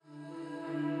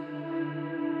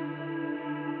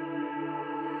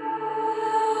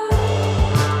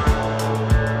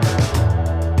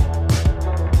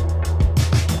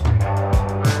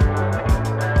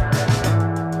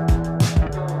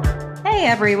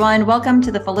everyone. Welcome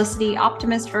to the Felicity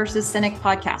Optimist versus Cynic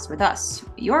podcast with us,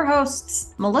 your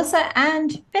hosts, Melissa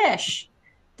and Fish.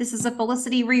 This is a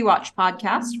Felicity rewatch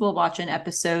podcast. We'll watch an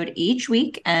episode each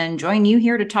week and join you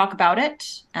here to talk about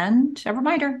it. And a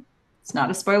reminder, it's not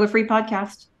a spoiler-free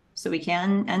podcast, so we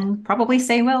can and probably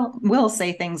will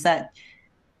say things that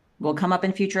will come up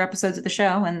in future episodes of the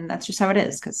show, and that's just how it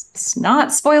is because it's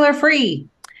not spoiler-free.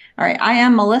 All right, I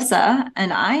am Melissa,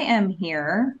 and I am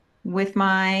here with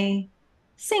my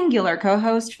singular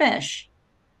co-host, Fish.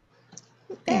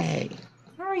 Hey.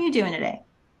 How are you doing today?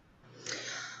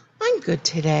 I'm good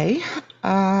today.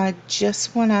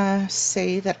 Just want to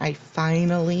say that I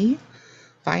finally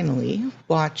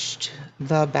watched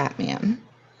The Batman.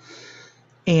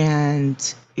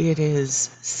 And it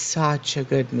is such a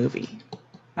good movie.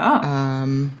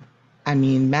 Oh. I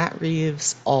mean, Matt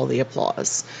Reeves, all the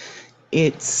applause.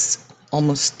 It's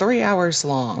almost 3 hours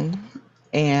long.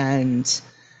 And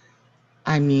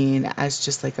I mean, as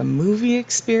just like a movie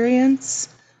experience,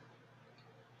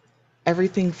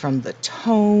 everything from the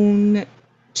tone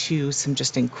to some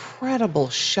just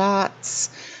incredible shots.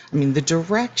 I mean, the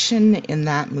direction in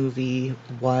that movie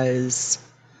was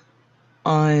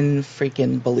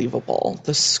unfreaking believable.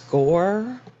 The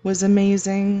score was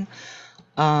amazing.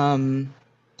 I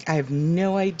have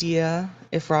no idea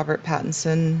if Robert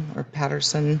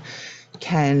Patterson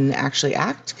can actually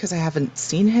act because I haven't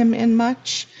seen him in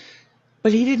much,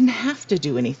 but he didn't have to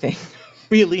do anything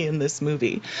really in this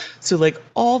movie. So like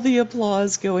all the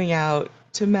applause going out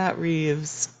to Matt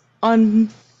Reeves,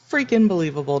 unfreaking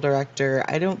believable director.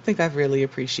 I don't think I've really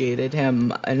appreciated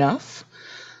him enough.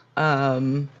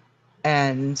 And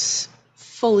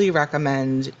fully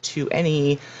recommend to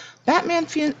any Batman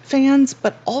fans,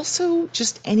 but also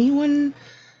just anyone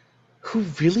who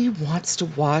really wants to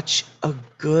watch a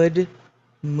good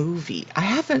movie. I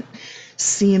haven't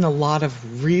seen a lot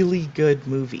of really good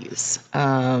movies.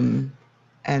 And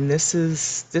this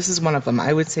is one of them.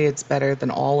 I would say it's better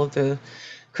than all of the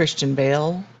Christian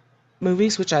Bale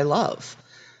movies, which I love.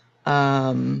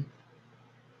 I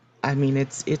mean,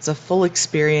 it's a full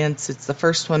experience. It's the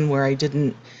first one where I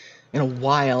didn't, in a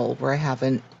while, where I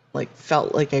haven't like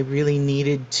felt like I really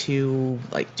needed to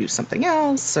like do something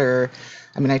else, or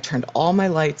I mean, I turned all my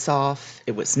lights off.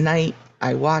 It was night.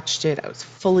 I watched it. I was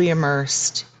fully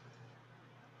immersed.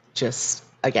 Just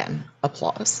again,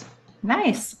 applause.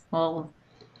 Nice. Well,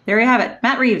 there you have it.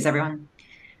 Matt Reeves, everyone.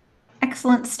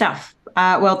 Excellent stuff.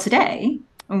 Well, today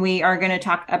we are going to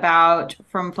talk about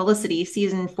from Felicity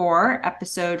season 4,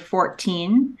 episode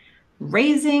 14,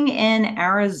 Raising in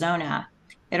Arizona.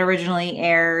 It originally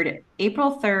aired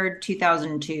April 3rd,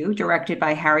 2002, directed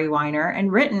by Harry Weiner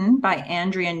and written by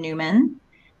Andrea Newman.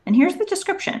 And here's the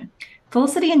description.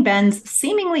 Felicity and Ben's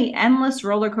seemingly endless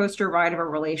roller coaster ride of a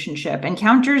relationship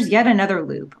encounters yet another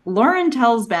loop. Lauren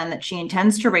tells Ben that she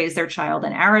intends to raise their child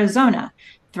in Arizona,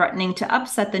 threatening to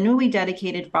upset the newly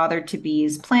dedicated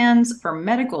father-to-be's plans for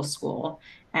medical school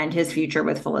and his future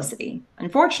with Felicity.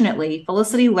 Unfortunately,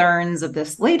 Felicity learns of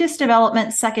this latest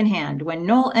development secondhand when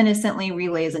Noel innocently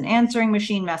relays an answering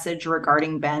machine message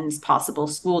regarding Ben's possible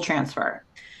school transfer.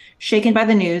 Shaken by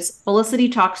the news, Felicity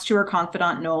talks to her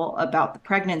confidant Noel about the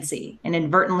pregnancy and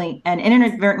inadvertently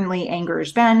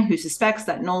angers Ben, who suspects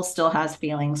that Noel still has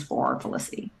feelings for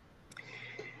Felicity.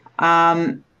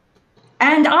 And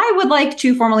I would like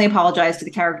to formally apologize to the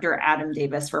character Adam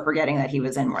Davis for forgetting that he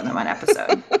was in more than one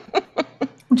episode.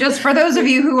 Just for those of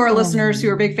you who are listeners who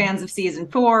are big fans of season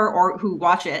 4 or who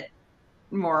watch it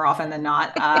more often than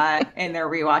not in their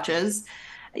rewatches,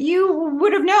 you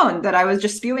would have known that I was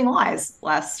just spewing lies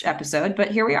last episode,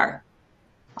 but here we are.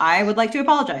 I would like to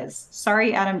apologize.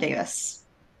 Sorry, Adam Davis.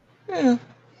 Yeah,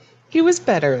 he was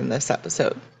better in this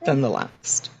episode than the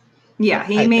last. Yeah,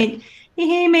 he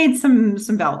made some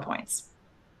valid points.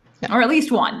 Yeah. Or at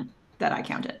least one that I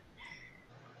counted.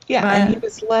 Yeah, and he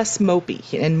was less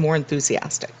mopey and more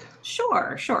enthusiastic.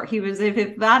 Sure. He was,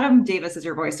 if Adam Davis is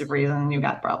your voice of reason, you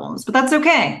got problems, but that's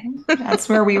okay. That's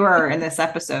where we were in this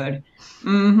episode.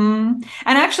 And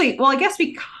actually, well, I guess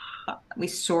we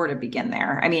sort of begin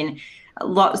there. I mean,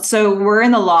 so we're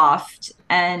in the loft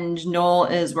and Noel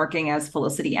is working as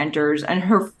Felicity enters,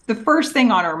 and the first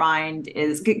thing on her mind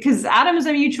is, because Adam is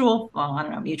a mutual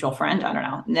friend. I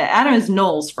don't know. Adam is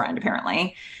Noel's friend,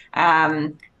 apparently.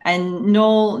 And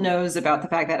Noel knows about the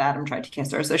fact that Adam tried to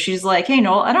kiss her. So she's like, hey,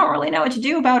 Noel, I don't really know what to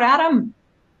do about Adam.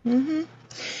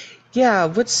 Yeah,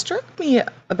 what struck me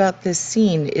about this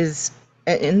scene is,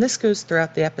 and this goes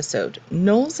throughout the episode,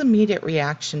 Noel's immediate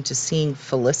reaction to seeing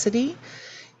Felicity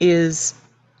is,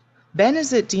 Ben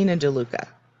is at Dina DeLuca.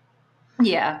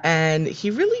 Yeah. And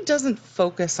he really doesn't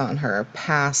focus on her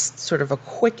past sort of a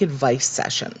quick advice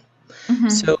session. Hmm.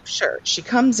 So sure, she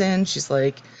comes in, she's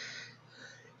like,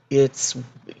 it's,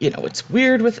 it's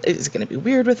weird with, it's going to be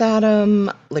weird with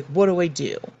Adam. Like, what do I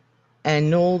do? And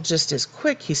Noel just is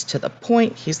quick. He's to the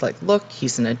point. He's like, look,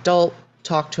 he's an adult.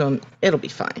 Talk to him. It'll be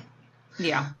fine.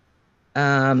 Yeah.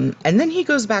 And then he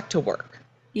goes back to work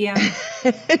Yeah.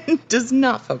 and does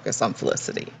not focus on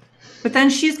Felicity. But then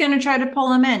she's going to try to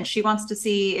pull him in. She wants to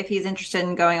see if he's interested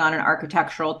in going on an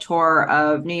architectural tour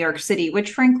of New York City,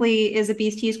 which frankly is a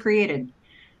beast he's created.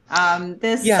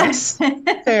 This Yes,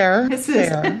 fair, this is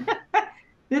fair.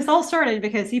 this all started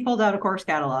because he pulled out a course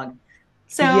catalog. Yeah,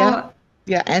 So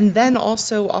yeah. And then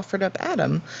also offered up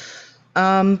Adam.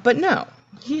 But no,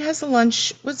 he has a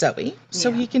lunch with Zoe, so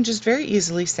yeah. he can just very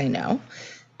easily say no.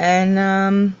 And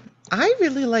I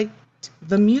really liked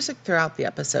the music throughout the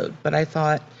episode, but I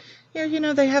thought, yeah,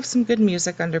 they have some good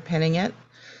music underpinning it.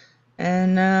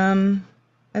 And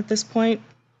at this point,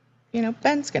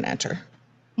 Ben's gonna enter.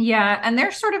 Yeah, and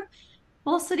they're sort of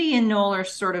Felicity and Noel are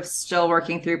sort of still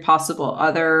working through possible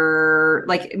other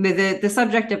like the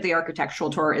subject of the architectural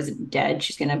tour isn't dead.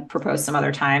 She's going to propose some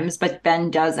other times, but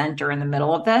Ben does enter in the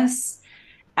middle of this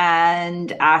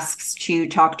and asks to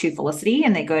talk to Felicity,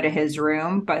 and they go to his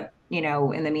room. But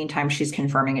in the meantime, she's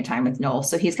confirming a time with Noel,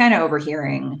 so he's kind of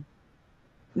overhearing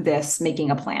this,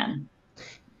 making a plan.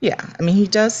 Yeah, I mean, he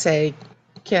does say,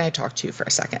 "Can I talk to you for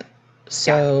a second?" Yeah.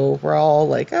 So we're all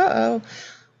like, "Uh-oh."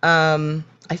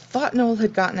 I thought Noel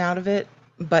had gotten out of it,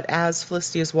 but as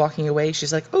Felicity is walking away,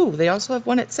 she's like, "Oh, they also have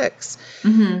one at 6."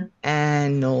 Hmm.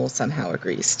 And Noel somehow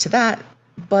agrees to that.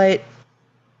 But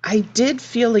I did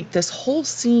feel like this whole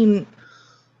scene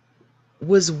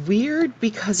was weird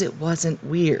because it wasn't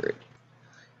weird.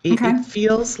 It Okay.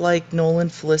 feels like Noel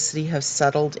and Felicity have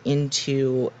settled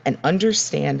into an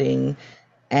understanding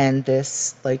and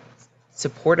this like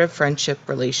supportive friendship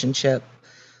relationship,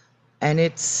 and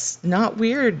it's not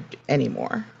weird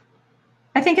anymore.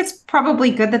 I think it's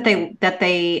probably good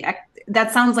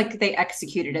that sounds like they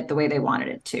executed it the way they wanted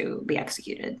it to be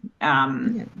executed.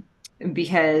 Yeah.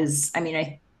 Because I mean,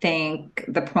 I think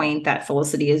the point that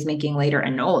Felicity is making later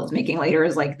and Noel is making later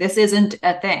is like this isn't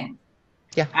a thing.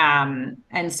 Yeah.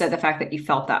 And so the fact that you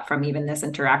felt that from even this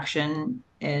interaction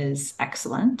is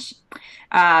excellent.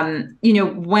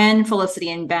 When Felicity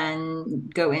and Ben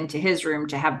go into his room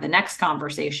to have the next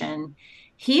conversation,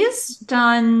 he's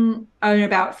done an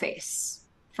about face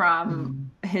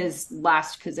from Mm. his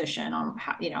last position on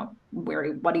how,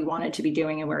 what he wanted to be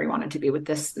doing and where he wanted to be with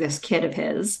this kid of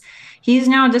his. He's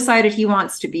now decided he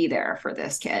wants to be there for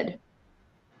this kid.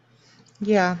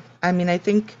 Yeah. I mean, I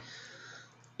think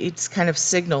it's kind of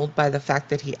signaled by the fact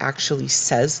that he actually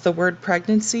says the word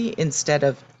pregnancy instead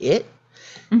of it.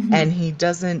 And Mm-hmm. he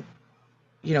doesn't,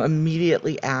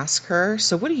 immediately ask her,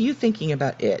 "So what are you thinking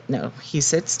about it?" No, he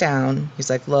sits down. He's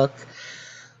like, "Look,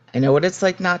 I know what it's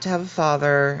like not to have a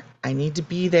father. I need to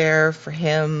be there for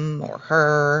him or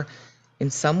her in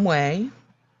some way.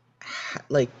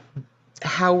 Like,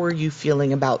 how are you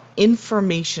feeling about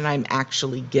information I'm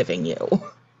actually giving you?"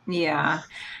 Yeah.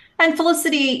 And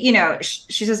Felicity,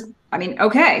 she says, I mean,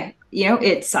 okay,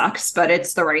 it sucks, but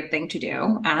it's the right thing to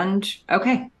do. And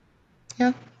okay.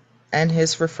 Yeah. And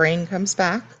his refrain comes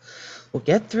back. "We'll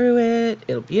get through it.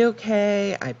 It'll be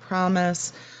okay. I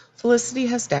promise." Felicity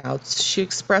has doubts. She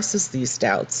expresses these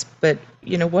doubts, but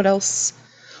what else?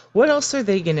 What else are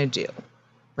they going to do?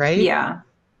 Right? Yeah.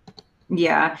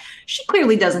 Yeah. She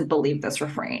clearly doesn't believe this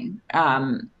refrain.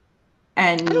 I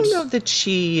And don't know that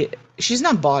she's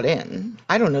not bought in.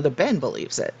 I don't know that Ben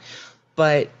believes it,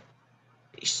 but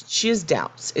she has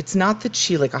doubts. It's not that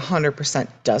she like 100%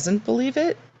 doesn't believe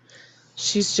it.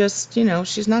 She's just,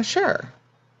 she's not sure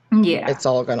yeah. it's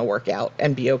all going to work out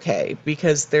and be okay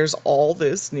because there's all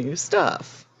this new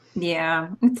stuff. Yeah.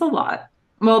 It's a lot.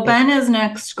 Well, Yep. Ben is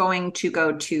next going to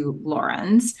go to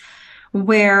Lauren's,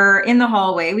 where in the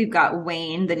hallway we've got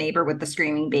Wayne, the neighbor with the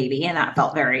screaming baby, and that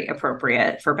felt very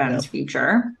appropriate for Ben's Yep.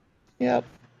 future. Yep.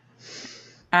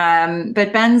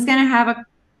 But Ben's gonna have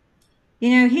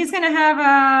he's going to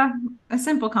have a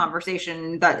simple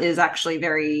conversation that is actually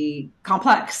very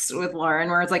complex with Lauren,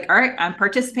 where it's like, all right, I'm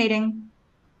participating.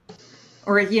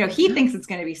 Or, he Yep. thinks it's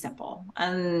going to be simple.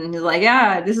 And he's like,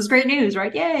 yeah, this is great news,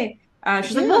 right? Yay.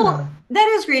 She's like, Yeah. well, that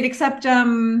is great, except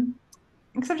I'm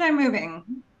moving.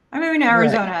 I'm moving to Right.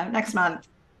 Arizona next month.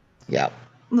 Yep.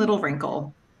 Little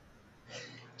wrinkle.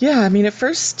 Yeah. I mean,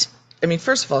 first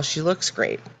of all, she looks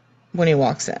great when he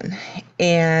walks in.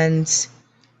 And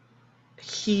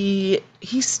he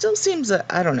still seems,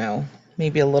 I don't know,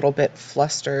 maybe a little bit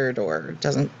flustered or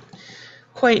doesn't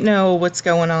quite know what's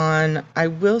going on. I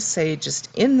will say, just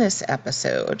in this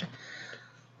episode,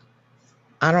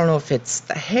 I don't know if it's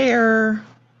the hair,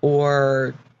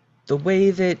 or the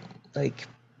way that like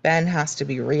Ben has to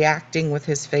be reacting with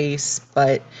his face.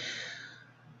 But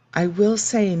I will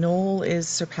say Noel is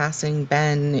surpassing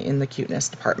Ben in the cuteness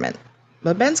department.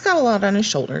 But Ben's got a lot on his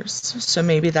shoulders, so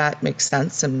maybe that makes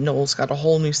sense. And Noel's got a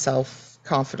whole new self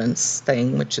confidence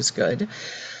thing, which is good.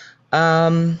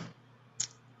 Um,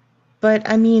 but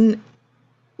I mean,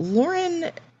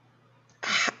 Lauren,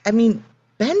 I mean,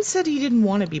 Ben said he didn't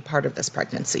want to be part of this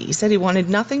pregnancy. He said he wanted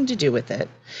nothing to do with it.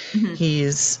 Mhm.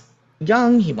 He's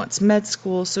young, he wants med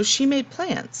school, so she made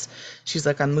plans. She's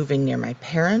like, I'm moving near my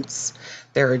parents.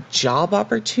 There are job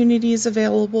opportunities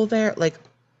available there. Like,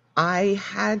 I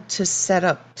had to set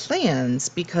up plans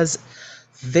because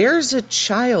there's a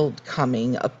child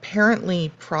coming,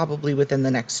 apparently, probably within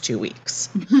the next 2 weeks.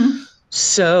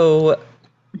 So,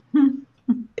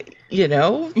 you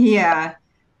know, Yeah.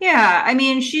 Yeah. I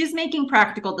mean, she's making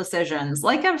practical decisions.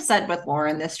 Like I've said with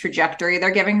Lauren, this trajectory,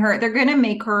 they're going to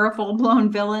make her a full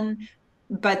blown villain.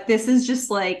 But this is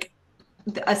just like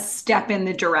a step in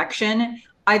the direction.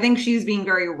 I think she's being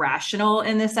very rational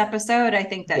in this episode. I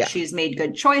think that yeah, she's made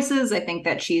good choices. I think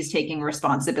that she's taking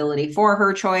responsibility for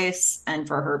her choice and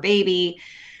for her baby.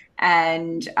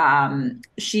 And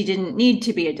she didn't need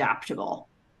to be adaptable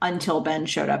until Ben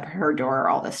showed up at her door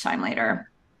all this time later.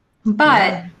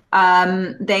 yeah,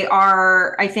 But they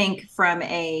are, I think, from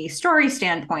a story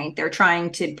standpoint, they're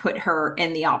trying to put her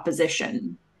in the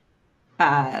opposition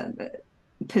uh,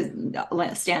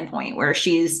 standpoint where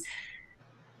she's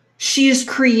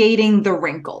creating the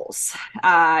wrinkles.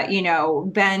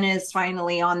 Ben is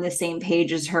finally on the same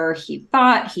page as her. He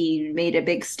thought he made a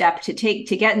big step to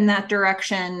get in that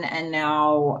direction, and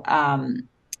now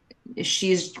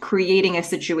she's creating a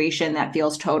situation that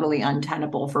feels totally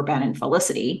untenable for Ben and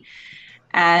Felicity.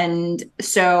 And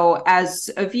so, as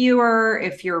a viewer,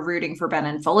 if you're rooting for Ben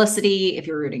and Felicity, if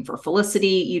you're rooting for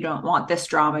Felicity, you don't want this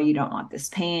drama, you don't want this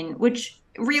pain, which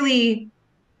really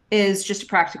is just a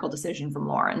practical decision from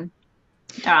Lauren.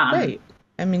 Um, right.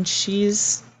 I mean,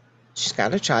 she's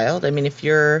got a child. I mean, if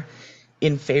you're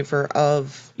in favor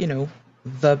of,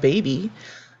 the baby,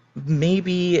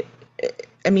 maybe,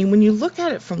 I mean, when you look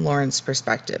at it from Lauren's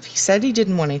perspective, he said he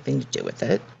didn't want anything to do with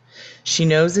it. She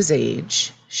knows his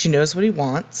age, she knows what he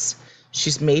wants,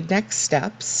 she's made next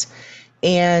steps.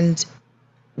 And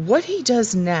what he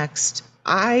does next,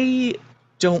 I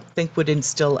don't think would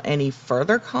instill any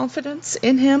further confidence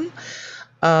in him.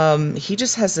 He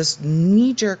just has this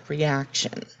knee jerk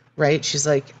reaction, right? She's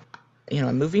like,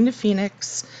 I'm moving to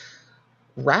Phoenix,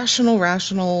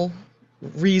 rational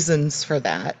reasons for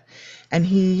that. And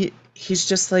he's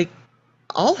just like,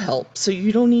 I'll help, so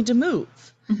you don't need to move.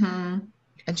 mhm,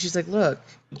 And she's like, look,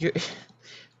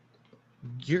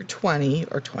 you're 20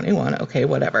 or 21, okay,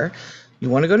 whatever. You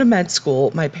want to go to med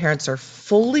school. My parents are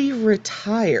fully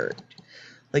retired.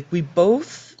 Like they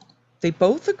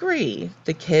both agree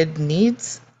the kid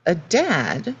needs a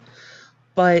dad,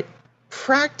 but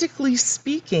practically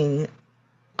speaking,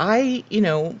 I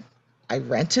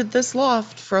rented this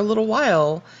loft for a little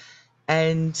while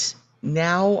and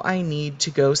now I need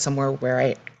to go somewhere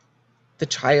where the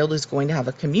child is going to have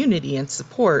a community and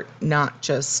support, not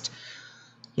just,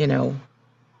 you know,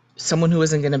 someone who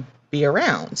isn't going to be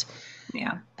around.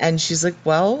 yeah. And she's like,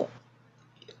 well,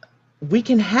 we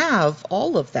can have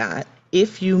all of that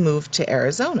if you move to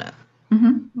Arizona.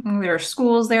 There are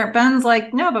schools there. Ben's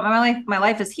like, no, but my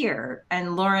life is here.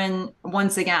 And Lauren,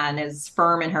 once again, is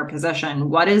firm in her position.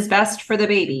 What is best for the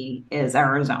baby is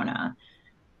Arizona.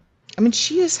 I mean,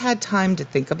 she has had time to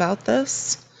think about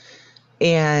this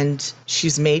and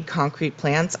she's made concrete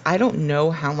plans. I don't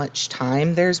know how much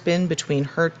time there's been between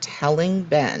her telling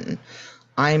Ben,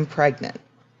 I'm pregnant,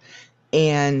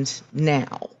 and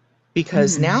now,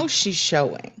 because Hmm. now she's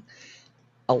showing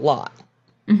a lot.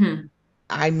 Hmm.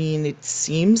 I mean, it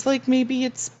seems like maybe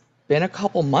it's been a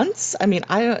couple months. I mean,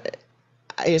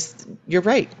 you're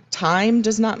right. Time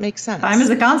does not make Time is sense.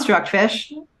 a construct,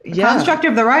 fish. A Yeah, construct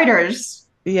of the writers.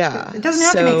 yeah. It doesn't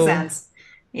have to make So sense.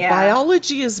 Yeah.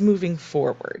 biology is moving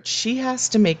forward. She has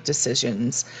to make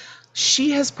decisions.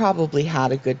 She has probably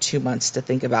had a good 2 months to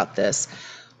think about this.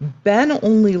 Ben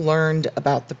only learned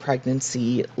about the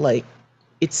pregnancy, like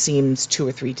it seems 2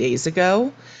 or 3 days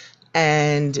ago.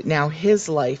 And now his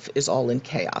life is all in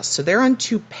chaos. So they're on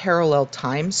two parallel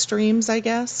time streams, I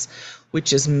guess,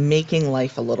 which is making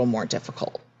life a little more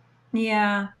difficult.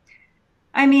 Yeah.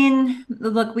 I mean,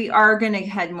 look, we are going to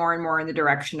head more and more in the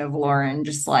direction of Lauren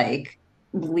just like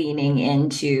leaning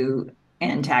into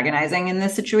antagonizing in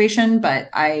this situation. But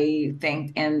I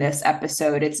think in this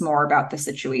episode, it's more about the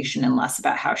situation and less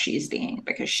about how she's being,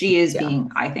 because she is Yeah.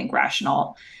 being, I think,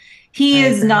 rational. He I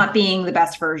is agree. not being the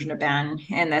best version of Ben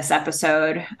in this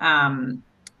episode.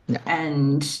 No.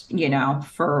 And,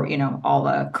 for, all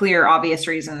the clear, obvious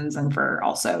reasons, and for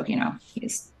also,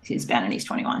 he's Ben and he's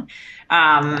 21.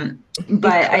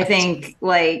 But I Correct. think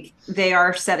like they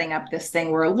are setting up this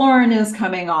thing where Lauren is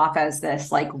coming off as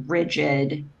this like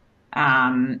rigid,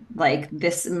 like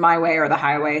this my way or the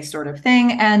highway sort of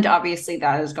thing. And obviously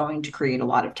that is going to create a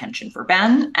lot of tension for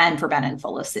Ben and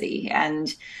Felicity.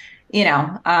 And, you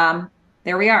know, um,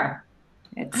 there we are.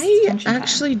 It's I tension time.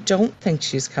 actually don't think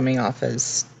she's coming off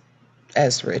as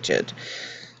rigid.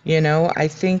 I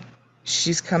think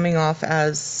she's coming off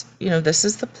as, this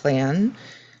is the plan.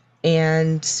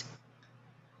 And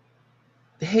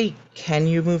hey, can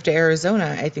you move to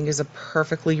Arizona? I think is a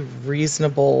perfectly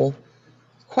reasonable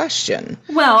question.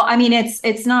 Well, I mean,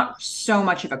 it's not so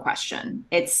much of a question.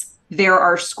 It's there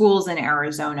are schools in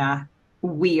Arizona.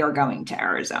 We are going to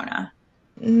Arizona.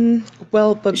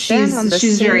 Well, but Ben on the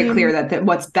She's very clear same, that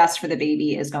what's best for the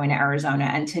baby is going to Arizona,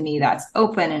 and to me, that's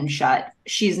open and shut.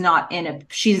 She's not in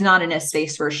a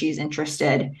space where she's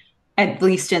interested, at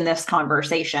least in this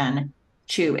conversation,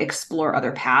 to explore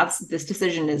other paths. This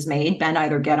decision is made. Ben,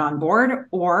 either get on board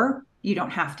or you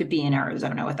don't have to be in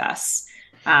Arizona with us.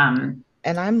 Um,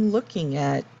 and I'm looking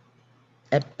at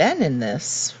Ben in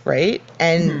this, right?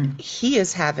 And mhm. he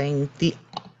is having the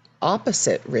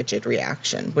opposite rigid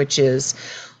reaction, which is,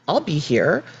 I'll be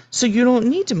here, so you don't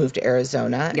need to move to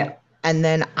Arizona. Yeah. And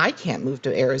then I can't move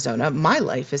to Arizona. My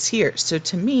life is here. So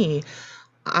to me,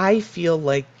 I feel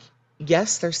like,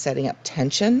 yes, they're setting up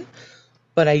tension,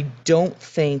 but I don't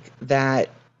think that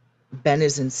Ben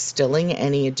is instilling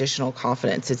any additional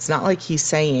confidence. It's not like he's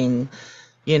saying,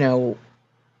 you know,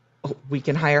 we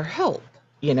can hire help.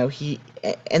 He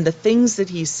and the things that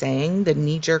he's saying, the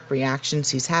knee jerk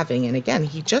reactions he's having, and again,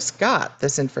 he just got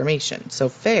this information, so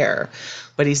fair,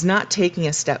 but he's not taking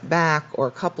a step back or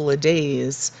a couple of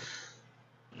days,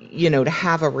 to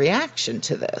have a reaction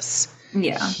to this.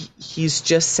 Yeah. He's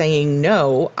just saying,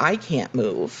 no, I can't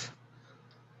move.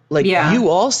 Like, Yeah. you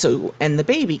also, and the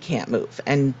baby can't move.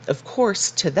 And of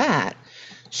course, to that,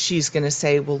 she's going to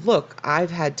say, well, look,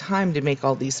 I've had time to make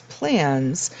all these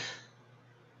plans.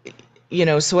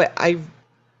 So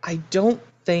I don't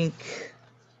think,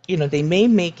 they may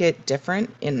make it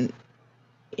different in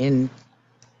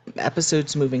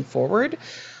episodes moving forward.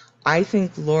 I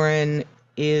think Lauren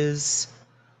is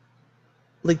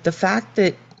like the fact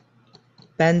that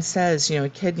Ben says, a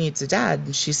kid needs a dad,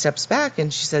 and she steps back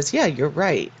and she says, yeah, you're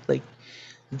right. Like,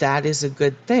 that is a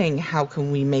good thing. How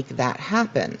can we make that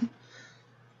happen?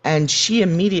 And she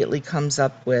immediately comes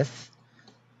up with,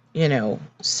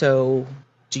 so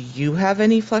do you have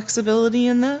any flexibility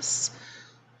in this?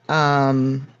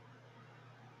 Um,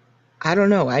 I don't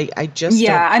know. I just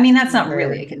Yeah. don't I mean, that's see not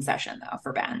really where, a concession though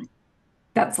for Ben.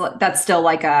 That's still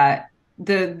like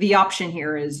the option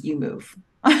here is you move.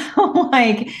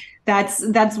 Like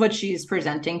that's what she's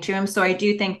presenting to him. So I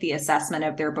do think the assessment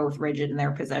of they're both rigid in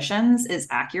their positions is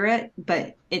accurate,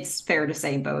 but it's fair to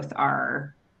say both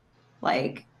are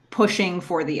like pushing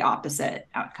for the opposite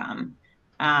outcome.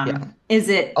 yeah. Is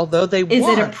it Although they is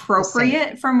it want the same.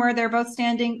 appropriate from where they're both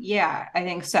standing? Yeah, I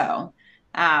think so.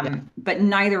 Yeah. But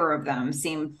neither of them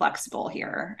seem flexible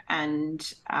here.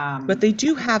 And But they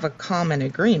do have a common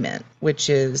agreement, which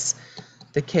is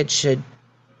the kid should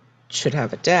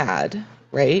have a dad,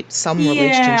 right? Some yeah,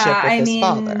 relationship with I his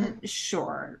father. mean,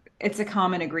 sure, it's a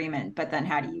common agreement, but then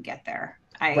how do you get there?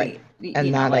 Right.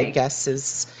 And that I Like, guess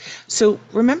is so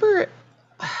remember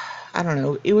I don't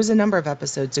know, it was a number of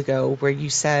episodes ago where you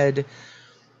said,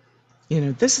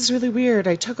 this is really weird.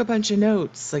 I took a bunch of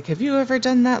notes. Like, have you ever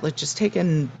done that? Like, just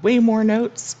taken way more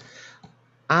notes?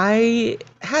 I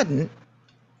hadn't.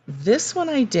 This one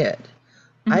I did.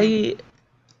 mhm. I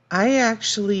I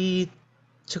actually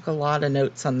took a lot of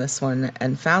notes on this one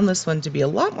and found this one to be a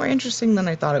lot more interesting than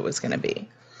I thought it was going to be.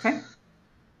 Okay,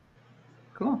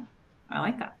 cool. I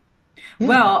like that. Yeah.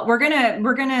 Well, we're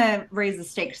gonna raise the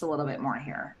stakes a little bit more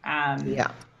here.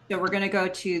 Yeah. So we're gonna go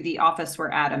to the office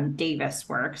where Adam Davis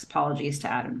works. Apologies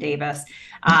to Adam Davis.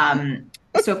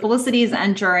 So Felicity is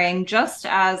entering just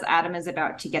as Adam is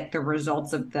about to get the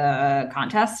results of the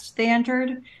contest they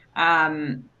entered.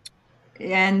 Um,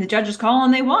 and the judges call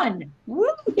and they won.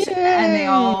 Woot! And they Yay.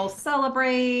 all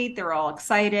celebrate. They're all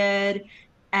excited.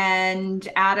 And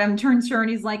Adam turns to her and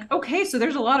he's like, okay, so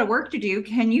there's a lot of work to do.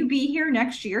 Can you be here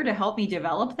next year to help me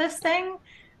develop this thing?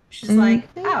 She's like,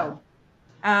 Hmm. oh,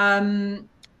 um,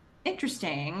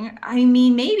 interesting. I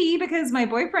mean, maybe because my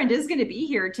boyfriend is going to be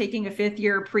here taking a fifth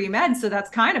year pre med. So that's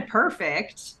kind of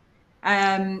perfect.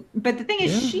 But the thing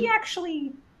is, Yeah. she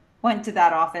actually went to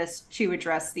that office to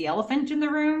address the elephant in the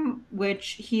room,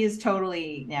 which he is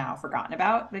totally now forgotten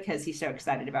about because he's so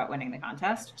excited about winning the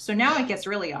contest. So now it gets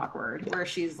really awkward where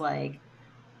she's like,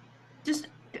 just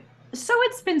so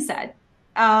it's been said.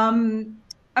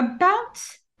 About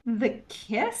the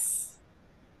kiss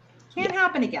can't Yeah.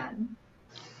 happen again.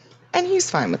 And he's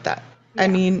fine with that. I Yeah.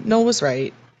 mean, Noel was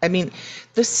right. I mean,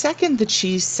 the second that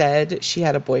she said she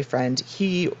had a boyfriend,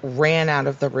 he ran out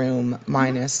of the room Mm-hmm.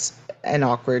 minus an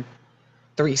awkward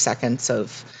 3 seconds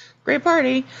of great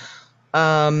party.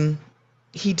 Um,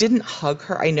 he didn't hug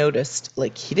her. I noticed,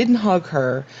 like, he didn't hug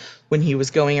her when he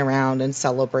was going around and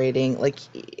celebrating. Like,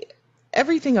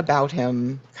 everything about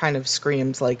him kind of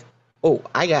screams, like, oh,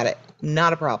 I got it.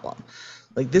 Not a problem.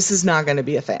 Like, this is not going to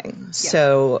be a thing. Yep.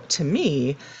 So, to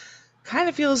me, kind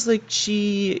of feels like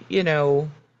she,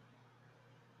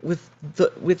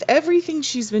 with everything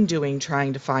she's been doing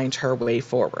trying to find her way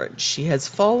forward, she has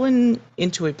fallen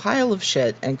into a pile of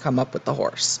shit and come up with the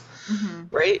horse, Mm-hmm.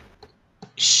 right?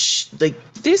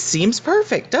 Like, this seems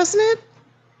perfect, doesn't it?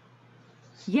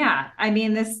 Yeah, I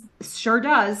mean, this sure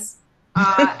does.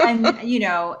 And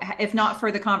if not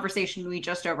for the conversation we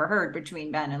just overheard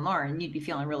between Ben and Lauren, you'd be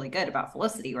feeling really good about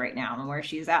Felicity right now and where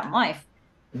she's at in life.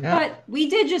 Yeah, But we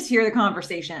did just hear the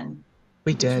conversation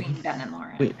we did. between Ben and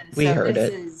Lauren. And We so heard this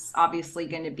it. is obviously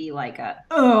going to be like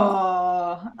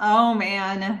oh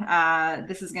man,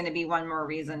 this is going to be one more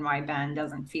reason why Ben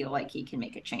doesn't feel like he can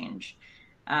make a change.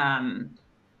 Um,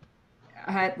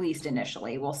 at least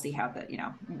initially. We'll see how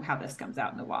this comes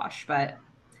out in the wash. But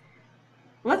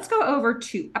let's go over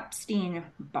to Epstein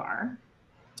Bar,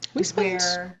 We spent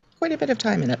where, quite a bit of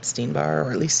time in Epstein Bar,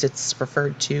 or at least it's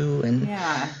referred to, and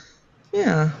yeah,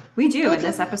 yeah. we do in But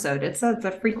this episode. It's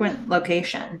a frequent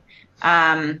location.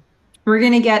 Um, we're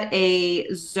going to get a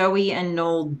Zoe and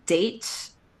Noel date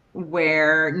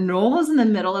where Noel is in the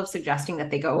middle of suggesting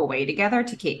that they go away together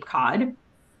to Cape Cod.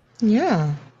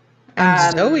 yeah. And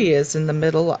Zoe Um, is in the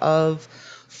middle of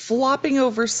flopping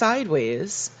over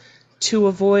sideways to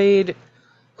avoid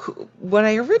what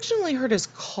I originally heard as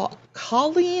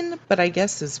Colleen, but I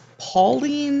guess is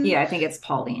Pauline. yeah, I think it's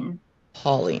Pauline.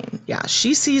 Pauline. Yeah,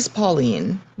 she sees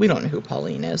Pauline. We don't know who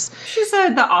Pauline is. She's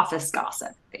the office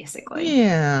gossip, basically.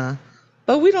 Yeah,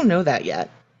 but we don't know that yet.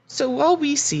 So all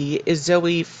we see is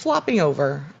Zoe flopping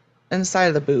over on the side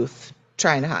of the booth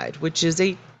trying to hide, which is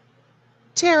a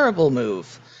terrible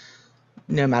move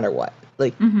no matter what.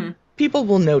 Like, Hmm. people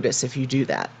will notice if you do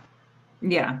that,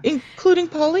 Yeah. including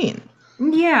Pauline.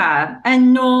 Yeah,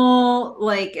 and Noel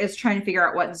like is trying to figure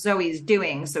out what Zoe's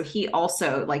doing, so he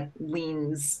also like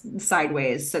leans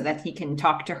sideways so that he can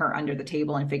talk to her under the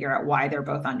table and figure out why they're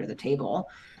both under the table.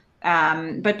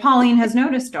 But Pauline has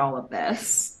noticed all of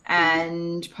this,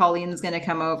 and Pauline's going to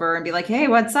come over and be like, "Hey,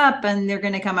 what's up?" And they're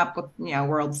going to come up with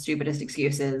world's stupidest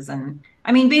excuses. And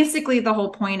I mean, basically, the whole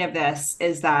point of this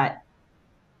is that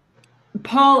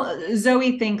Paul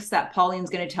Zoe thinks that Pauline's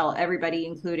going to tell everybody,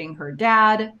 including her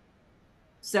dad.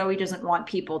 Zoe doesn't want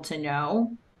people to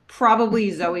know. Probably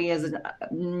Zoe is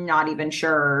not even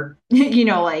sure,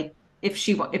 like if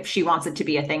she wants it to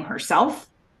be a thing herself.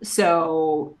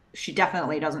 So she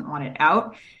definitely doesn't want it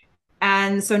out.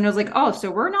 And so No's like, oh,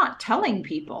 so we're not telling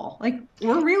people. Like,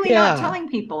 we're really not Yeah, telling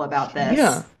people about yeah.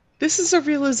 this. This is a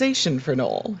realization for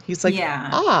Noel. He's like, Yeah.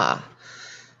 ah.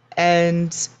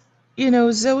 And,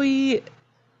 Zoe,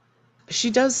 she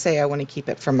does say, I want to keep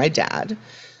it from my dad.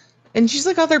 And she's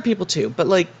like other people too, but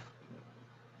like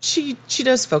she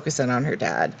does focus in on her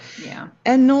dad. Yeah.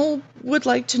 And Noel would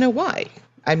like to know why.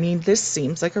 I mean, this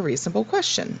seems like a reasonable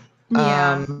question.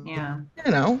 Yeah. Yeah.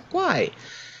 Why?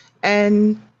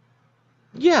 And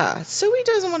yeah, so he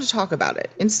doesn't want to talk about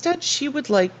it. Instead, she would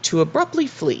like to abruptly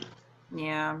flee.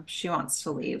 Yeah. She wants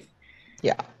to leave.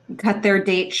 Yeah. Cut their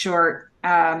date short.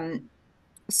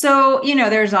 So,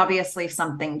 there's obviously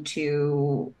something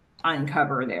to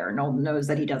uncover there. Noel knows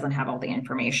that he doesn't have all the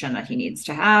information that he needs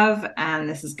to have, and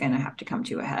this is going to have to come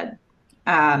to a head.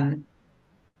 Um,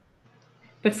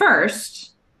 but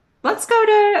first, let's go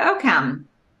to OChem,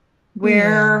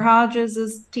 Yeah. where Hodges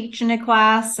is teaching a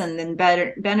class, and then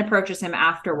Ben approaches him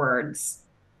afterwards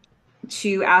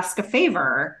to ask a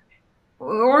favor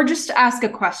or just ask a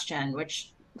question,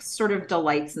 which sort of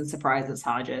delights and surprises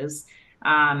Hodges.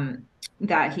 Um,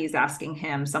 that he's asking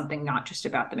him something not just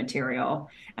about the material.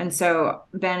 And so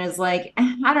Ben is like,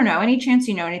 I don't know, any chance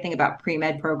you know anything about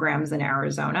pre-med programs in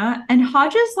Arizona? And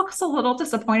Hodges looks a little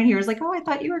disappointed here. He's like, oh, I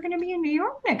thought you were going to be in New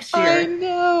York next I year.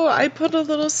 know. I put a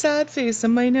little sad face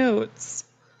in my notes.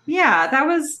 Yeah, that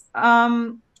was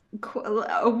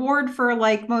award for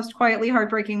like most quietly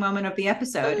heartbreaking moment of the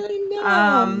episode. I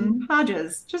know.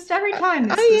 Hodges, just every I, time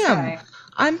it's I this am. guy.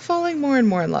 I'm falling more and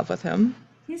more in love with him.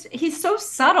 He's so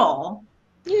subtle.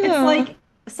 It's Yeah. like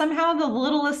somehow the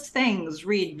littlest things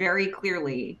read very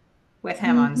clearly with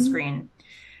him on Hmm. screen.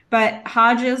 But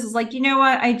Hodges is like, you know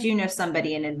what? I do know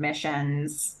somebody in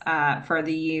admissions for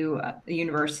the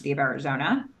University of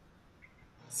Arizona,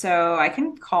 so I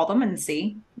can call them and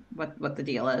see what the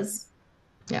deal is.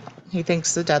 Yeah. He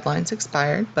thinks the deadline's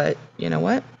expired, but you know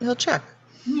what? He'll check.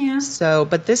 Yeah, So,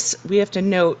 but this, we have to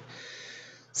note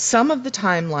some of the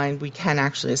timeline we can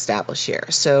actually establish here.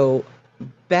 So,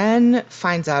 Ben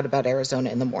finds out about Arizona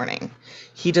in the morning.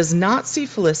 He does not see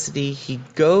Felicity. He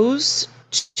goes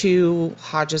to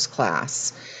Hodges'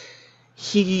 class.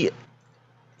 He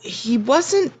he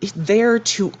wasn't there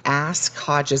to ask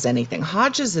Hodges anything.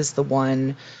 Hodges is the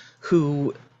one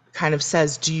who kind of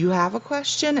says, "Do you have a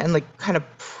question?" and like kind of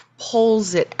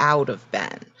pulls it out of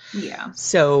Ben. yeah,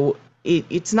 So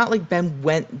it's not like Ben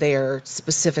went there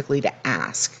specifically to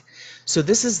ask. So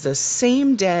this is the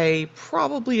same day,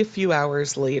 probably a few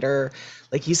hours later.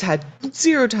 Like he's had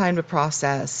zero time to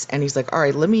process, and he's like, "All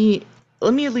right, let me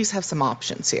at least have some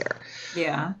options here."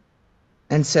 yeah.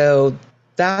 And so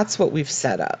that's what we've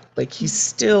set up. Like he's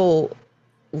still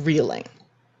reeling.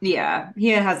 Yeah, he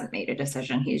hasn't made a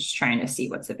decision. He's trying to see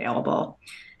what's available.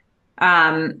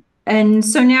 And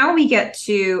so now we get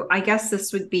to, I guess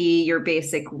this would be your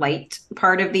basic light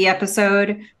part of the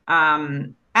episode,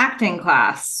 acting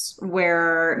class,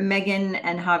 where Megan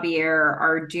and Javier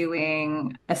are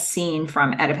doing a scene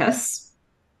from Oedipus,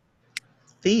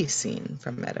 The scene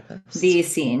from Oedipus. the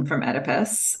scene from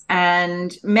Oedipus.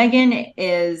 And Megan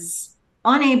is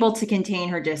unable to contain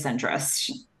her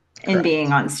disinterest in being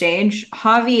Correct. on stage.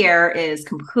 Javier is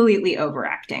completely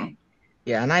overacting.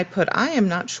 Yeah, and I put, I am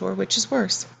not sure which is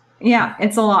worse. Yeah,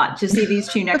 it's a lot to see these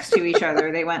two next to each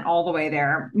other. They went all the way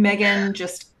there. Megan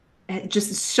just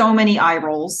so many eye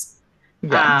rolls.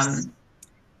 Yes. Um,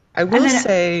 I and will then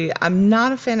say I'm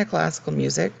not a fan of classical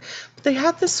music, but they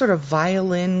have this sort of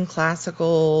violin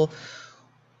classical.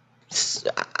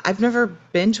 I've never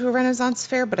been to a Renaissance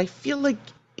fair, but I feel like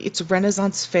it's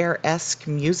Renaissance fair-esque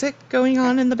music going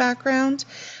on in the background,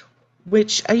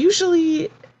 which I usually,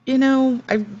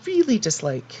 I really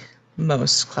dislike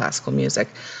most classical music,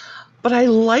 but I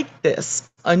like this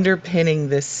underpinning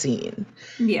this scene.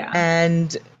 yeah,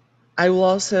 And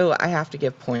I have to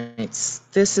give points.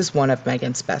 This is one of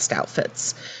Megan's best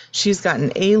outfits. She's got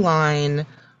an A-line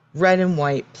red and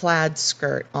white plaid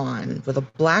skirt on with a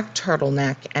black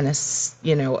turtleneck and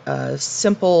a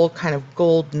simple kind of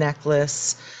gold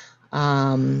necklace.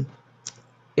 Um,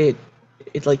 it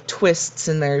it like twists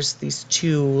and there's these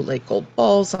two like gold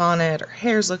balls on it. Her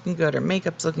hair's looking good, her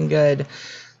makeup's looking good.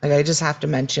 Like I just have to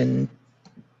mention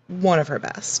one of her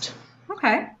best.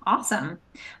 okay, awesome.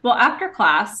 Well, after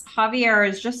class, Javier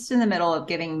is just in the middle of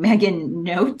giving Megan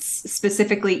notes.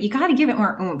 Specifically, you got to give it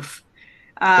more oomph.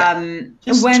 Yeah.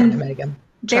 Just try, When Megan.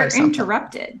 Try they're something.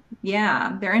 interrupted,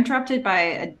 yeah, they're interrupted by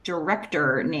a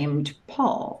director named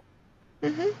Paul.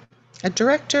 Hmm. A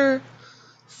director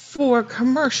for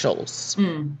commercials.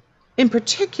 Mm. In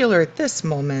particular, at this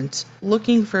moment,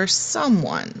 looking for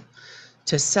someone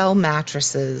to sell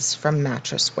mattresses from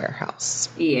Mattress Warehouse.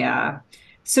 Yeah.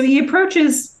 So he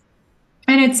approaches,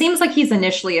 and it seems like he's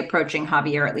initially approaching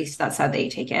Javier, at least that's how they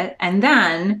take it. And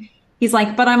then he's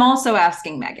like, but I'm also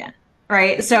asking Megan.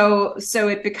 Right. So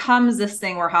it becomes this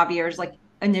thing where Javier's like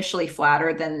initially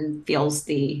flattered, then feels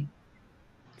the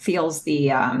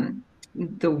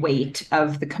weight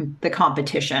of the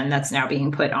competition that's now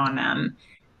being put on them.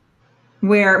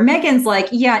 Where Megan's like,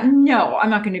 yeah, no, I'm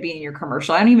not going to be in your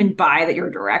commercial. I don't even buy that you're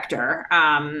a director.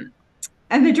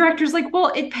 And the director's like,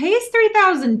 well, it pays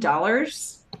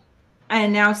 $3,000.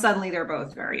 And now suddenly they're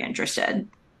both very interested.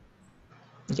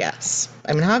 Yes.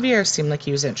 I mean, Javier seemed like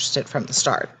he was interested from the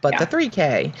start, but the Yeah.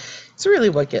 3K is really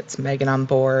what gets Megan on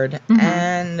board. Mm-hmm.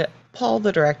 And Paul,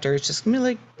 the director, is just going to be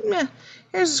like, meh,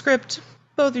 here's a script.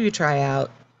 Both of you try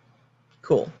out.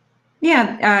 Cool.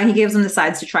 Yeah. He gives them the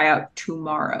sides to try out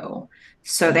tomorrow.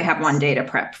 So they have one Yes. day to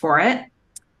prep for it.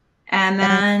 And And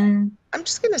then, I'm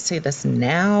just going to say this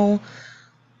now.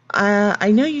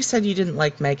 I know you said you didn't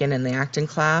like Megan in the acting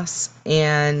class,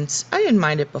 and I didn't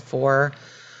mind it before.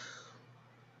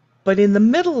 But in the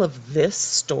middle of this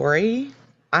story,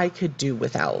 I could do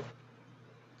without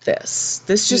this.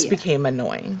 This just yeah. became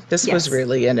annoying. This was Yes.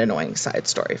 really an annoying side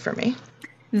story for me.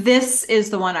 This is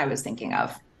the one I was thinking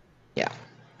of. Yeah,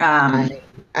 Um,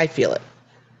 I feel it.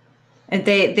 and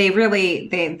they really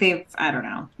they've I don't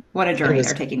know what a It journey they're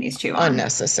was taking these two on.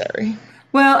 unnecessary.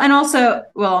 Well, and also,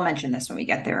 well, I'll mention this when we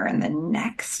get there in the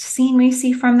next scene we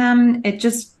see from them. It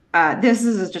just this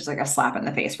is just like a slap in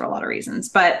the face for a lot of reasons.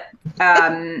 But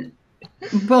um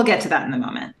We'll get to that in a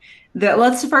moment.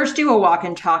 Let's first do a walk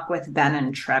and talk with Ben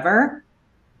and Trevor,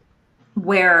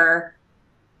 where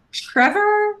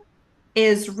Trevor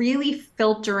is really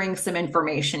filtering some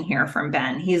information here from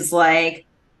Ben. He's like,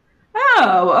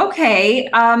 "Oh, okay.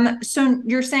 So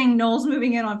you're saying Noel's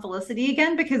moving in on Felicity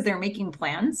again because they're making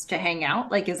plans to hang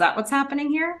out? Like, is that what's happening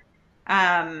here?"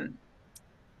 Um,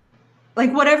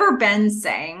 like whatever Ben's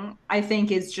saying, I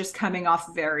think is just coming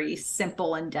off very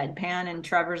simple and deadpan. And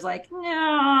Trevor's like,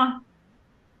 "No,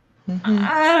 Hmm.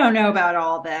 I don't know about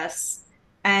all this."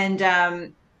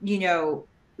 And you know,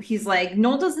 he's like,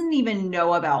 Noel doesn't even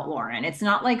know about Lauren. It's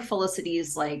not like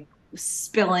Felicity's like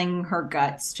spilling her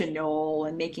guts to Noel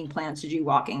and making plans to do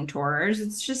walking tours.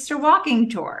 It's just a walking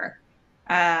tour.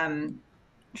 Um,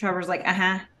 Trevor's like,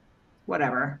 uh-huh,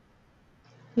 whatever.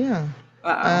 Yeah.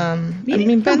 Uh-oh. I Maybe mean,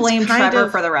 we can Ben's blame kind Trevor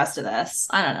of, for the rest of this.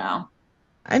 I don't know.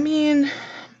 I mean,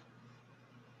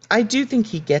 I do think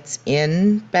he gets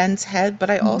in Ben's head, but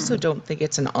I also Hmm. don't think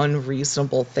it's an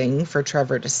unreasonable thing for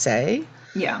Trevor to say.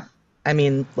 Yeah. I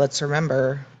mean, let's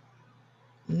remember,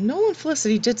 Noel and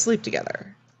Felicity did sleep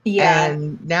together. Yeah.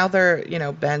 And now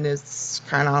Ben is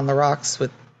kind of on the rocks with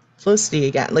Felicity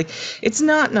again. Like, it's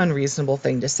not an unreasonable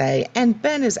thing to say. And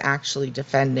Ben is actually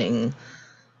defending,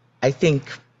 I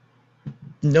think,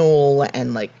 Noel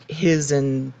and like his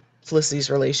and Felicity's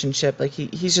relationship. Like,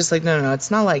 he's just like, no, no, no,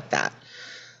 it's not like that.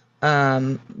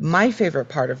 My favorite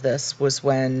part of this was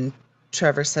when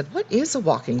Trevor said, "What is a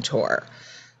walking tour?"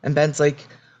 And Ben's like,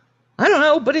 "I don't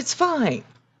know, but it's fine."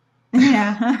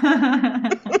 Yeah.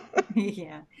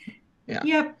 Yeah. Yeah.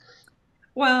 Yep.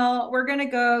 Well, we're going to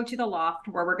go to the loft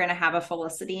where we're going to have a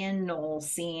Felicity and Noel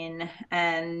scene.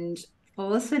 And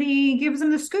Felicity gives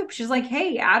him the scoop. She's like,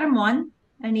 "Hey, Adam won."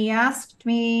 And he asked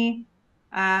me,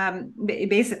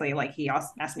 basically, like, he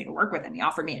asked me to work with him. He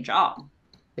offered me a job.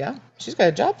 Yeah. She's got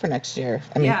a job for next year.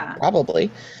 I mean, Yeah. probably.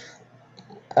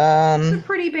 It's a Um,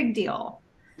 pretty big deal.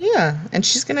 yeah. And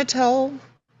she's going to tell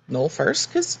Noel first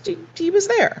because he was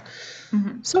there.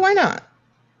 Mhm. So why not?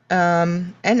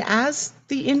 And as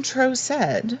the intro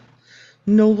said,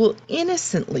 Noel will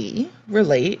innocently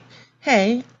relate,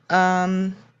 hey,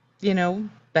 Ben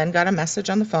got a message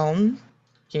on the phone.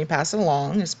 Can you pass it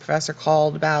along? His professor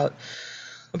called about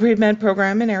a pre-med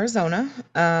program in Arizona.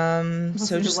 This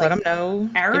So is just let him like know,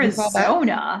 give him a call back.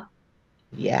 Arizona.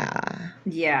 Yeah.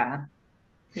 Yeah.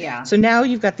 Yeah. So now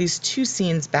you've got these two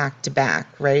scenes back to back,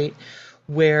 right?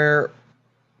 Where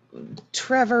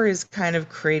Trevor is kind of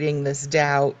creating this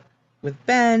doubt with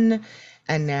Ben,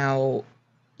 and now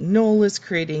Noel is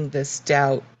creating this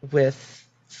doubt with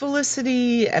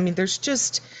Felicity. I mean, there's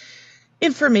just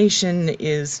information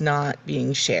is not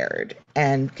being shared,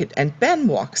 and Ben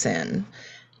walks in,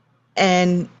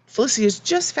 and Felicity has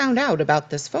just found out about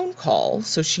this phone call,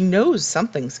 so she knows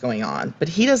something's going on, but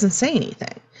he doesn't say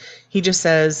anything. He just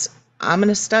says, "I'm going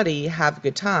to study, have a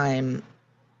good time,"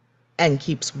 and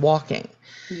keeps walking.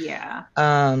 Yeah.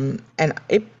 And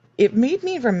it made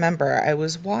me remember I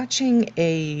was watching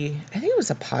I think it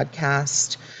was a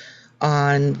podcast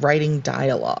on writing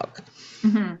dialogue,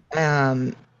 Hmm.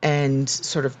 and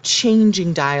sort of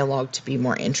changing dialogue to be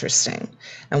more interesting.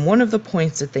 And one of the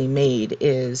points that they made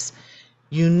is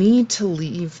you need to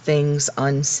leave things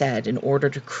unsaid in order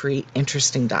to create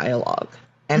interesting dialogue.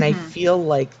 And I Hmm. feel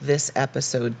like this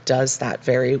episode does that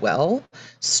very well,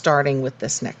 starting with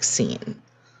this next scene.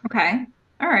 Okay.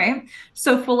 All right.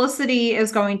 So Felicity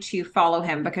is going to follow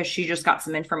him because she just got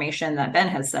some information that Ben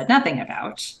has said nothing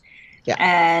about. Yeah.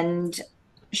 And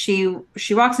she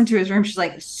walks into his room. She's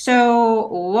like, "So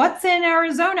what's in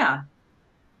Arizona?"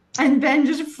 And Ben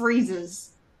just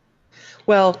freezes.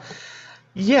 Well,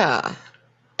 yeah.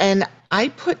 And I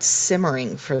put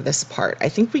simmering for this part. I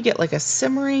think we get like a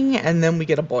simmering and then we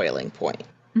get a boiling point.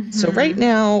 So right Hmm.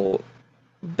 now,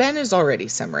 Ben is already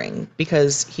simmering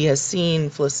because he has seen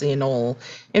Felicity and Noel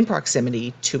in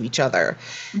proximity to each other.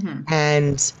 Hmm.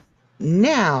 And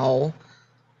now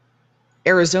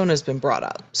Arizona's been brought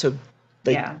up. So,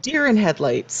 Yeah. like, deer in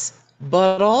headlights,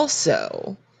 but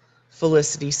also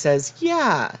Felicity says,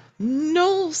 yeah,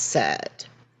 Noel said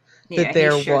that Yeah. He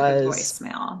there shared the was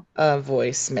voicemail. a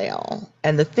voicemail.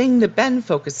 And the thing that Ben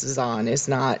focuses on is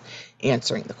not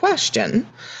answering the question.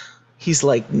 He's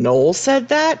like, Noel said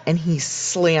that, and he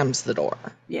slams the door.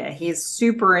 Yeah. He's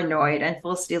super annoyed. And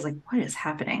Felicity is like, "What is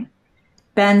happening?"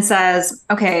 Ben says,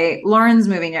 "Okay, Lauren's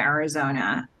moving to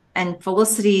Arizona." And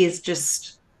Felicity is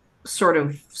just sort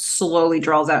of slowly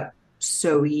draws out,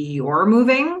 "So you're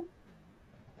moving?"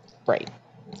 Right.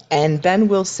 And Ben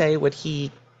will say what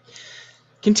he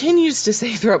continues to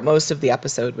say throughout most of the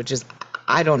episode, which is,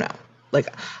 I don't know. Like,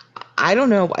 I don't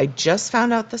know. I just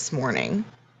found out this morning.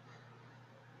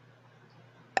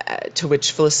 To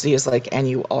which Felicity is like, and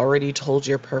you already told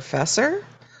your professor?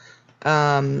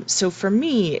 So for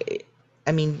me,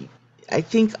 I mean, I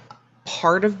think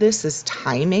part of this is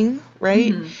timing,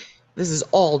 right? Hmm. This has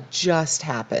all just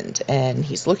happened, and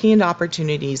he's looking at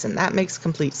opportunities, and that makes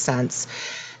complete sense.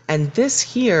 And this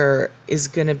here is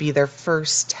going to be their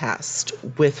first test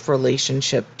with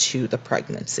relationship to the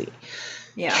pregnancy.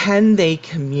 Yeah. Can they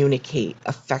communicate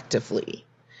effectively?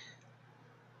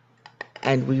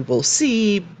 And we will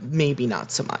see, maybe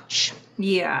not so much.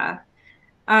 Yeah.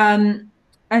 Um,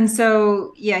 and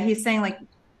so yeah, he's saying like,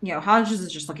 Hodges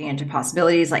is just looking into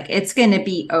possibilities, like it's gonna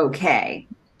be okay.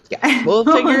 Yeah, And we'll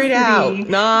figure it out. Felicity, it's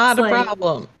Not a like,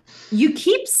 problem. you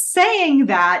keep saying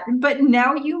that, but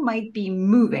now you might be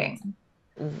moving.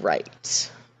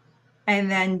 Right. And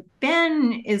then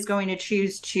Ben is going to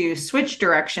choose to switch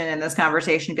direction in this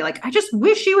conversation and be like, I just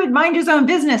wish he would mind his own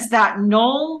business, that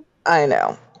Noel. I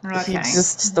know. He Okay.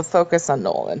 just the focus on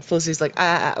Noel, and Felicity's like,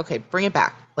 okay, bring it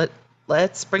back.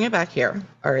 Let's bring it back here.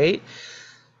 All right.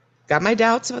 Got my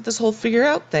doubts about this whole figure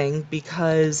out thing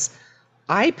because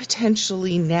I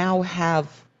potentially now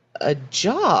have a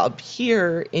job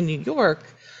here in New York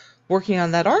working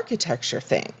on that architecture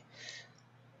thing.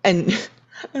 And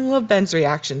I love Ben's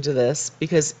reaction to this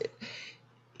because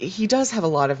he does have a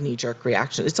lot of knee jerk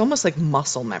reaction. It's almost like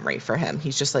muscle memory for him.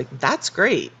 He's just like, that's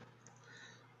great.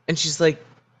 And she's like,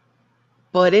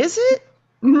 but is it?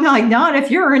 Like, not if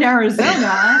you're in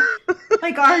Arizona.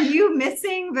 Like, are you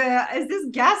missing is this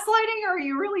gaslighting or are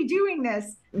you really doing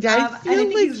this? Yeah, I And I feel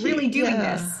think like he's really doing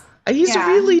yeah. this. He's Yeah.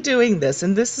 really doing this,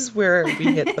 and this is where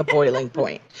we hit the boiling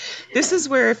point. This is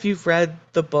where, if you've read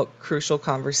the book Crucial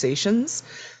Conversations,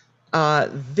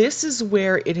 this is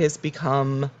where it has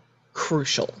become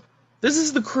crucial. This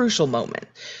is the crucial moment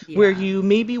where Yeah. you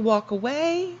maybe walk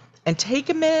away and take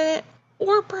a minute,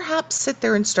 or perhaps sit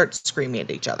there and start screaming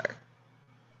at each other.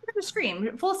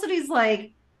 Scream. Felicity's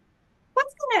like,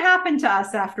 what's going to happen to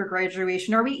us after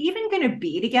graduation? Are we even going to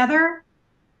be together?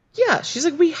 Yeah, she's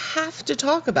like, we have to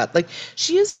talk about. Like,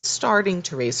 she is starting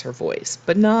to raise her voice,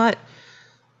 but not.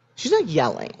 She's not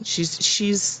yelling.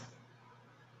 She's.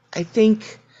 I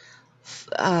think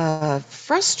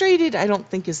frustrated. I don't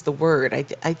think is the word.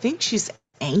 I think she's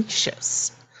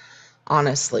anxious.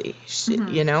 Honestly,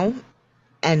 Mm-hmm.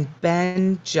 And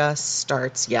Ben just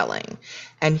starts yelling,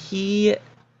 and he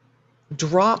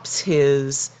drops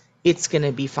his "It's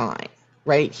gonna be fine."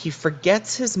 Right? He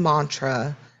forgets his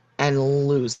mantra and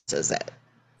loses it.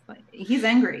 Like, he's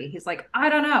angry. He's like, I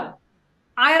don't know.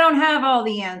 I don't have all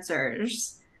the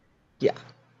answers. Yeah.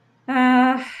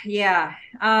 Yeah.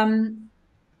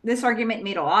 This argument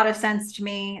made a lot of sense to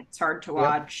me. It's hard to Yep.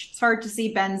 watch. It's hard to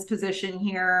see Ben's position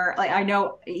here. Like, I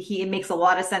know it makes a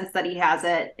lot of sense that he has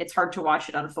it. It's hard to watch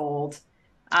it unfold.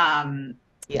 Um,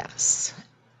 Yes.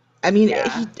 I mean,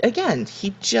 yeah.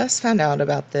 he just found out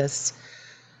about this.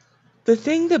 The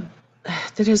thing that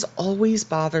has always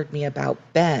bothered me about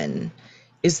Ben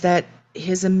is that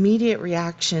his immediate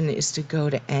reaction is to go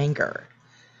to anger.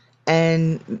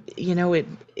 And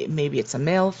maybe it's a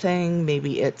male thing,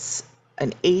 maybe it's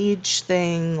an age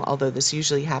thing, although this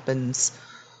usually happens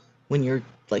when you're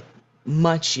like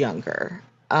much younger.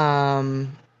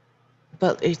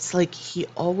 But it's like he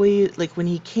always, like, when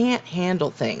he can't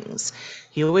handle things,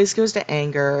 he always goes to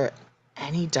anger,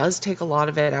 and he does take a lot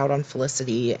of it out on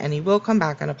Felicity, and he will come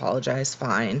back and apologize,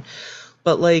 fine.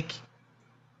 But like,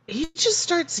 he just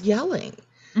starts yelling,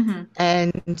 Hmm.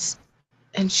 and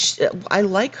I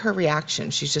like her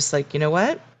reaction. She's just like, you know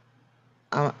what?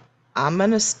 Uh, I'm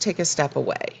gonna take a step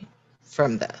away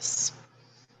from this.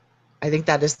 I think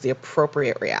that is the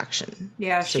appropriate reaction.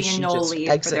 Yeah, So she and she Noel just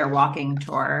leave for their walking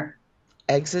tour.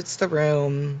 exits the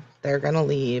room. They're going to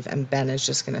leave, and Ben is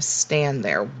just going to stand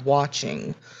there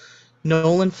watching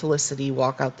Noel and Felicity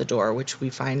walk out the door, which we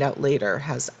find out later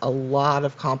has a lot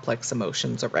of complex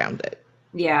emotions around it.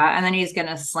 Yeah, and then he's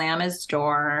gonna slam his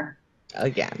door.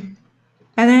 Again.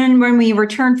 And then when we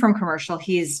return from commercial,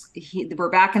 we're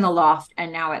back in the loft,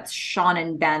 and now it's Sean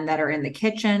and Ben that are in the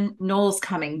kitchen. Noel's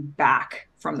coming back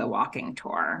from the walking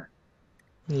tour.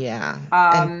 Yeah.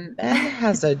 And Um, Ben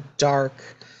has a dark,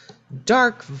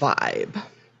 dark vibe.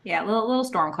 yeah, little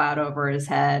storm cloud over his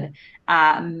head.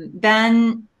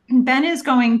 Ben is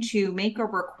going to make a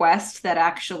request that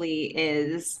actually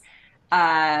is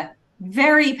uh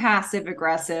very passive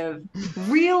aggressive,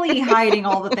 really hiding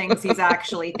all the things he's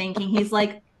actually thinking. He's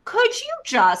like, could you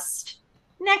just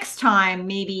next time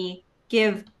maybe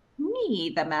give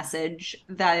me the message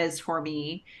that is for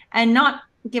me and not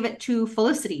give it to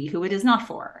Felicity, who it is not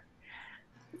for?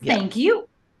 Yeah. Thank you.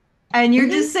 And you're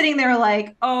Hmm. just sitting there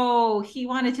like, oh, he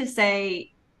wanted to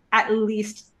say at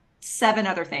least seven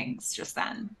other things just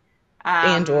then.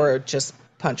 and Um, or just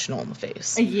punch Noel in the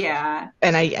face. yeah,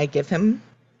 And I give him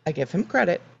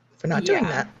credit for not doing yeah,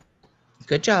 that.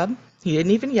 Good job. He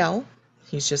didn't even yell.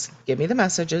 He's just give me the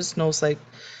messages. Noel's like,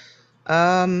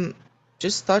 um,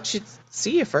 just thought she'd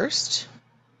see you first.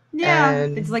 yeah.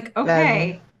 It's And like, then,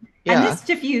 okay. And yeah, this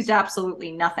diffused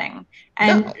absolutely nothing.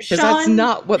 And no, because that's Sean,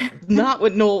 not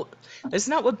what Noel. That's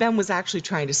not what Ben was actually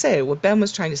trying to say. What Ben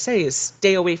was trying to say is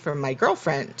stay away from my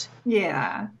girlfriend.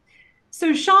 yeah.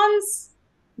 So Sean's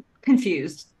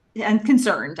confused and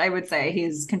concerned. I would say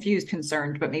he's confused,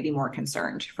 concerned, but maybe more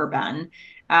concerned for Ben.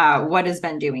 What is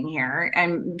Ben doing here?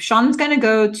 And Sean's going to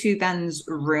go to Ben's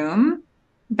room.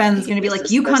 Ben's going to be This like,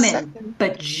 is you the come in, second.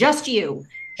 but just you.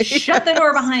 Shut the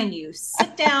door Yes. behind you.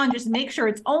 Sit down. Just make sure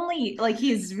it's only like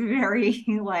he's very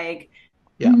like,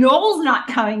 Yeah. Noel's not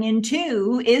coming in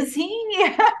too, is he?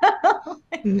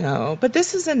 No, but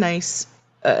this is a nice,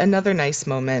 another nice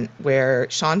moment where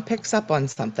Sean picks up on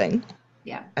something.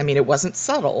 Yeah. I mean, it wasn't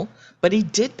subtle, but he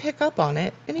did pick up on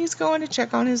it, and he's going to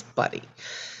check on his buddy.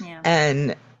 Yeah.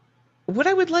 And what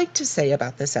I would like to say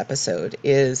about this episode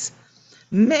is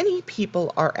many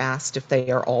people are asked if they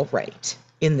are all right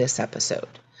in this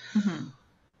episode. Mm-hmm.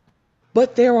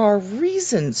 But there are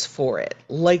reasons for it,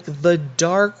 like the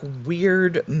dark,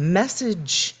 weird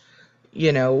message,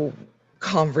 you know,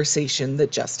 conversation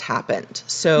that just happened.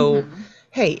 So, Mm-hmm.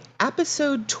 hey,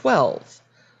 episode 12,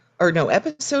 or no,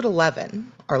 episode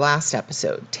 11, our last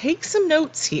episode, take some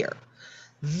notes here.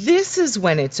 This is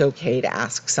when it's okay to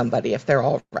ask somebody if they're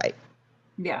all right.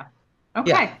 Yeah. Yeah,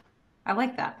 Okay. I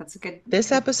like that. That's a this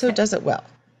good episode tip. does it well.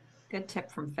 Good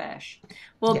tip from Fish.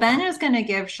 Well, Yeah, Ben is going to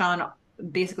give Sean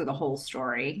basically the whole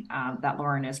story that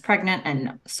Lauren is pregnant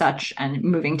and such, and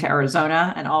moving to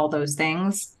Arizona and all those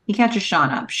things. He catches Sean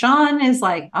up. Sean is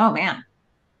like, oh man,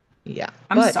 yeah.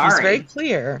 I'm But he's very sorry.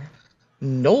 clear.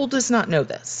 Noel does not know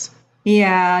this.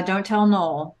 Yeah, don't tell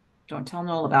Noel. Don't tell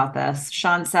Noel about this.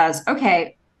 Sean says,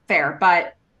 okay, fair.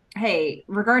 But hey,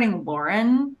 regarding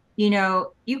Lauren,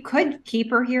 you could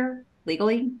keep her here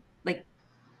legally. Like,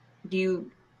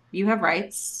 you have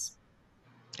rights.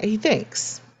 He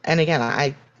thinks. And again,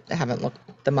 I haven't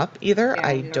looked them up either. Yeah,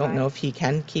 I neither have don't know I. if he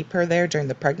can keep her there during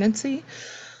the pregnancy.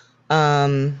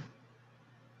 Um,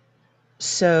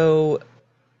 so,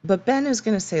 but Ben is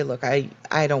going to say, look, I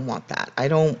don't want that. I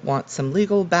don't want some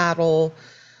legal battle.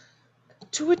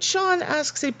 To which Sean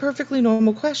asks a perfectly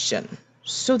normal question.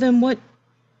 So then what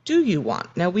do you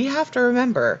want? Now we have to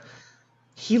remember,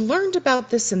 he learned about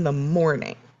this in the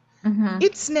morning. Hmm.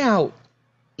 It's now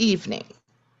evening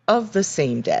of the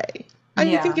same day.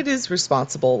 I think Yeah. it is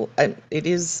responsible and it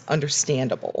is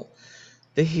understandable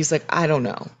that he's like, I don't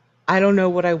know. I don't know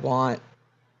what I want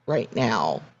right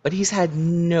now, but he's had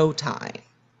no time.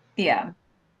 Yeah.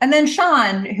 And then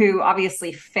Sean, who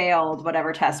obviously failed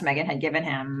whatever test Megan had given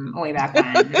him way back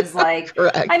when, is like,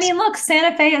 I Correct. mean, look,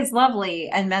 Santa Fe is lovely.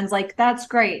 And Men's like, that's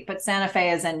great, but Santa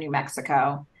Fe is in New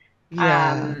Mexico.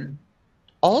 Yeah. Um,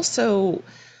 Also,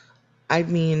 I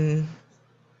mean,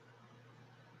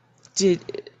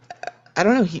 did I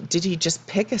don't know, did he just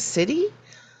pick a city?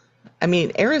 I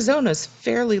mean, Arizona's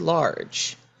fairly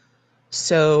large.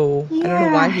 So, I don't know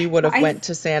why yeah, he would have I went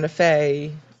to Santa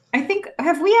Fe. I think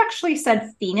have we actually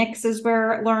said Phoenix is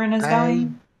where Lauren is I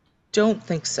going? don't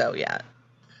think so yet.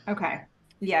 Okay.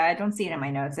 Yeah, I don't see it in my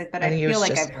notes, but I I think it feel was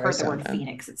like just I've heard the word Arizona.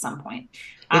 Phoenix at some point.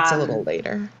 It's a little Um,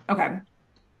 later. okay.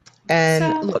 And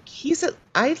So, look,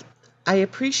 I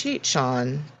appreciate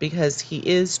Sean because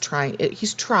he's trying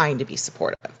to be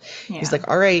supportive. He's yeah. like,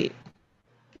 "All right,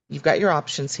 you've got your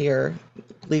options here.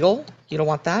 Legal, you don't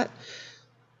want that.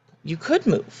 You could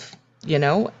move, you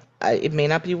know. It may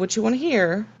not be what you want to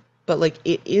hear, but like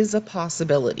it is a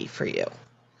possibility for you."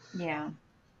 Yeah.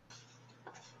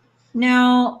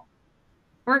 Now,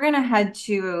 we're gonna head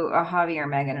to a Javier,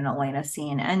 Megan, and Elena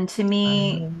scene. And to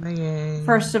me,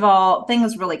 first Annoying. of all,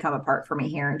 things really come apart for me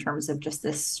here in terms of just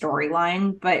this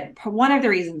storyline. But one of the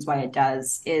reasons why it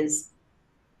does is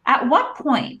at what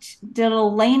point did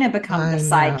Elena become the I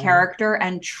side know. character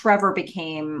and Trevor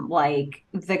became like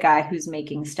the guy who's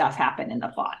making stuff happen in the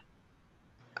plot?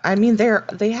 I mean,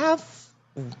 they have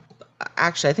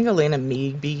actually, I think Elena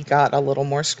maybe got a little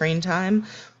more screen time,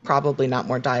 probably not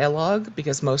more dialogue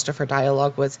because most of her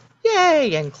dialogue was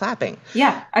yay and clapping.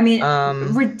 Yeah, I mean,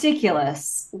 Um,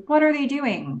 ridiculous. What are they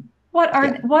doing?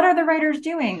 yeah, What are the writers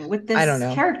doing with I don't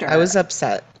this know. I was character?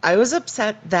 upset.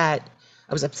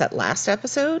 I was upset last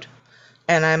episode,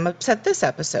 and I'm upset this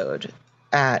episode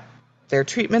at their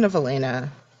treatment of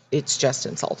Elena. It's just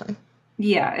insulting.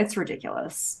 Yeah, it's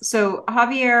ridiculous. So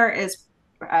Javier is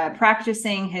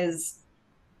practicing his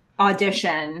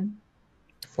audition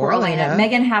For for Elena. Elena.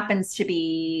 Megan happens to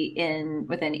be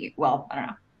well, I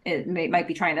don't know. Might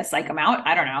be trying to psych him out.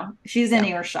 I don't know. She's in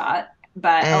Yeah. earshot,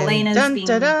 but And Elena's dun da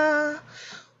being da,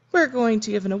 we're going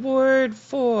to give an award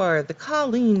for the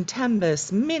Colleen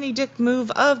Tembus mini dick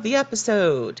move of the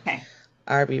episode. okay.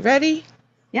 Are we ready?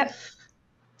 Yep.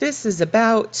 This is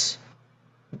about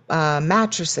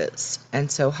mattresses.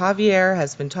 And so Javier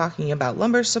has been talking about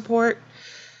lumbar support,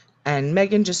 and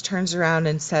Megan just turns around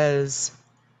and says,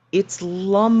 "It's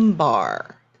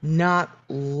lumbar, not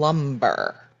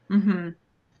lumber." Mm-hmm.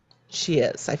 She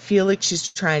is. I feel like she's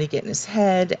trying to get in his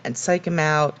head and psych him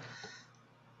out.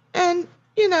 And,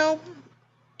 you know,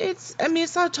 it's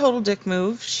not a total dick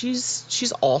move.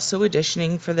 She's also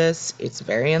auditioning for this. It's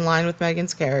very in line with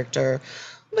Megan's character,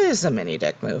 but it's a mini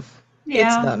dick move. It's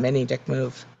Yeah. the mini dick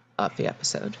move of the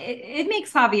episode. It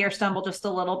makes Javier stumble just a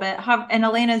little bit. And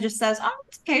Elena just says, "Oh,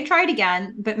 it's okay, try it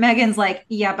again." But Megan's like,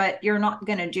 "Yeah, but you're not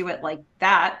gonna do it like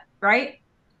that, right?"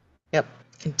 Yep.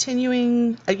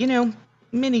 Continuing,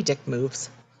 mini dick moves.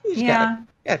 You've Yeah.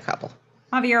 got a couple.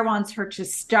 Javier wants her to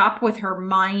stop with her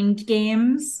mind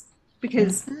games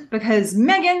Mm-hmm. because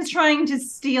Megan's trying to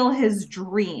steal his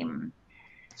dream.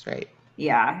 That's right.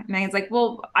 Yeah, Megan's like,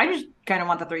 "Well, I just kind of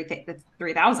want the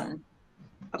 3,000.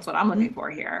 That's what I'm Mm-hmm. looking for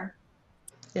here."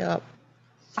 Yep.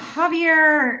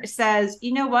 Javier says,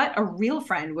 "You know what? A real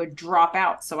friend would drop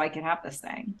out so I can have this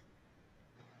thing."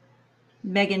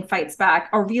 Megan fights back,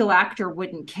 "A real actor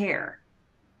wouldn't care."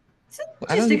 So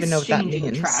I just don't even know what that exchanging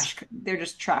means. trash. They're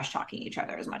just trash talking each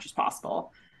other as much as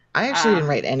possible. I actually didn't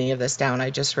write Um, any of this down. I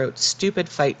just wrote stupid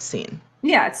fight scene.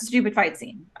 yeah, it's a stupid fight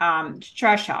scene.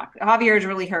 Trash talk. Javier's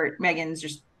really hurt. Megan's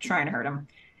just trying to hurt him.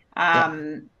 Yeah,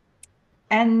 Um,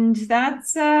 and there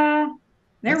that's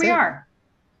we it. are.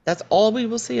 That's all we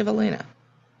will see of Elena.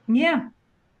 Yeah.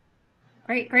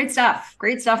 Great stuff.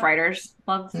 Great stuff, writers.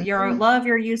 Hmm. Love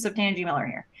your use of Tangi Miller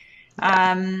here.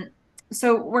 Yeah.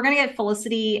 So we're gonna get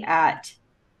Felicity at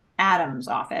Adam's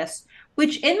office,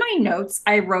 which in my notes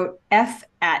I wrote F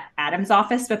at Adam's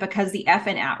office, but because the F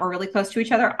and at were really close to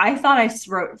each other, I thought I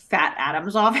wrote Fat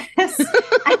Adam's office.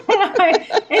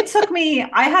 It took me,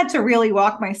 I had to really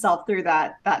walk myself through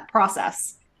that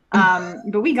process.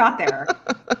 But we got there.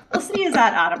 Felicity is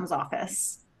at Adam's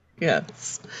office.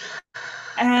 Yes.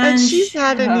 And And she's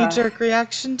had a knee-jerk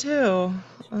reaction too.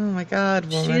 Oh my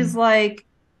God, she's woman. like,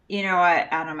 "You know what,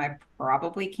 Adam, I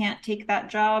probably can't take that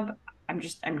job.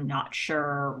 I'm not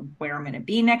sure where I'm going to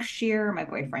be next year. My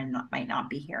boyfriend might not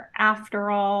be here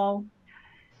after all."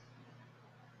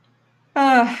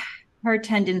 Uh, her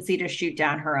tendency to shoot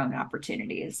down her own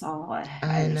opportunities. Oh, I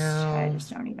I know.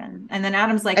 just don't even. And then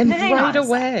Adam's like, And "Hang right on a sec."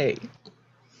 away.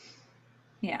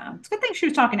 Yeah, it's a good thing she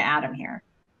was talking to Adam here.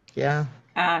 Yeah.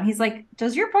 He's like,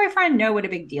 "Does your boyfriend know what a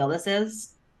big deal this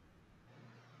is?"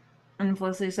 And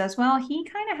Felicity says, "Well, he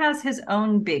kind of has his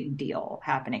own big deal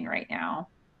happening right now."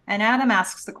 And Adam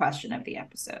asks the question of the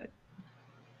episode: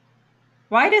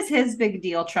 "Why does his big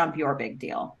deal trump your big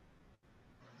deal?"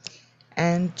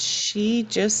 And she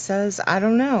just says, I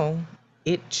don't know.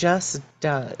 It just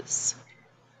does.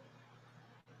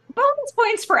 Bonus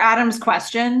points for Adam's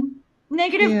question,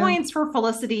 negative Yeah. points for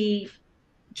Felicity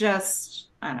just,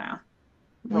 I don't know,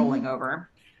 Hmm. rolling over.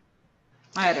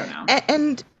 I don't know.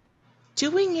 And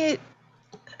doing it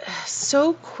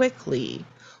so quickly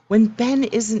when Ben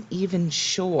isn't even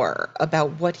sure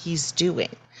about what he's doing.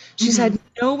 She's Mm-hmm. had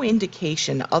no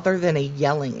indication other than a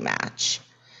yelling match.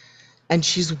 And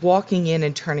she's walking in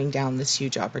and turning down this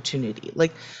huge opportunity.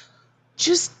 Like,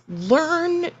 just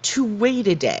learn to wait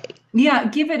a day. Yeah,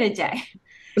 give it a day.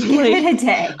 Give Like, it a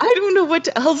day. I don't know what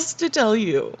else to tell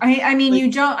you. I mean,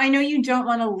 Like, I know you don't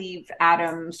want to leave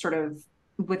Adam sort of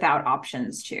without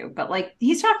options too, but like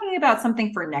he's talking about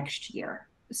something for next year.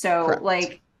 So correct.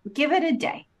 like give it a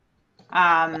day.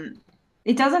 Um,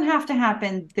 it doesn't have to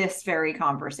happen this very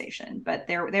conversation, but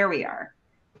there we are.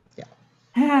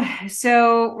 Yeah.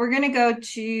 So we're gonna go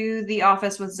to the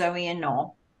office with Zoe and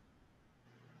Noel.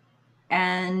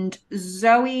 And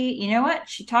Zoe, you know what?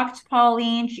 She talked to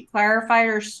Pauline, she clarified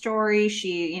her story.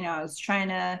 She, is trying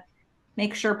to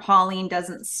make sure Pauline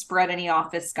doesn't spread any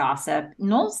office gossip.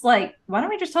 Noel's like, "Why don't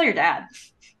we just tell your dad?"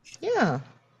 Yeah.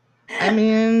 I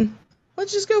mean,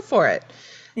 let's just go for it.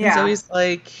 And Yeah. Zoe's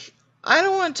like, I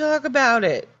don't want to talk about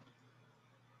it.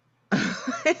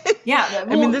 Yeah. I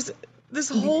mean, Well, this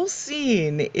whole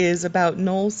scene is about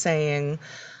Noel saying,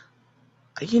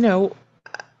 you know,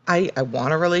 I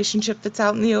want a relationship that's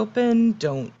out in the open.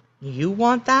 Don't you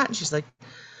want that? And she's like,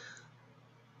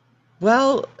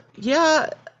 well, yeah,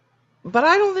 but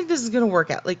I don't think this is going to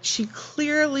work out. Like, she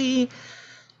clearly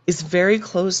is very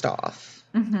closed off.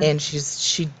 Mm-hmm. and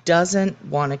she doesn't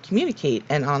want to communicate.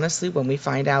 And honestly, when we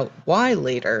find out why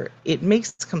later, it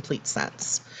makes complete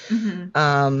sense. Mm-hmm.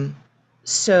 Um,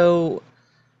 so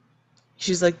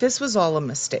she's like, this was all a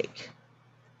mistake.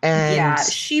 Yeah, And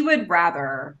she would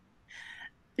rather.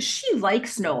 She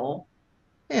likes Noel,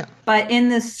 yeah, but in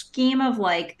the scheme of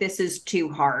like this is too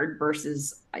hard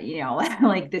versus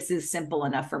like this is simple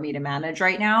enough for me to manage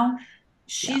right now,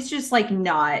 yeah, she's just like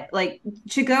not like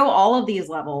to go all of these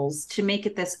levels to make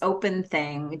it this open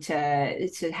thing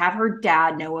to have her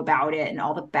dad know about it and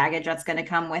all the baggage that's going to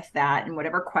come with that and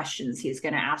whatever questions he's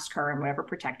going to ask her and whatever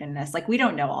protectiveness, like we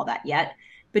don't know all that yet,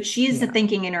 but she's yeah.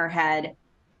 thinking in her head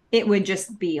it would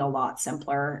just be a lot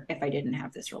simpler if I didn't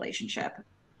have this relationship.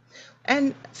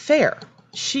 And fair.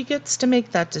 She gets to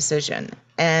make that decision.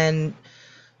 And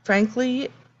frankly,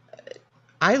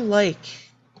 I like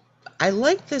I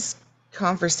like this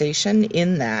conversation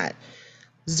in that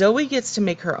Zoe gets to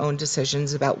make her own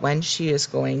decisions about when she is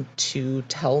going to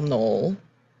tell Noel,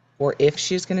 or if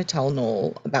she's going to tell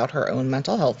Noel about her own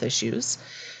mental health issues.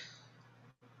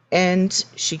 And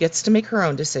she gets to make her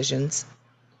own decisions.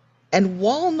 And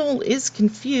while Noel is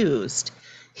confused,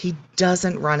 he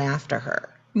doesn't run after her.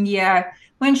 Yeah.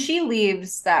 When she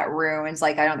leaves that room, it's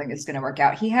like, I don't think it's going to work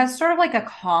out. He has sort of like a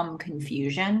calm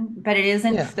confusion, but it Yeah.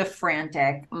 isn't the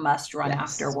frantic, must run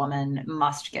after Yes. woman,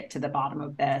 must get to the bottom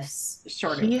of this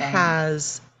sort of He thing.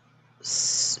 has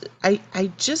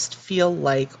I just feel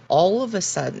like all of a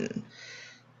sudden,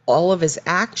 all of his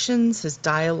actions, his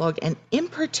dialogue, and in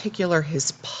particular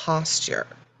his posture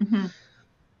Mhm.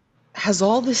 has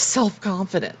all this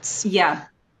self-confidence. Yeah.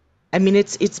 I mean,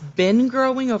 it's been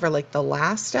growing over like the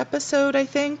last episode, I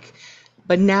think,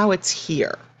 but now it's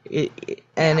here.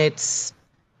 And Yeah.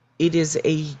 it is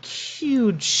a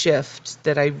huge shift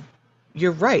that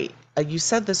you're right. You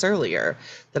said this earlier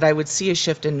that I would see a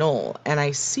shift in Noel, and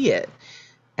I see it,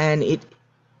 and it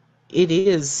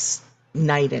is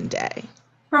night and day.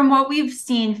 From what we've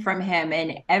seen from him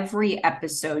in every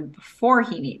episode before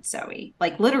he meets Zoe,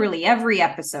 like literally every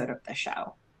episode of the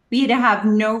show, we'd have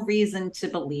no reason to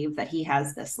believe that he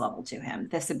has this level to him,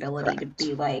 this ability to Correct.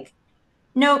 be like,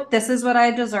 nope, this is what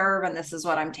I deserve and this is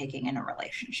what I'm taking in a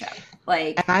relationship.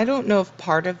 And Like, I don't know if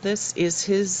part of this is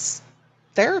his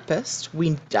therapist.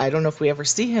 I don't know if we ever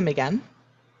see him again.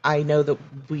 I know that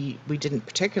we didn't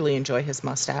particularly enjoy his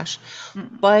mustache,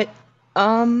 mm. but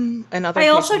another I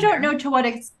case also in don't point. know to what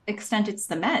extent it's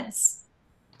the meds.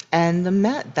 And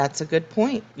the that's a good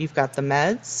point. You've got the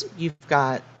meds, you've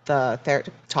got the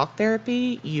talk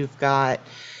therapy, you've got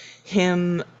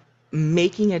him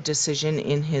making a decision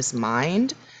in his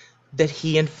mind that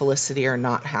he and Felicity are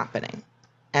not happening.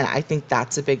 And I think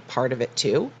that's a big part of it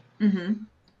too. Mm-hmm.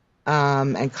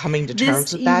 And coming to This,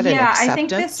 terms with that and yeah, I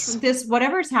think acceptance. this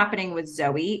whatever's happening with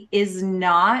Zoe is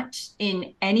not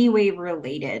in any way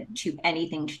related to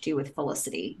anything to do with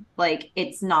Felicity. Like,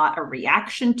 it's not a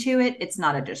reaction to it, it's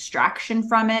not a distraction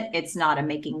from it, it's not a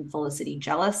making Felicity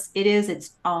jealous. It is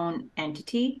its own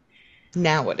entity.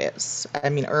 Now it is. I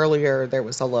mean, earlier there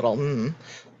was a little,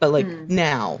 but like Mm,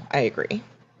 now I agree.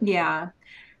 yeah.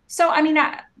 So, I mean,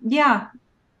 yeah,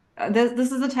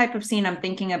 this is the type of scene I'm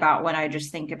thinking about when I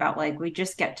just think about like we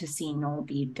just get to see Noel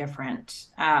be different,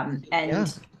 Yeah.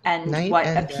 and Night what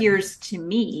and day. appears to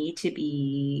me to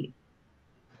be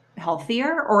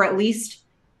healthier, or at least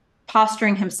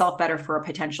posturing himself better for a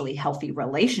potentially healthy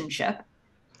relationship.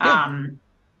 Yeah. Um,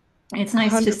 it's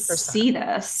nice to 100%. see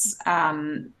this.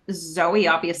 Zoe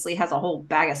obviously has a whole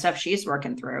bag of stuff she's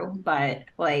working through, but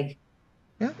like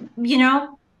Yeah. you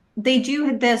know, they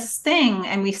do this thing,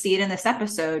 and we see it in this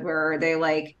episode where they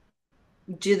like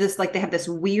do this like they have this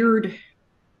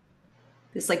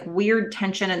like weird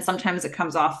tension, and sometimes it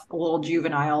comes off a little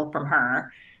juvenile from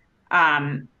her,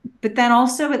 um but then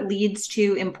also it leads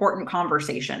to important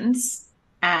conversations,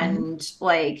 Hmm. and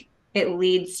like it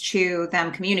leads to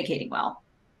them communicating well,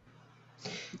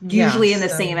 Yeah. usually in the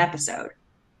So, same episode.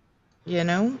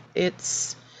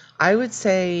 I would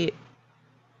say,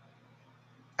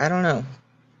 I don't know.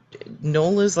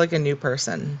 Noel is like a new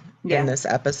person in Yeah. this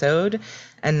episode.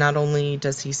 And not only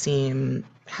does he seem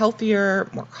healthier,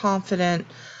 more confident,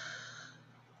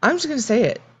 I'm just going to say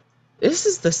it. This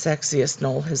is the sexiest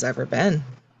Noel has ever been.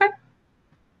 Okay.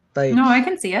 No, Like, I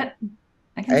can see it.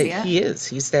 I can see it. he is.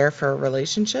 He's there for a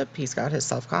relationship. He's got his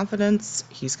self confidence.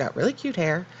 He's got really cute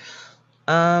hair.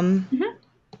 Um, Mhm.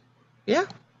 yeah,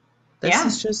 Yeah,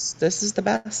 this is the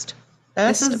this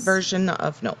best is version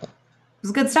of Noel. this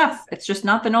is good stuff. It's just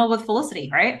not the Noel with Felicity,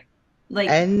 right? Like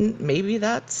And maybe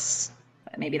that's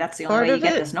maybe that's the only part way you of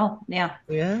get it. this Noel. Yeah.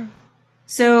 Yeah.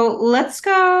 So let's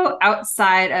go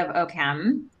outside of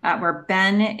Oakham, where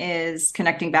Ben is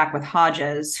connecting back with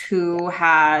Hodges, who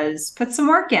has put some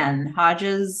work in.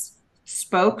 Hodges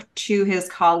spoke to his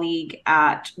colleague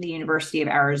at the University of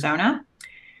Arizona,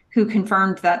 who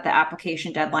confirmed that the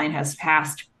application deadline has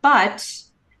passed, but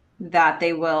that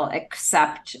they will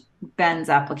accept Ben's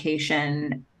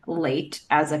application late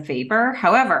as a favor.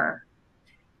 However,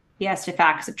 he has to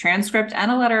fax a transcript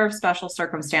and a letter of special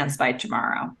circumstance by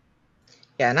tomorrow.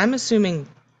 Yeah, and I'm assuming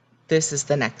this is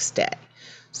the next day.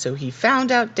 So he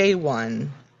found out day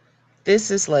one.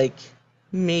 This is like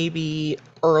maybe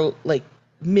early, like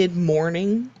mid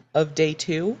morning of day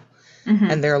two.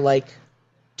 And Mm-hmm. they're like,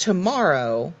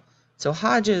 tomorrow. So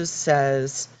Hodges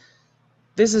says,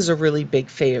 this is a really big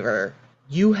favor.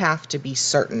 You have to be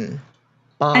certain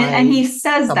And he by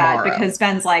says that tomorrow. because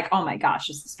Ben's like, oh my gosh,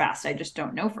 this is fast. I just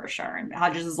don't know for sure. And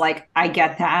Hodges is like, I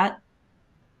get that,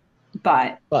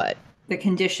 but But the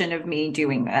condition of me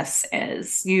doing this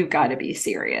is you've got to be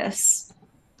serious.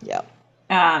 yeah,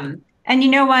 And you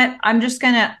know what? I'm just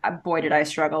gonna, boy, did I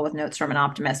struggle with notes from an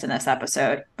optimist in this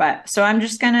episode. But so I'm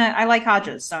just gonna, I like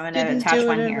Hodges, so I'm gonna didn't attach do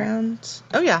it one here. around.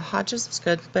 Oh yeah, Hodges is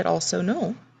good, but also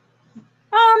no.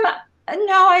 Um,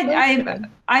 no, Both are good.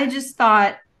 I just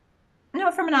thought,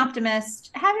 no, from an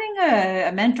optimist, having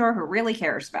a mentor who really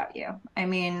cares about you. I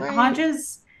mean, Right.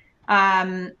 Hodges,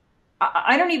 um,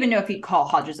 I don't even know if you'd call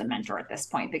Hodges a mentor at this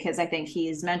point because I think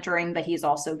he's mentoring, but he's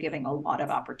also giving a lot of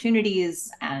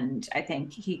opportunities, and I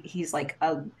think he's like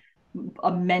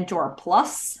a mentor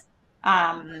plus.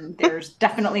 There's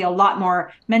definitely a lot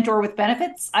more mentor with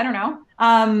benefits. I don't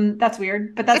know. That's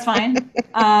weird, but that's fine.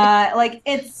 Like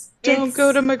Don't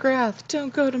go to it's McGrath.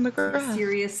 Don't go to McGrath.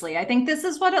 seriously, I think this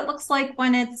is what it looks like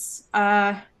when it's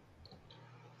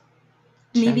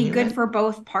maybe good Genuine. for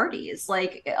both parties.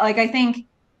 Like I think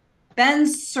Ben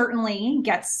certainly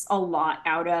gets a lot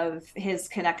out of his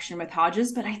connection with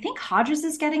Hodges, but I think Hodges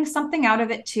is getting something out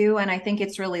of it too. And I think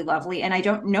it's really lovely. And I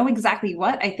don't know exactly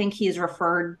what. I think he's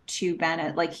referred to Ben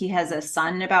at, like he has a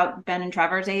son about Ben and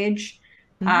Trevor's age.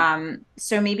 Hmm.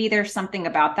 So maybe there's something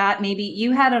about that. Maybe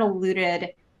you had it alluded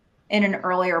in an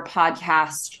earlier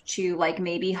podcast to like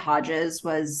maybe Hodges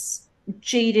was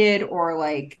jaded or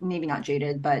like maybe not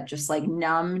jaded, but just like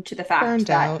numb to the fact Burned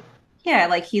that, out. yeah,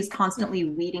 like he's Yeah. constantly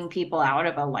weeding people out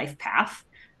of a life path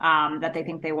that they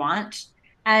think they want.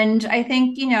 And I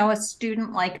think, you know, a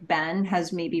student like Ben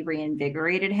has maybe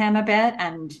reinvigorated him a bit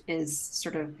and is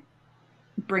sort of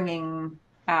bringing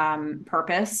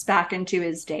purpose back into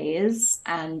his days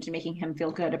and making him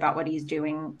feel good about what he's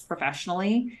doing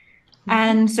professionally. Hmm.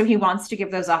 And so he wants to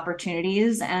give those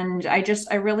opportunities. And I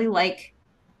really like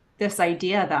this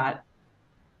idea that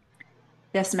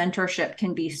this mentorship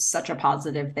can be such a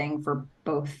positive thing for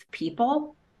both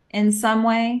people in some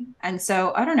way. And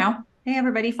so I don't know. Hey,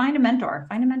 everybody, find a mentor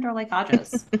like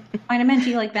Hodges, find a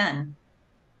mentee like Ben.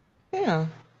 Yeah,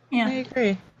 I Yeah,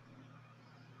 agree.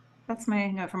 that's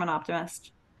my note from an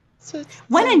optimist. So it's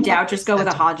When a in doubt, lovely just go with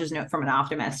a sentiment. Hodges note from an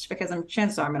optimist because I'm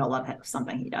chances are I'm going to love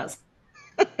something he does.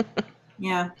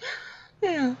 Yeah.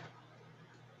 Yeah,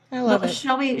 I love Well, it.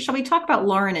 shall we talk about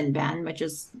Lauren and Ben, which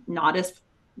is not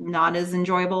as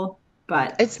enjoyable,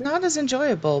 but It's not as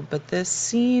enjoyable, but this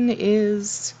scene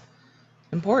is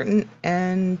important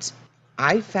and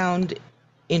I found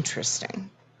interesting.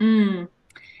 mm,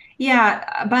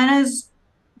 yeah, Bena's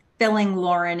filling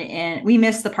Lauren in. We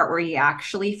missed the part where he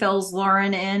actually fills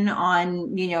Lauren in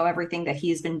on, you know, everything that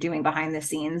he's been doing behind the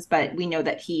scenes, but we know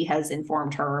that he has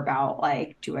informed her about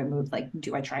like, do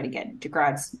I try to get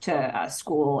to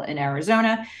school in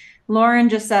Arizona? Lauren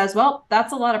just says, well,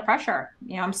 that's a lot of pressure.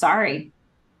 You know, I'm sorry.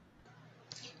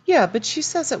 Yeah, but she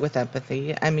says it with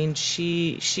empathy. I mean,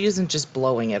 she isn't just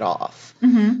blowing it off.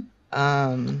 Mm-hmm.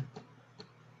 Um,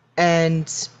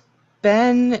 and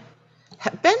Ben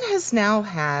Ben has now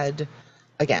had,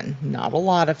 again, not a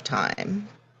lot of time,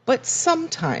 but some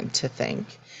time to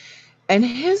think. And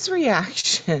his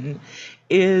reaction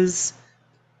is,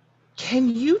 can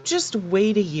you just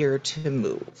wait a year to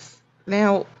move?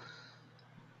 Now,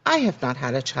 I have not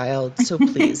had a child, so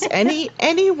please,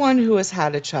 anyone who has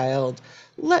had a child,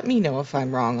 let me know if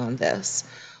I'm wrong on this.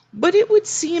 But it would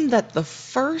seem that the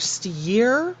first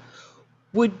year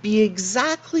would be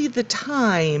exactly the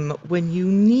time when you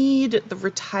need the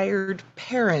retired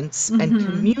parents and Mm-hmm.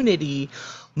 community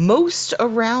most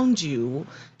around you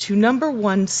to number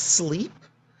one, sleep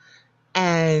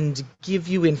and give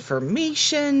you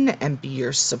information and be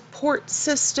your support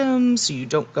system so you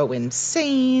don't go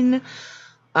insane.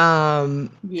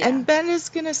 Yeah. And Ben is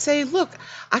going to say, look,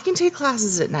 I can take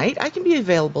classes at night. I can be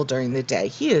available during the day.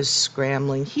 He is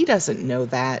scrambling. He doesn't know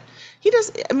that. He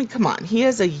does. I mean, come on. He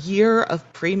has a year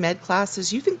of pre-med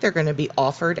classes. You think they're going to be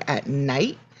offered at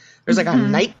night? There's like a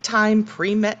Hmm. nighttime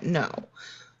pre-med? No.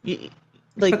 You,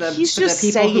 For like, the he's for the just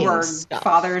people who saying are stuff.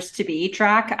 fathers to be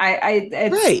track,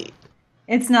 Right.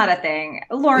 it's not a thing.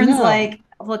 Lauren's No. like,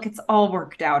 look, it's all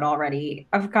worked out already.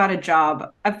 I've got a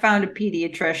job. I've found a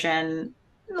pediatrician.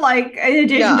 Like, in Yeah,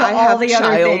 addition to I all have the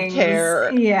other things.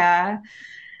 childcare. Yeah.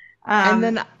 And Um,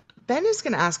 then Ben is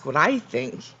going to ask what I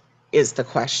think is the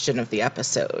question of the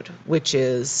episode, which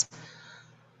is,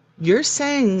 you're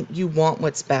saying you want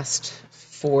what's best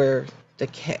for the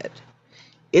kid.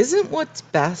 Isn't what's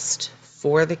best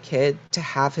for the kid to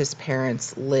have his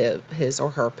or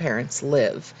her parents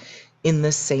live in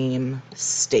the same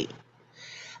state?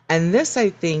 And this, I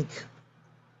think,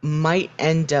 might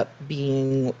end up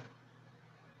being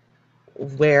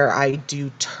where I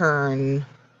do turn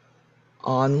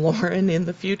on Lauren in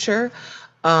the future.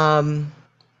 Um,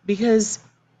 because,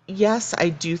 yes, I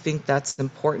do think that's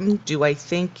important. Do I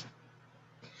think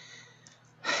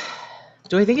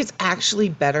it's actually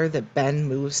better that Ben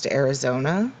moves to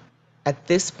Arizona at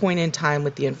this point in time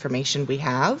with the information we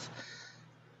have?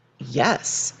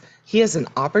 Yes. He has an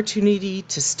opportunity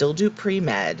to still do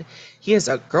pre-med. He has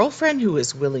a girlfriend who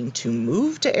is willing to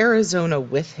move to Arizona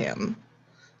with him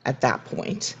at that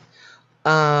point.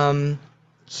 Um,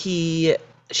 he,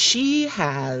 she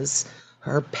has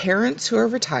her parents who are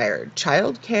retired,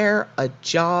 childcare, a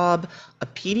job, a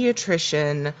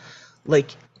pediatrician.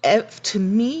 Like, to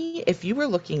me, if you were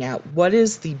looking at what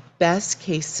is the best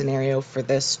case scenario for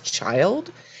this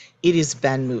child, it is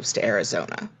Ben moves to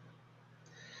Arizona.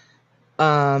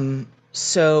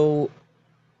 So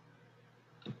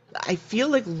I feel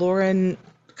like Lauren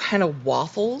kind of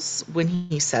waffles when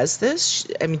he says this.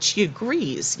 I mean, she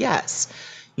agrees, yes,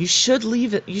 you should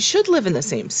live in the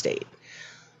same state.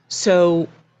 So,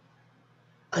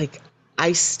 like,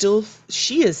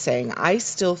 she is saying, I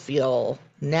still feel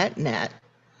net net,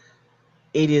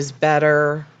 it is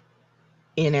better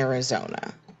in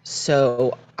Arizona.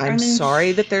 So I I'm mean,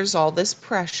 sorry that there's all this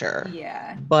pressure,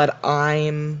 yeah. but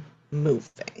I'm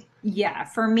moving. Yeah.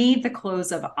 For me, the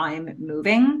close of I'm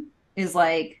moving is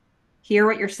like, hear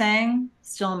what you're saying,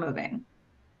 still moving.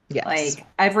 Yes. Like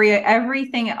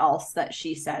everything else that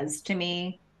she says to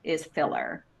me is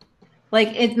filler. Like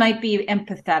it might be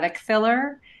empathetic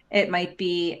filler. It might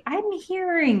be, I'm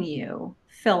hearing you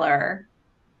filler.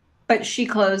 But she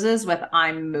closes with,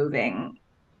 I'm moving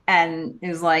and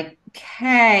is like,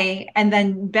 okay. And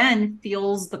then Ben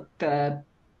feels the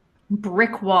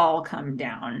brick wall come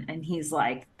down and he's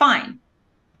like, fine,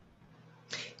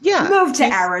 Yeah, move to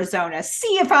he's Arizona.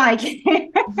 See if I can.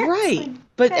 It's right. like,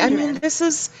 But I mean, Benjamin. this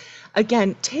is,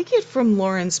 again, take it from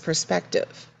Lauren's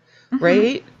perspective, Mm-hmm.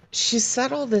 right? She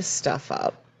set all this stuff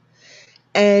up.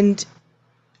 And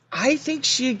I think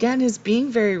she, again, is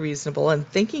being very reasonable and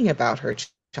thinking about her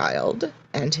child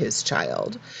and his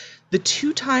child. The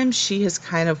two times she has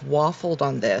kind of waffled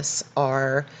on this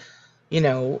are, you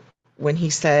know, when he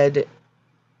said,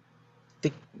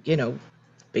 the, you know,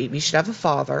 baby should have a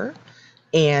father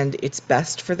and it's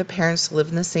best for the parents to live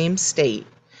in the same state.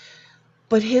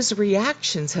 But his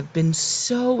reactions have been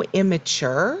so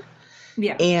immature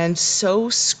Yeah. and so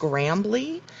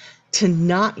scrambly to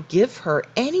not give her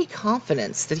any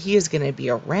confidence that he is going to be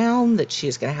around, that she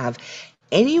is going to have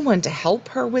anyone to help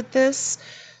her with this.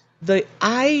 If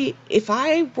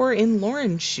I were in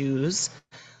Lauren's shoes,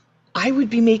 I would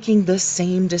be making the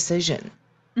same decision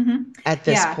Mm-hmm. at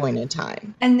this Yeah. point in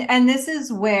time. And this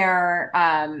is where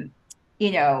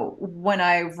when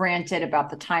I ranted about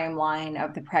the timeline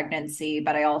of the pregnancy,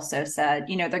 but I also said,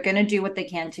 they're going to do what they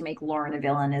can to make Lauren a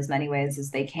villain as many ways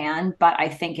as they can, but I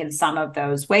think in some of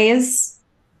those ways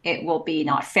it will be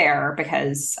not fair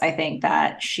because I think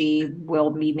that she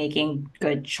will be making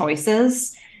good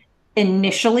choices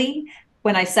initially.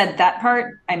 When I said that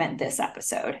part, I meant this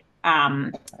episode.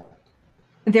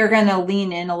 They're going to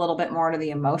lean in a little bit more to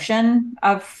the emotion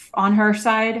of on her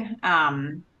side.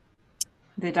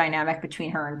 The dynamic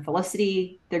between her and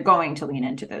Felicity, they're going to lean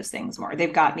into those things more.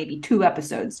 They've got maybe 2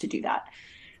 episodes to do that.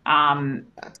 Um,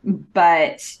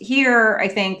 but here, I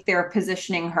think they're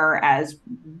positioning her as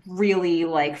really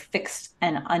like fixed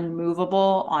and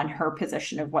unmovable on her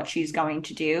position of what she's going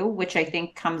to do, which I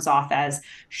think comes off as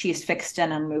she's fixed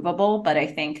and unmovable. But I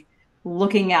think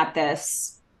looking at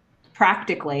this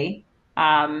practically,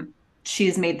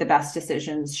 she's made the best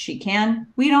decisions she can.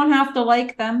 We don't have to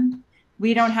like them.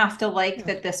 We don't have to like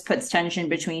that this puts tension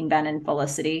between Ben and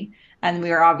Felicity. And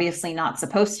we are obviously not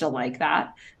supposed to like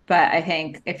that. But I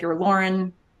think if you're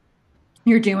Lauren,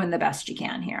 You're doing the best you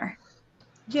can here.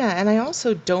 Yeah, and I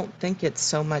also don't think it's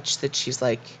so much that she's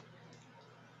like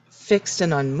fixed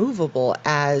and unmovable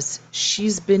as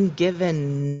she's been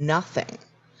given nothing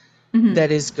that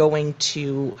Hmm. is going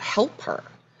to help her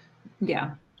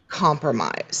Yeah.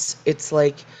 compromise. It's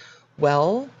like,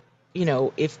 well,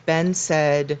 if Ben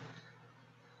said,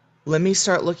 let me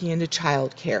start looking into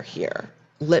childcare here.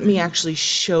 Let me Hmm. actually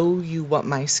show you what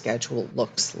my schedule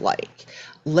looks like.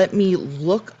 Let me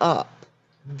look up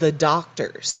the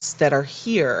doctors that are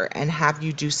here and have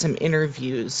you do some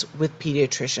interviews with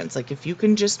pediatricians. Like, if you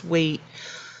can just wait,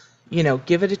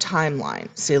 give it a timeline.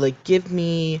 Say, like, give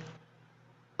me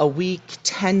a week,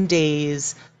 10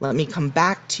 days, let me come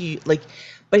back to you. Like,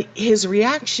 but his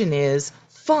reaction is,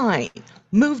 fine,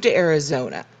 move to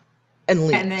Arizona and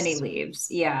And then he leaves. leaves.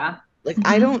 Yeah. Like,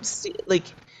 I Hmm. don't see, like,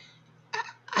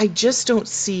 I just don't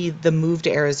see the move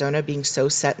to Arizona being so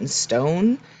set in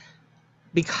stone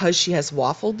because she has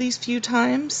waffled these few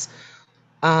times.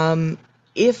 Um,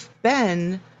 if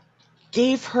Ben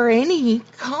gave her any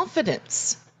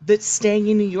confidence that staying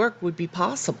in New York would be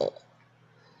possible.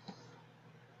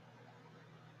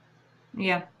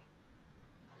 Yeah.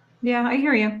 Yeah, I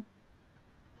hear you.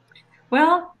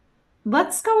 Well,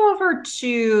 let's go over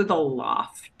to the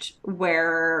loft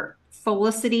where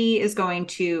Felicity is going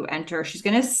to enter. She's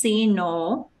going to see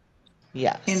Noel in the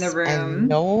Yes. And room.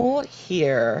 Noel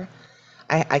here,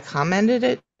 I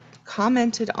commented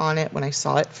on it when I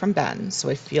saw it from Ben, so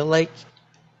I feel like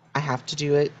I have to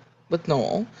do it with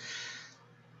Noel.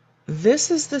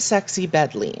 This is the sexy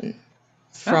bed lean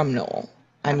Oh, from Noel.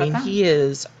 I how about mean, that? he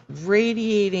is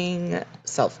radiating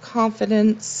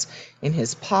self-confidence in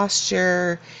his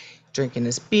posture, drinking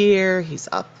his beer, he's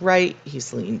upright,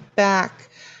 he's leaned back.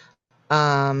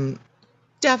 Um,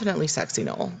 Definitely sexy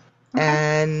Noel. Okay.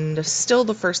 And still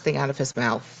the first thing out of his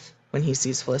mouth when he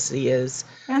sees Felicity is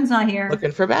Ben's not here.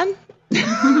 looking for Ben.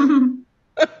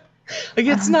 Like,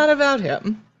 it's not about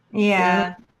him. You know?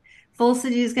 Yeah.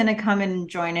 Felicity's going to come and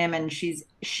join him, and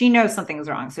she knows something's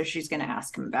wrong, so she's going to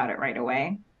ask him about it right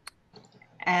away.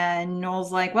 And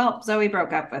Noel's like, "Well, Zoe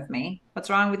broke up with me. What's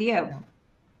wrong with you?" Yeah.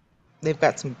 They've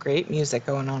got some great music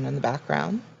going on in the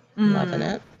background. Loving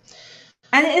Mm. it.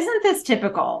 And isn't this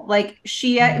typical? Like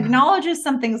she Yeah. acknowledges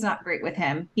something's not great with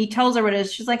him. He tells her what it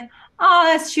is. She's like, "Oh,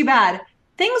 that's too bad.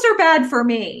 Things are bad for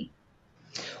me."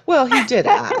 Well, he did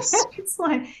ask. It's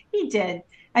like he did.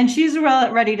 And she's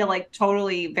ready to like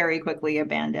totally very quickly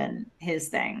abandon his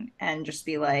thing and just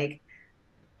be like,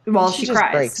 well, She she just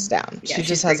cries. breaks down. Yeah, She she just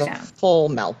just has breaks a down. full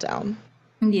meltdown.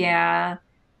 Yeah.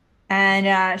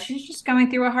 And she's just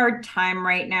going through a hard time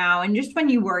right now. And just when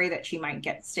you worry that she might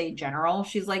get stay general,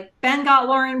 she's like, Ben got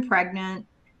Lauren pregnant. Yep.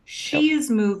 She's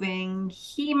moving.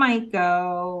 He might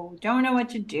go. Don't know what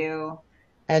to do.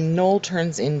 And Noel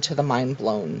turns into the mind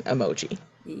blown emoji.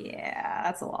 Yeah,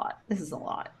 that's a lot. This is a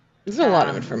lot. This is a lot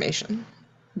of Um, information.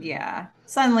 yeah.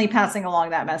 Suddenly passing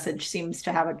along that message seems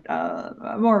to have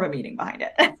a more of a meaning behind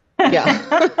Yeah.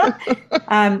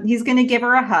 it. He's going to give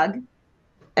her a hug.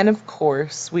 And of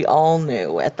course, we all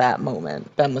knew at that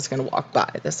moment Ben was going to walk by.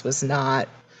 This was not,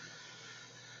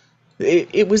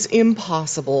 it was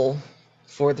impossible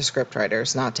for the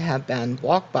scriptwriters not to have Ben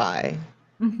walk by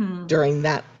Hmm. during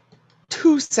that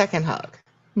 2-second hug,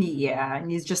 Yeah, and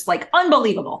he's just like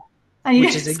unbelievable. And he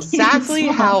which is just keeps exactly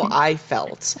how walking. I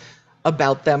felt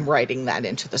about them writing that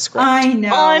into the script. I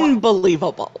know.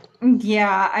 Unbelievable.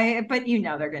 Yeah, I but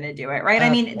they're going to do it, right? I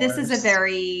Of mean, this is a course.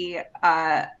 very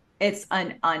it's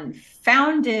an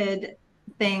unfounded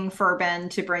thing for Ben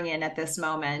to bring in at this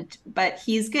moment, but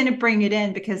he's going to bring it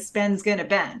in because Ben's going to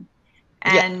Ben.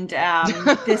 Yeah. And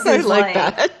this I is like like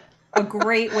that. a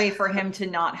great way for him to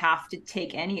not have to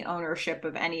take any ownership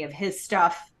of any of his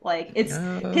stuff. Like it's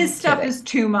No his stuff kidding. is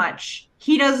too much.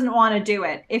 He doesn't want to do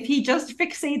it. If he just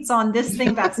fixates on this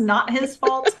thing that's not his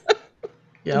fault,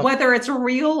 Yep. whether it's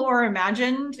real or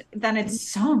imagined, then it's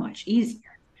so much easier.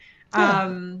 Yeah.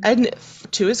 Um, And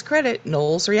to his credit,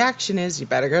 Noel's reaction is, you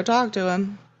better go talk to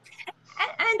him.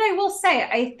 and I will say,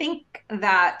 I think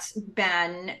that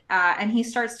Ben, and he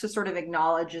starts to sort of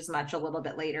acknowledge as much a little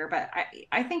bit later, but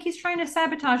I think he's trying to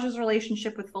sabotage his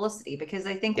relationship with Felicity because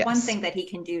I think one Yes. thing that he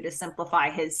can do to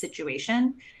simplify his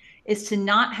situation is to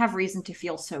not have reason to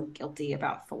feel so guilty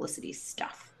about Felicity's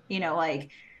stuff. Like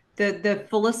the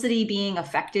Felicity being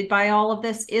affected by all of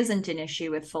this isn't an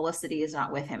issue if Felicity is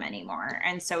not with him anymore.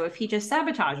 And so if he just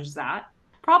sabotages that,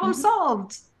 problem Mhm.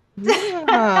 solved.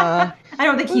 Yeah. I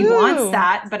don't think he wants Woohoo.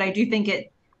 that, but I do think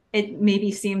it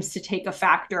maybe seems to take a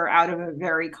factor out of a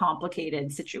very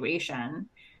complicated situation.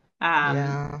 Um,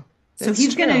 Yeah. so It's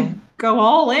he's true. gonna go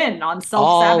all in on All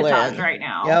self-sabotage in. right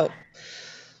now. Yep.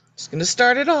 Just gonna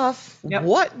start it off. Yep.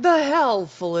 What the hell,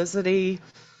 Felicity?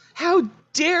 How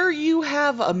dare you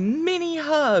have a mini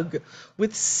hug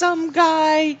with some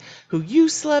guy who you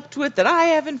slept with that I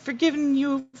haven't forgiven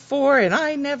you for and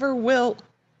I never will?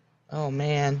 Oh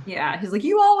man. Yeah. He's like,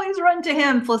 you always run to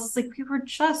him. Felicity's like, we were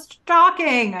just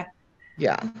talking.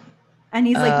 Yeah. And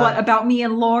he's like, what Uh about me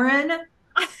and Lauren?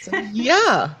 so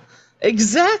yeah.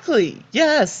 Exactly.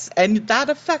 Yes. And that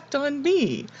effect on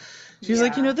me. She's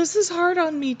like, Yeah. this is hard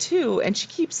on me too. And she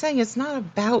keeps saying it's not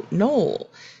about Noel.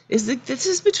 Is like this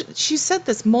is she said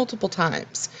this multiple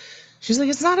times. She's like,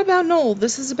 it's not about Noel.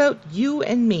 This is about you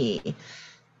and me.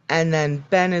 And then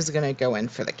Ben is gonna go in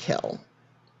for the kill.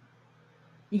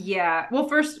 Yeah. Well,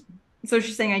 first, so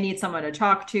she's saying, I need someone to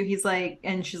talk to. He's like,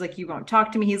 and she's like, you won't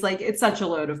talk to me. He's like, it's such a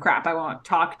load of crap. I won't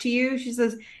talk to you. She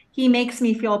says, he makes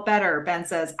me feel better. Ben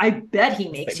says, I bet he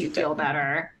makes you feel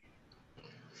better.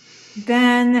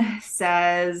 Ben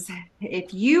says,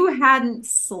 if you hadn't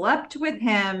slept with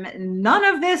him, none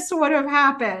of this would have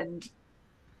happened.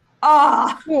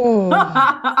 Oh, Oh,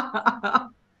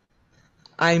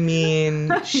 I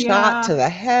mean, shot yeah. to the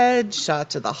head, shot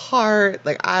to the heart,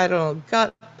 like I don't know,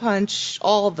 gut punch,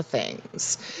 all the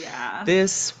things. Yeah.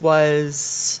 This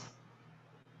was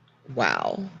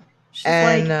wow. She's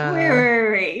And like,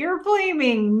 wait. You're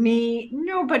blaming me.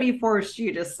 Nobody forced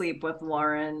you to sleep with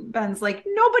Lauren. Ben's like,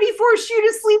 nobody forced you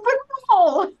to sleep with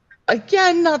Noel.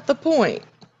 again, not the point,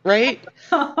 right?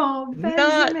 Oh,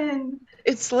 Not, Benjamin.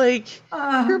 it's like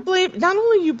you're Uh, blame not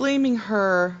only are you blaming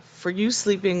her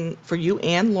for you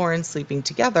and Lauren sleeping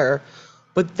together,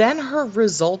 but then her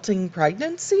resulting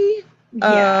pregnancy?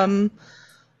 yeah. Um,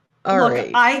 all Look,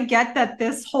 right. I get that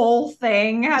this whole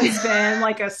thing has been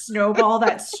like a snowball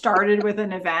that started with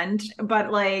an event,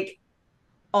 but like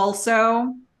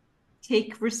also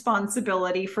take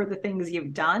responsibility for the things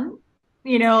you've done.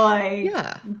 Like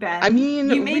Yeah. I Ben, mean,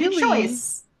 you made a really,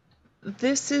 choice.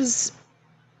 this is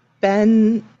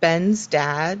Ben's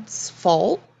dad's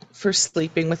fault for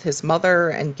sleeping with his mother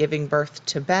and giving birth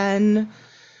to Ben.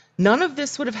 None of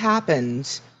this would have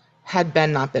happened had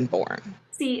Ben not been born.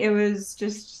 See, it was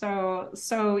just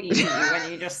so easy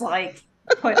when you just like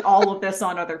put all of this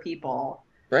on other people.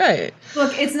 Right.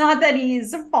 Look, it's not that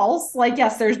he's false. Like,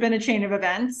 yes, there's been a chain of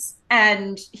events,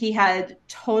 and he had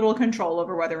total control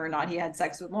over whether or not he had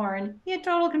sex with Lauren. He had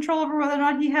total control over whether or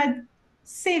not he had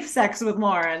safe sex with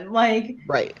Lauren. Like,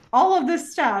 Right. all of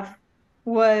this stuff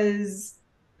was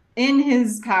in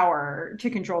his power to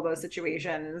control those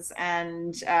situations,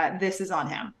 and this is on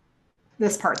him.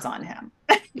 This part's on him.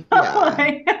 Yeah.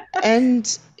 Like,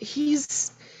 And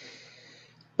he's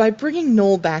by bringing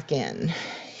Noel back in,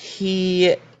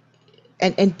 he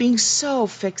and being so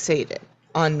fixated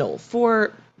on Noel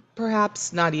for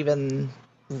perhaps not even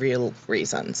real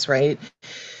reasons, right?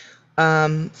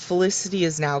 Felicity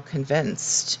is now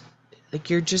convinced, like,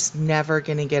 you're just never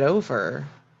gonna get over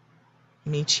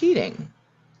me cheating,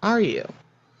 are you?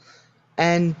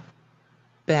 And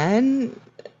Ben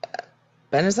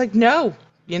Ben is like, no,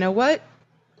 you know what?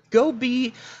 Go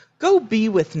be go be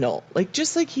with Noel. Like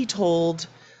just like he told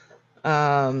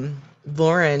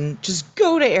Lauren, just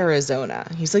go to Arizona.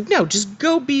 He's like, no, just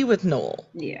go be with Noel.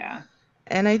 yeah,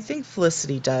 And I think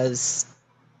Felicity does,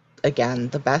 again,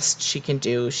 the best she can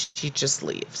do. She just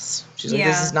leaves. She's like,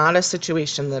 this is yeah, not a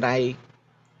situation that I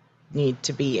need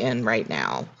to be in right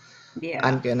now. I'm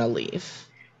yeah. gonna leave.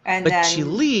 And But she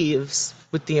then, leaves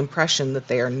with the impression that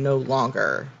they are no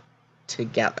longer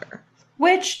together.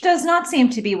 which does not seem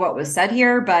to be what was said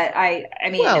here, but I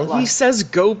mean, Well, he look, says,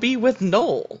 go be with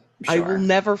Noel. I will sure.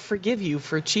 never forgive you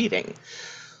for cheating.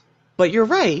 But you're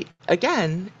right.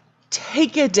 Again,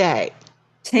 take a day.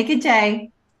 Take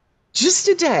Just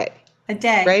a day, a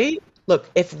day. right? Look,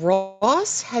 if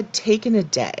Ross had taken a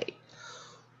day,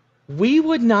 we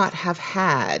would not have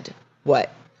had,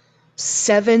 what,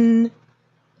 7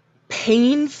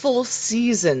 painful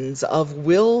seasons of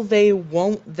will they,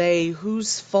 won't they,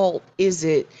 whose fault is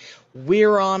it?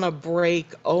 We're on a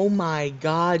break. Oh my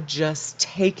God, just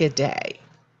take a day.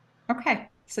 Okay,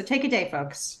 so take a day,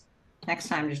 folks. Next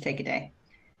time, just take a day.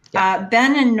 Yeah.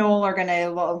 Ben and Noel are going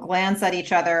to glance at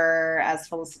each other as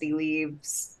Felicity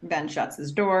leaves. Ben shuts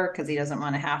his door because he doesn't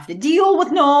want to have to deal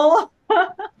with Noel.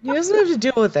 He doesn't have to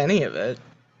deal with any of it.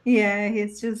 Yeah,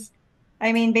 he's just,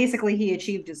 I mean, basically he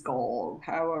achieved his goal,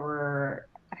 however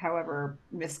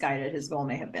misguided his goal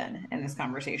may have been in this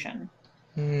conversation.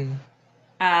 Hmm.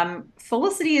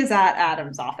 Felicity is at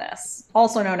Adam's office,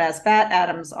 also known as Fat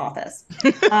Adam's office.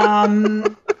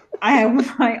 Um,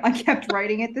 I kept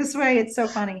writing it this way. It's so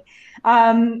funny.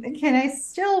 Can I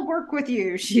still work with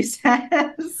you? She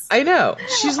says. I know.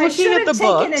 She's I looking should at the have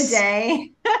taken a books.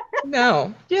 day.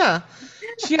 No, yeah.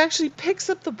 She actually picks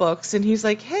up the books and he's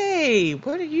like, "Hey,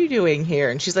 what are you doing here?"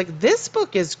 And she's like, "This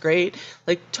book is great."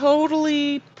 Like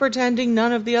totally pretending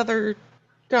none of the other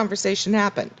conversation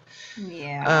happened.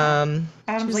 Yeah. Um, she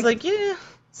Adam's was like, like, "Yeah,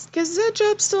 is that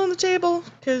job still on the table?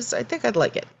 Because I think I'd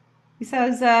like it." he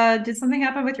says, did something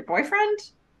happen with your boyfriend?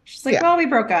 She's like, Yeah. well, we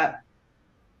broke up.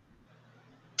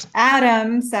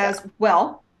 Adam Yeah. says,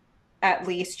 well, at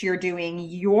least you're doing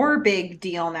your big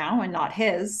deal now and not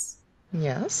his.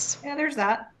 Yes. Yeah, there's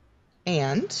that.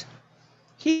 And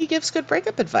he gives good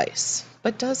breakup advice.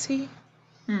 But does he?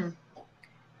 Hmm.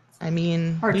 I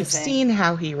mean, Hard to we've say. seen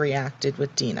how he reacted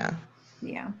with Dina.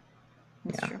 Yeah,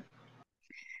 that's Yeah. true.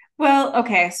 Well,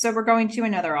 okay, so we're going to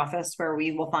another office where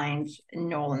we will find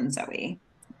Noel and Zoe.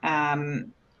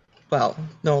 Um, Well,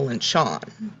 Noel and Sean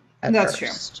at that's true.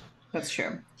 first. That's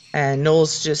true. And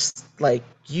Noel's just like,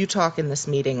 "You talk in this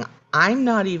meeting. I'm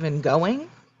not even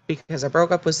going because I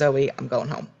broke up with Zoe. I'm going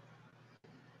home."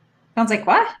 Sounds like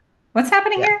what? What's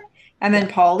happening Yeah. here? And then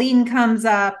Yeah. Pauline comes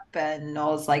up, and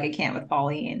Noel's like, I can't with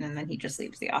Pauline, and then he just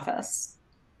leaves the office.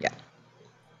 Yeah.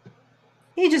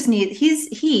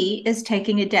 He is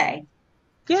taking a day.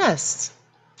 Yes.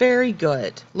 Very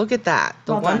good. Look at that.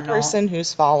 The Well one done, person Noel.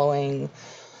 who's following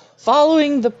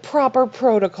the proper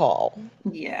protocol.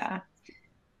 Yeah.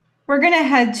 We're gonna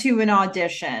head to an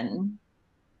audition.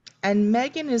 And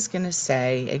Megan is going to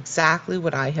say exactly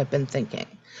what I have been thinking.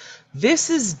 This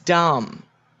is dumb.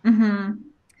 Hmm.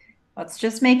 Let's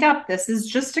just make up. This is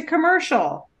just a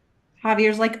commercial.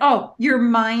 Javier's like, oh, your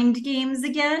mind games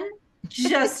again?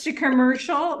 Just a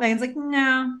commercial? Megan's like,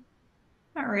 no,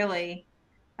 not really.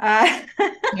 Uh,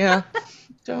 Yeah.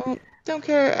 Don't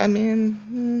care. I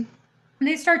mean,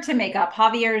 they start to make up.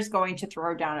 Javier is going to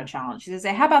throw down a challenge. He says,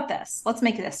 hey, how about this? Let's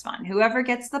make this fun. Whoever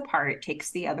gets the part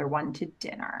takes the other one to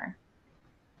dinner.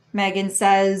 Megan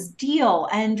says, deal.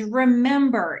 And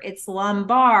remember, it's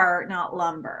lumbar, not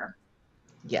lumber.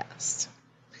 yes.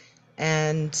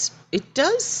 And it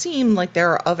does seem like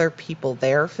there are other people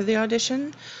there for the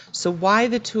audition. So why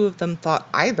the two of them thought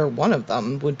either one of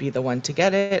them would be the one to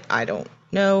get it, I don't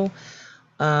know.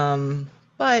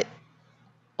 But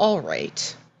all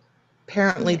right.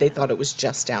 Apparently they Yeah, thought it was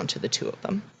just down to the two of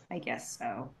them. I guess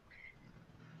so.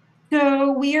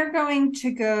 So we are going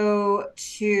to go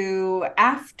to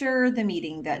after the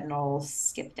meeting that Noel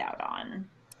skipped out on.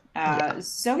 Yeah.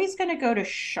 Zoe's going to go to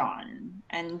Sean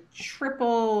and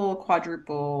triple,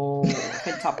 quadruple,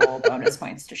 quintuple bonus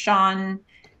points to Sean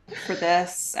for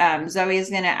this. Zoe is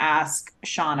going to ask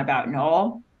Sean about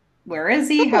Noel. Where is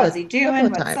he? How's he Couple doing?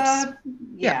 of What's times. up?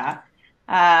 Yeah.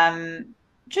 Yeah. Um,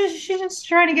 she's just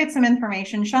trying to get some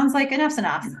information. Sean's like, enough's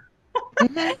enough.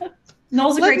 Hmm.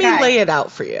 Noel's a Let great me guy. lay it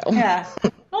out for you. Yeah.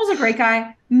 Noel's a great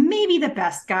guy, maybe the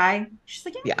best guy. She's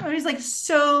like, Yeah. yeah. And he's like,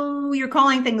 so you're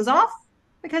calling things off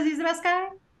because he's the best guy?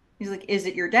 He's like, is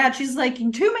it your dad? She's like,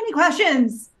 too many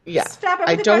questions. Yeah. Stop it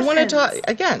I with the don't want to talk questions.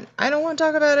 again. I don't want to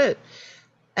talk about it.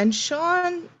 And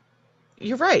Sean,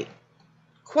 you're right.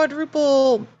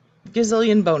 Quadruple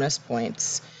gazillion bonus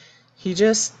points. He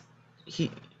just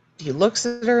he he looks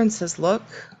at her and says, "Look,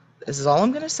 this is all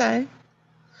I'm going to say.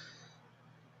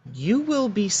 You will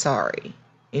be sorry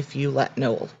if you let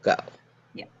Noel go."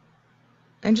 Yeah.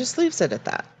 And just leaves it at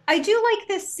that. I do like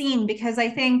this scene because I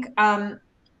think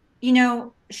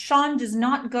Sean does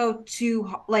not go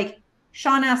to like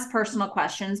Sean asks personal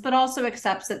questions, but also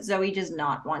accepts that Zoe does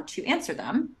not want to answer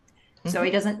them. Hmm.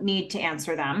 Zoe doesn't need to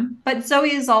answer them. But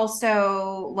Zoe is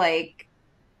also like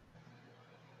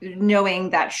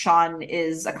knowing that Sean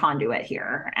is a conduit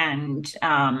here. And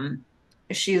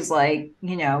she's like,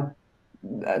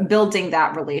 building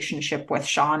that relationship with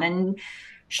Sean. And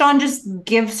Sean just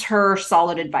gives her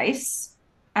solid advice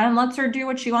and lets her do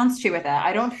what she wants to with it.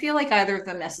 I don't feel like either of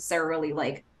them necessarily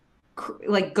like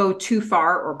go too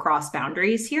far or cross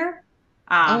boundaries here.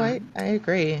 Oh, I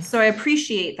agree. So I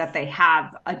appreciate that they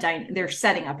have they're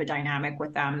setting up a dynamic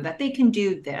with them that they can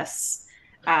do this,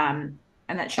 and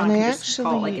that And Sean I can just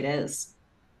call it like it actually is.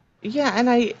 yeah, and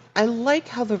I like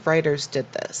how the writers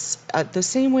did this. The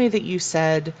same way that you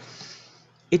said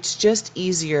it's just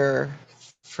easier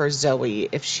for Zoe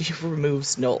if she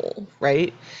removes Noel,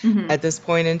 right? At Mm-hmm. this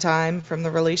point in time from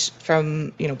the relation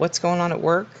from, what's going on at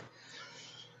work.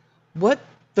 What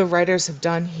the writers have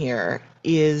done here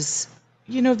is,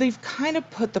 they've kind of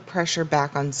put the pressure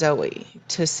back on Zoe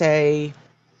to say,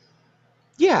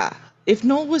 yeah, if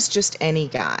Noel was just any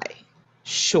guy,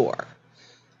 sure.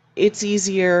 It's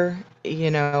easier,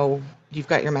 you've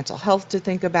got your mental health to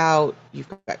think about, you've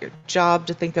got your job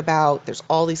to think about, there's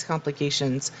all these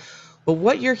complications. But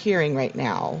what you're hearing right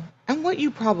now, and what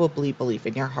you probably believe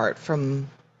in your heart from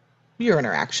your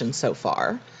interactions so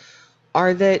far,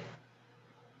 are that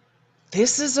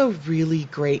this is a really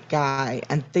great guy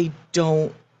and they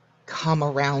don't come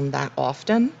around that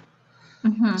often.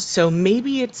 Hmm. So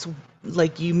maybe it's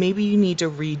like maybe you need to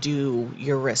redo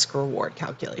your risk reward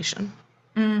calculation.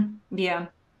 Yeah.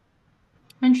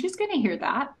 And she's going to hear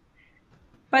that,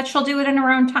 but she'll do it in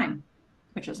her own time,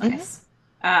 which is Hmm. nice.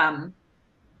 Um,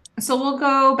 so we'll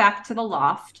go back to the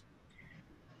loft.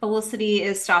 Felicity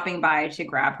is stopping by to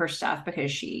grab her stuff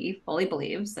because she fully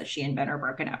believes that she and Ben are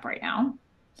broken up right now.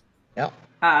 Yep.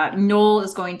 Noel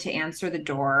is going to answer the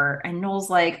door, and Noel's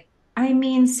like, I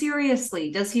mean, seriously,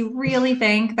 does he really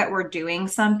think that we're doing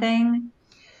something?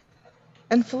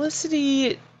 And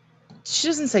Felicity, she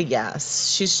doesn't say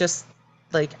yes. She's just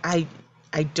like, I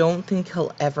don't think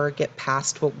he'll ever get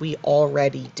past what we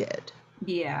already did.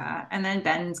 Yeah. And then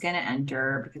Ben's going to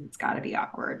enter because it's got to be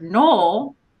awkward.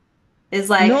 Noel is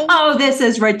like, Noel, oh, this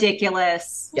is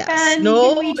ridiculous. yes, Ben,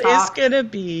 can we Noel is talk? gonna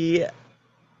be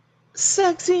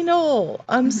sexy Noel.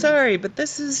 I'm Mhm. sorry, but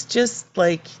this is just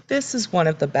like, this is one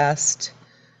of the best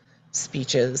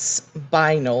speeches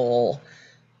by Noel.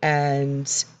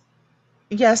 And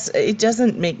yes, it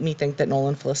doesn't make me think that Noel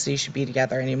and Felicity should be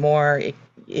together anymore.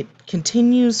 It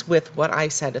continues with what I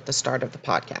said at the start of the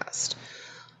podcast.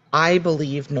 I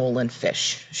believe Noel and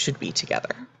Fish should be together.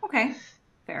 Okay,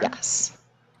 fair. Yes.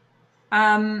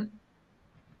 Um,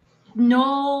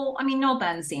 Noel, I mean, Noel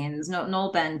Ben scenes,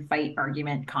 Noel Ben fight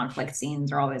argument conflict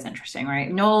scenes are always interesting, right?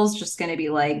 Noel's just going to be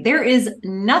like, there is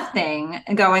nothing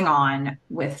going on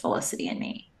with Felicity and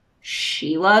me.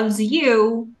 She loves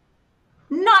you,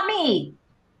 not me.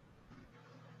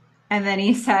 And then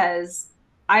he says,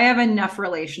 I have enough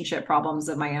relationship problems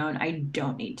of my own. I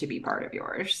don't need to be part of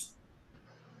yours.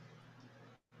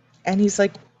 And he's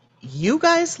like, you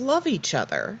guys love each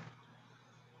other,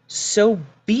 so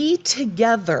be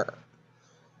together.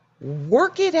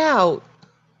 Work it out,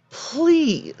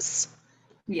 please.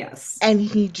 Yes. And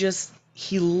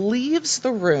he leaves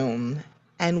the room,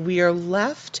 and we are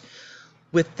left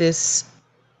with this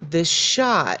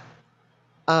shot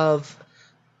of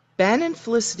Ben and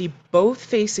Felicity both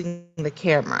facing the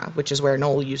camera, which is where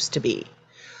Noel used to be,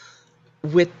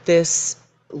 with this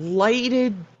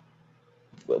lighted,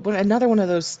 another one of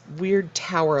those weird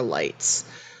tower lights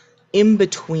in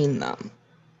between them.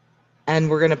 And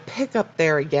we're going to pick up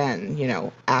there again,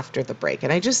 after the break.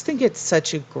 And I just think it's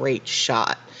such a great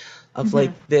shot of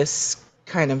like Hmm. this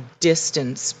kind of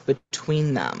distance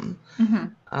between them. Hmm.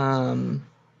 Um,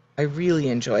 I really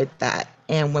enjoyed that.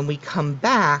 And when we come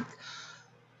back,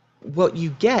 what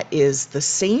you get is the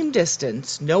same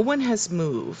distance, no one has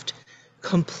moved,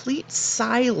 complete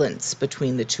silence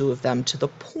between the two of them to the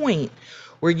point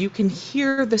where you can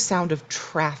hear the sound of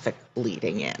traffic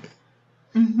bleeding in.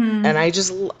 And Hmm.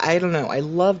 I don't know, I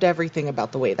loved everything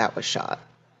about the way that was shot.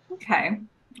 Okay.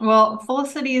 Well,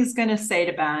 Felicity is going to say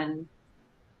to Ben,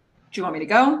 do you want me to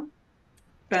go?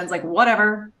 Ben's like,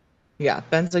 whatever. Yeah,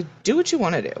 Ben's like, do what you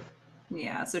want to do.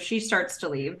 Yeah. So she starts to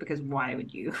leave because why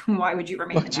would you, why would you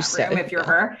remain in What you that room say. if you're Yeah,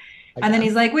 her? And then again.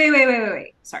 he's like,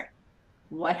 wait. Sorry.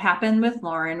 What happened with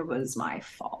Lauren was my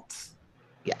fault.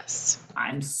 Yes.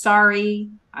 I'm sorry.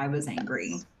 I was Yes.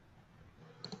 angry.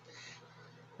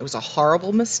 It was a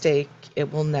horrible mistake.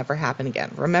 It will never happen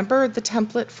again. Remember the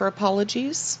template for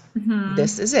apologies?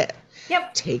 This Hmm. is it.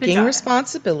 Yep. Good Taking job, Ben.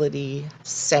 responsibility,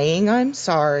 saying I'm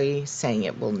sorry, saying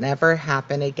it will never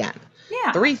happen again.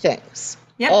 Yeah. Three things.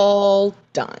 Yep. All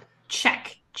done.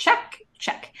 Check, check,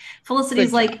 check.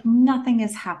 Felicity's Good job. like, nothing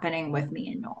is happening with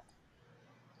me and Noel.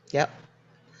 Yep.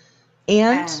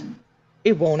 And And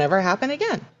it won't ever happen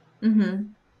again. mm-hmm.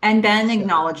 And Ben So,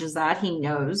 acknowledges that. He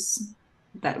knows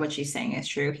that what she's saying is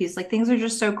true. He's like, things are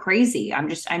just so crazy.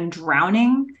 I'm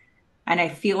drowning and I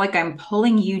feel like I'm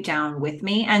pulling you down with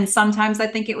me. And sometimes I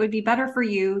think it would be better for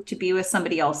you to be with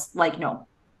somebody else like Noel.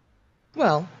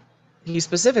 well, he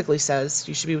specifically says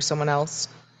you should be with someone else.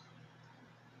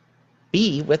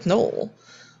 Be with Noel.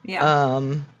 Yeah.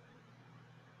 Um,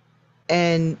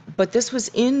 but this was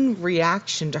in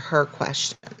reaction to her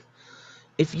question.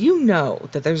 If you know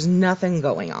that there's nothing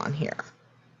going on here,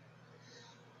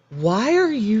 why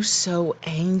are you so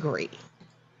angry?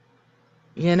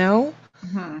 You know?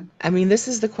 Mm-hmm. I mean, this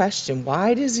is the question.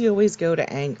 Why does he always go to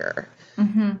anger?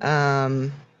 Mm-hmm.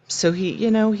 Um, so he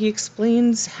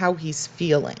explains how he's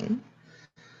feeling.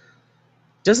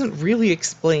 Doesn't really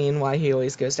explain why he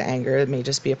always goes to anger. It may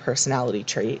just be a personality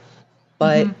trait.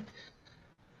 But Mm-hmm.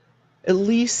 at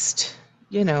least,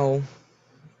 you know,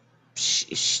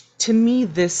 to me,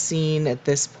 this scene at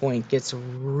this point gets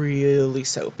really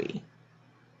soapy.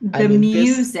 I The mean,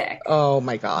 this, music oh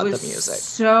my God, the was music.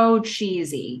 so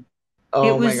cheesy.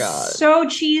 It Oh my was God. so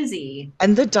cheesy.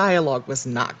 And the dialogue was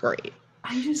not great.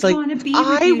 I It's just like, want to be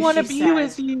with I you, want to she be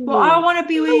with says. Well, I you. want to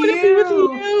be I with want to be with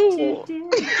you. you.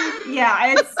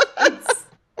 Yeah,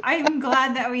 I'm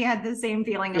glad that we had the same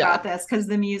feeling Yeah. about this because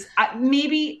the music,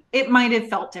 maybe it might have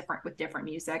felt different with different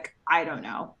music. I don't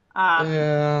know.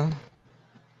 Yeah.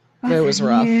 But It the was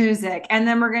rough. music, and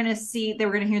then we're gonna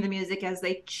hear the music as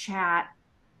they chat.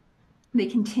 They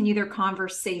continue their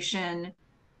conversation.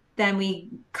 Then we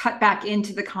cut back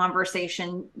into the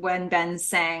conversation when Ben's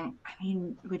saying, I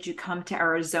mean, would you come to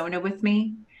Arizona with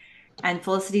me? And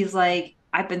Felicity's like,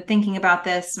 I've been thinking about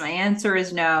this. My answer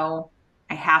is no.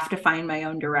 I have to find my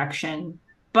own direction,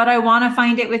 but I want to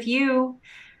find it with you.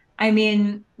 I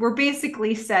mean, we're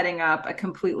basically setting up a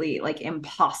completely like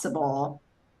impossible.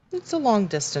 It's a long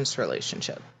distance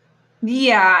relationship.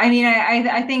 Yeah, I mean,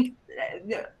 I think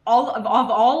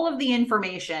all of the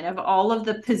information of all of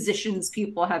the positions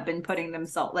people have been putting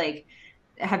themselves like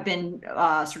have been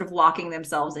sort of locking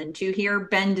themselves into here.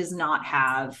 Ben does not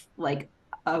have like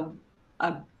a,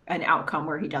 an outcome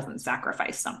where he doesn't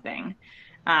sacrifice something.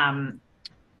 Um,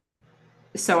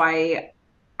 so I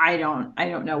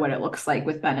don't know what it looks like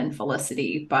with Ben and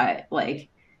Felicity, but like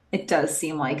it does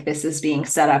seem like this is being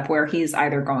set up where he's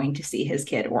either going to see his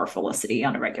kid or Felicity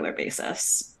on a regular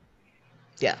basis.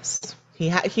 Yes. He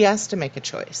has to make a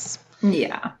choice.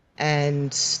 Yeah,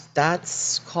 And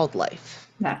that's called life.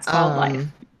 that's called life.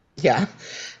 Um, yeah.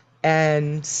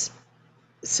 And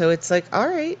so it's like, all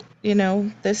right,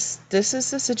 this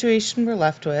is the situation we're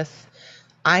left with.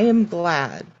 I am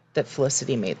glad that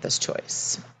Felicity made this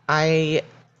choice. I,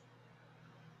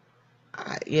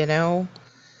 you know,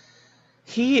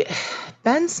 he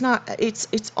Ben's not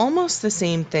it's almost the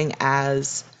same thing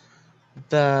as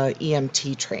the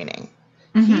EMT training.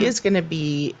 He Mm-hmm. is going to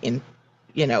be in,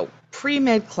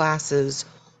 pre-med classes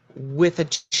with a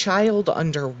child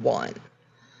under 1.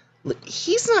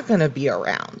 He's not going to be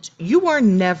around. You are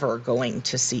never going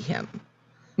to see him.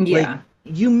 Like, Yeah.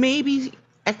 you may be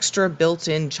extra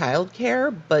built-in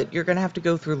childcare, but you're going to have to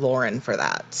go through Lauren for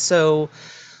that. So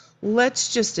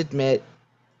let's just admit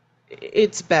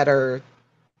it's better.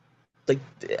 Like,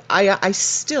 I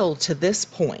still, to this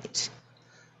point,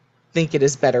 think it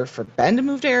is better for Ben to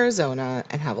move to Arizona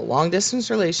and have a long distance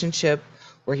relationship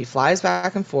where he flies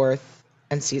back and forth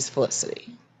and sees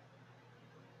Felicity.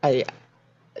 I,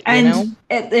 you And know,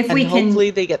 if and we can hopefully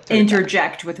they get through that.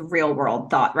 interject with real world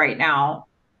thought right now,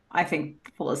 I think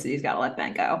Felicity's got to let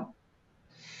Ben go,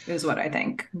 is what I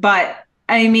think. But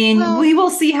I mean, Well, we will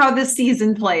see how this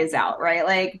season plays out, right?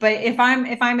 Like, but if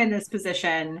I'm in this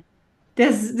position,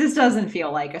 this doesn't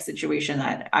feel like a situation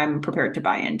that I'm prepared to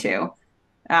buy into.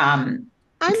 Um,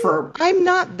 I'm for I'm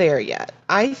not there yet.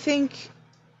 I think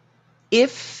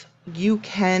if you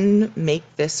can make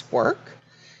this work,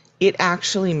 it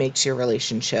actually makes your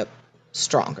relationship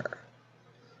stronger.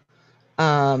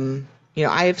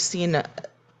 I have seen,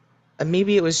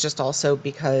 maybe it was just also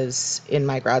because in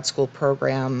my grad school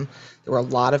program, there were a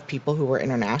lot of people who were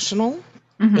international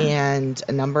mhm. and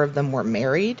a number of them were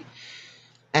married.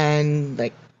 And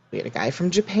like, we had a guy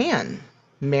from Japan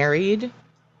married.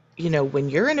 When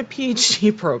you're in a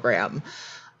PhD program,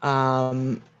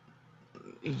 um,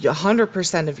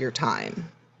 100% of your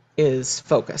time is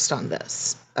focused on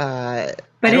this.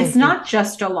 But I it's don't think not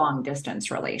just a long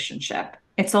distance relationship.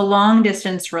 It's a long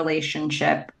distance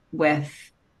relationship with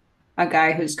a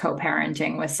guy who's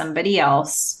co-parenting with somebody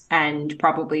else and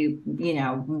probably,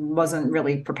 wasn't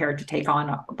really prepared to take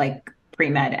on like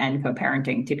pre-med and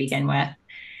co-parenting to begin with.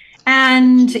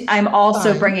 And I'm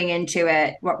also fine. bringing into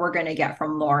it what we're going to get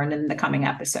from Lauren in the coming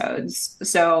episodes.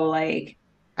 So, like,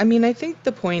 I mean, I think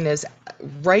the point is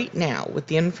right now, with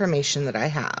the information that I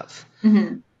have,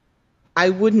 mhm, I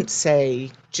wouldn't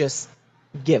say just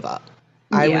give up.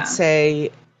 I would yeah,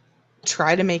 say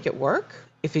try to make it work.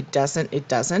 If it doesn't, it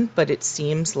doesn't. But it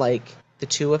seems like the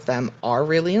two of them are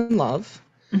really in love.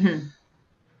 mhm.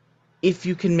 If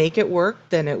you can make it work,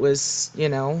 then it was,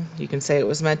 you can say it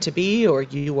was meant to be, or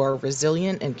you are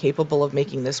resilient and capable of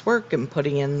making this work and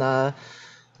putting in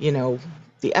you know,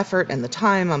 the effort and the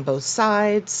time on both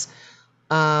sides.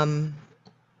 Um,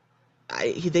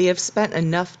 they have spent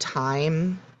enough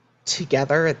time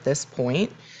together at this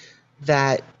point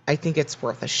that I think it's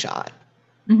worth a shot.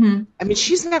 Mhm. I mean,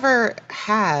 she's never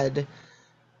had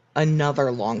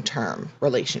another long-term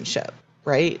relationship,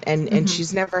 right? And Mhm.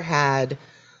 she's never had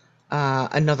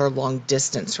another long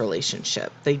distance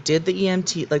relationship. They did the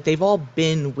EMT, like they've all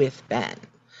been with Ben.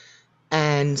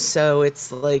 And so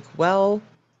it's like, well,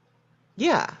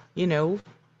 yeah,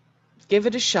 give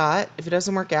it a shot. If it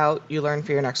doesn't work out, you learn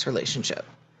for your next relationship.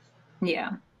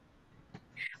 Yeah.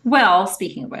 Well,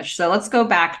 speaking of which, so let's go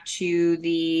back to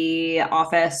the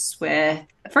office with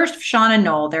first Sean and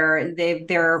Noel.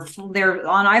 They're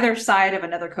on either side of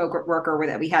another co-worker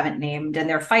that we haven't named, and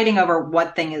they're fighting over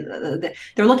what thing is.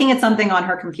 They're looking at something on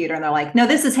her computer, and they're like, "No,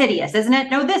 this is hideous, isn't it?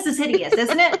 No, this is hideous,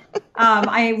 isn't it?"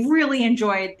 I really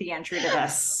enjoyed the entry to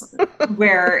this,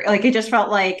 where like it just felt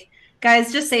like,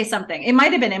 guys, just say something. It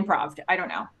might have been improv. I don't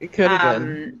know. It could have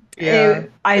been. Yeah,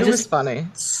 I it was just funny.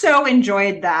 so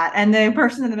enjoyed that. And the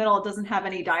person in the middle doesn't have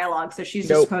any dialogue, so she's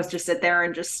just Nope. supposed to sit there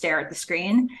and just stare at the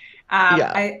screen.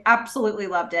 Yeah. I absolutely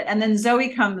loved it. And then Zoe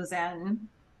comes in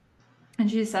and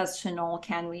she says to Noel,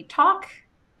 "Can we talk?"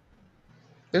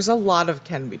 There's a lot of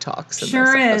Can We Talks in this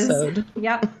Sure is. episode.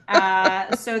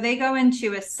 Yep. So they go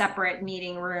into a separate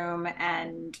meeting room,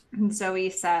 and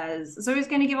Zoe's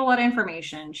going to give a lot of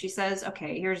information. She says,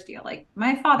 "Okay, here's the deal. Like,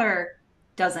 my father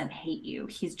doesn't hate you.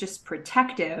 He's just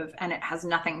protective, and it has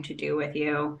nothing to do with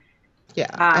you." Yeah.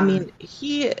 I Um, mean,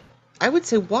 I would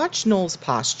say watch Noel's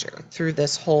posture through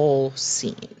this whole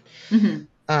scene. mhm.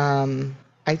 Um,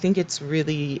 I think it's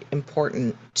really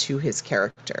important to his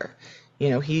character.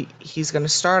 He's going to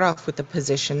start off with the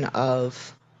position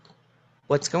of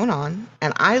what's going on,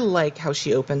 and I like how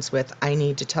she opens with, "I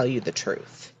need to tell you the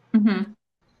truth." Mhm.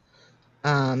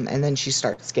 And then she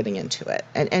starts getting into it.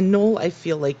 And Noel, I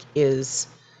feel like, is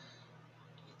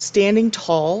standing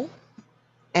tall,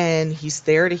 and he's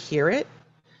there to hear it.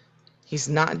 He's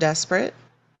not desperate,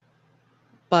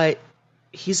 but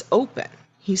he's open.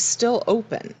 He's still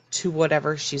open to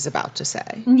whatever she's about to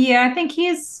say. Yeah, I think he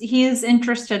is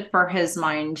interested for his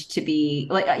mind to be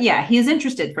like, yeah, he is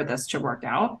interested for this to work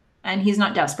out, and he's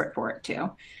not desperate for it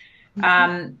to.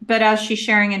 Mhm. But as she's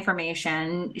sharing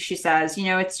information, she says,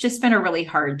 "It's just been a really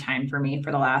hard time for me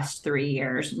for the last 3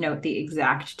 years." Note the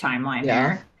exact timeline Yeah.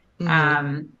 there. Hmm.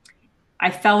 Um, I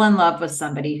fell in love with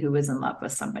somebody who was in love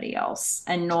with somebody else.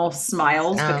 And Noel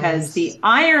smiles because Sounds. the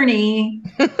irony,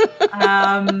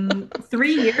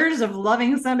 3 years of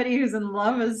loving somebody who's in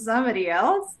love with somebody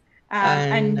else. I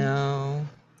And know.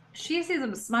 she sees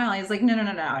him smiling. He's like, "No, no,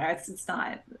 no, no, it's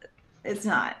not. It's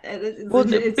not.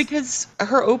 Well, It's because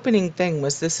her opening thing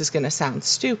was, "This is going to sound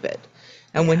stupid."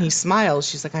 And when he yeah." smiles,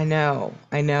 she's like, I know,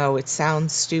 it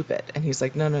sounds stupid." And he's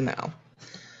like, "No, no, no."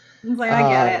 It's like, I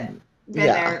get it. Um, Been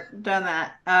yeah, there, done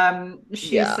that.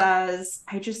 She yeah. says,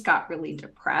 "I just got really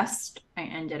depressed. I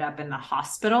ended up in the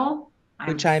hospital. I'm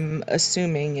Which I'm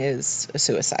assuming is a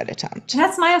suicide attempt.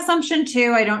 That's my assumption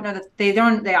too. I don't know that they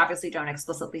obviously don't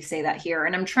explicitly say that here.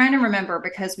 And I'm trying to remember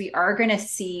because we are going to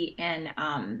see in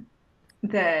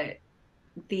the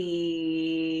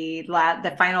the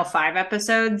final 5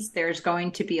 episodes, there's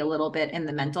going to be a little bit in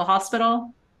the mental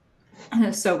hospital.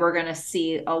 So we're going to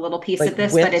see a little piece Like of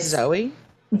this, but with Zoe?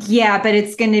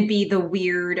 it's going to be the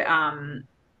weird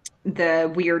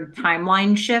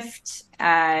timeline shift.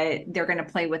 They're going to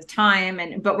play with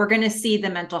time, but we're going to see the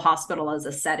mental hospital as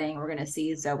a setting. We're going to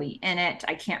see Zoe in it.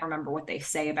 I can't remember what they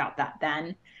say about that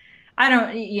then. I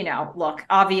don't, look,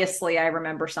 obviously I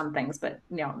remember some things, but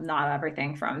not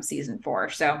everything from season 4.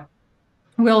 So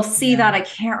we'll see Yeah. that. I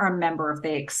can't remember if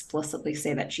they explicitly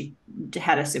say that she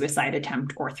had a suicide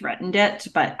attempt or threatened it,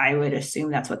 but I would assume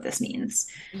that's what this means.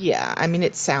 Yeah, I mean,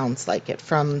 it sounds like it.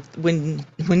 From when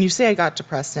you say I got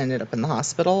depressed and ended up in the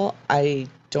hospital, I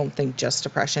don't think just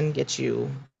depression gets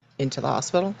you into the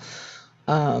hospital.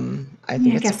 I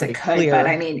think I it's guess it pretty could, but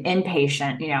I clear. mean,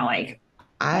 inpatient, like,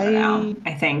 I don't know.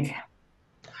 I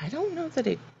I don't know that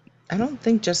it I don't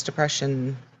think just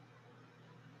depression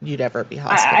you'd ever be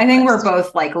I think we're hospitalized.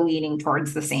 both like leaning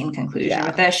towards the same conclusion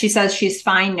with Yeah. this. She says she's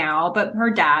fine now, but her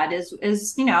dad is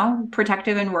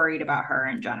protective and worried about her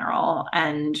in general.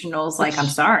 And Noel's like, "I'm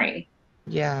Which, sorry."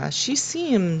 yeah, she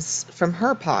seems, from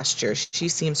her posture, she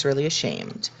seems really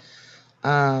ashamed.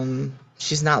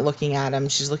 She's not looking at him,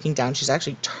 she's looking down. She's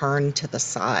actually turned to the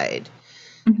side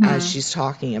as Hmm. she's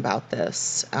talking about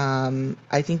this.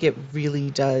 I think it really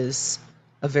does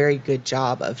a very good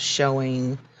job of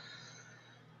showing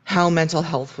how mental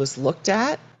health was looked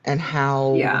at, and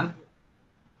Yeah.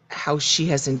 how she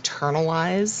has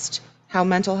internalized how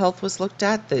mental health was looked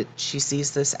at, that she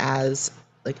sees this as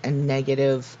like a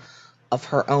negative of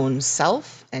her own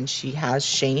self, and she has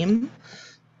shame.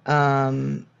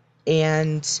 Um,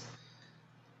 and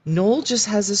Noel just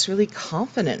has this really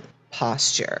confident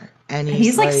posture, and he's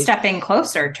He's like like, stepping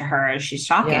closer to her as she's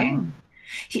yeah, talking.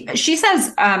 She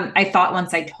says, "I thought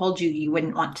once I told you you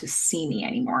wouldn't want to see me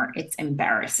anymore. It's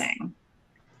embarrassing."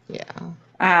 Yeah.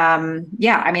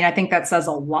 Yeah, I mean, I think that says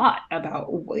a lot about,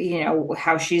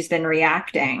 how she's been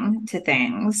reacting to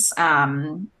things.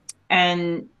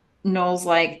 And Noel's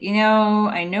like,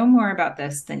 I know more about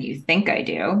this than you think I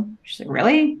do. She's like,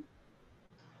 really?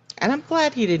 And I'm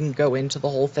glad he didn't go into the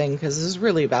whole thing because this is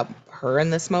really about her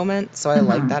in this moment. So I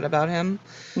like Hmm. that about him.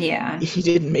 Yeah. He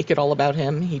didn't make it all about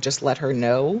him. He just let her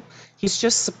know. He's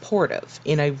just supportive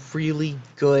in a really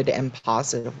good and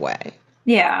positive way.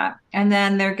 Yeah. And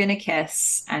then they're gonna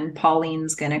kiss, and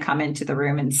Pauline's gonna come into the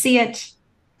room and see it.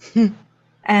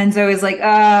 And Zoe's like,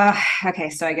 okay,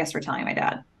 so I guess we're telling my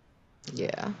dad.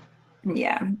 Yeah.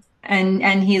 Yeah.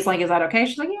 And he's like, is that okay?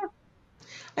 She's like, yeah.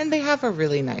 And they have a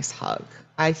really nice hug.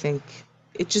 I think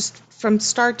it just, from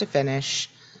start to finish,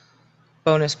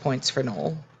 bonus points for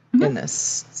Noel in Mhm.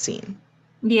 this scene.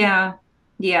 Yeah.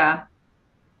 Yeah.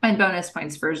 And bonus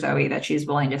points for Zoe that she's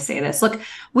willing to say this. Look,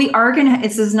 we are gonna.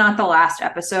 This is not the last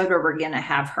episode where we're gonna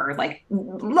have her like,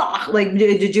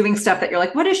 doing stuff that you're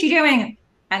like, what is she doing?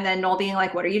 And then Noel being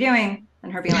like, what are you doing?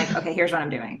 And her being like, okay, here's what I'm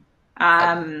doing.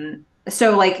 Yep.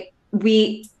 So like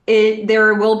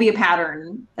there will be a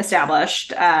pattern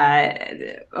established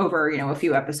over a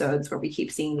few episodes where we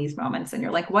keep seeing these moments, and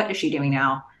you're like, what is she doing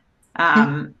now?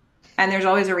 Um, and there's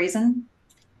always a reason.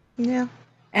 Yeah.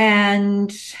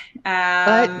 And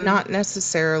But um, not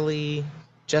necessarily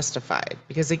justified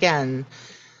because, again,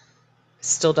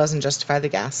 still doesn't justify the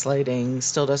gaslighting,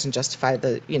 still doesn't justify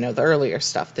the earlier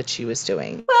stuff that she was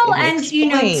doing. Well, It may and to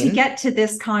explain. get to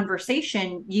this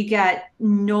conversation, you get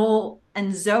Noel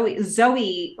and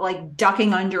Zoe like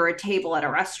ducking under a table at a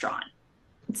restaurant.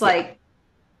 It's Yeah. like,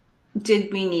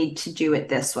 did we need to do it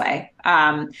this way?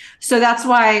 So that's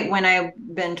why when I've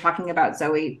been talking about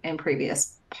Zoe in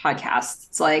previous podcasts,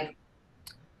 it's like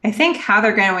I think how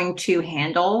they're going to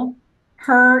handle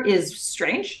her is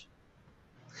strange,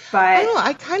 I don't but know.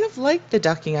 I kind of like the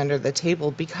ducking under the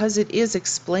table because it is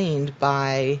explained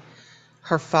by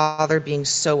her father being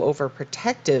so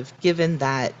overprotective, given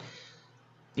that,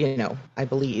 I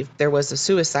believe there was a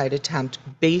suicide attempt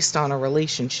based on a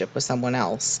relationship with someone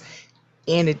else.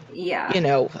 And yeah.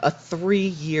 a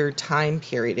 3-year time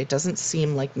period. It doesn't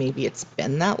seem like maybe it's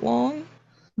been that long.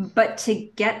 But to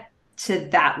get to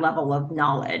that level of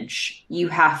knowledge, you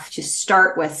have to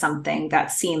start with something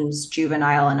that seems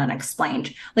juvenile and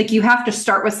unexplained. Like you have to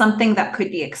start with something that could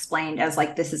be explained as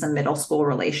like this is a middle school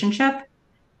relationship.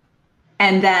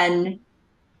 And then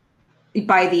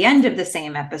by the end of the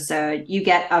same episode, you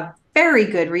get a very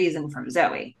good reason from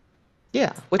Zoe.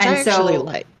 Yeah, which And I actually so,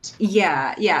 liked.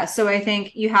 yeah, yeah. So I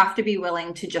think you have to be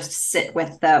willing to just sit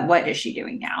with the what is she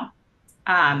doing now?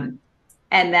 um,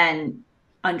 and then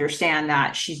understand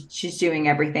that she's doing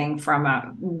everything from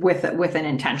a with an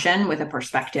intention, with a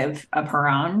perspective of her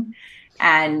own,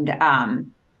 and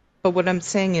But what I'm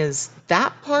saying is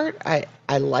that part I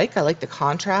like the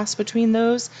contrast between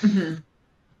those, mhm,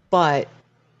 but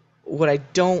what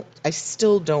I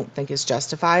still don't think is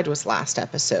justified was last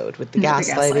episode with the with the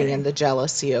gaslighting and gaslighting. the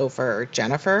jealousy over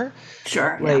Jennifer.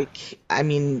 Sure, yeah, Like, I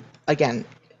mean, again,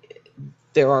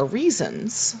 there are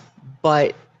reasons,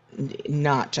 but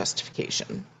not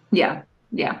justification. yeah,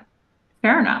 yeah.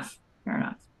 Fair enough. Fair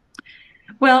enough.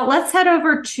 Well, let's head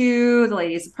over to the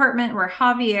lady's apartment where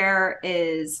Javier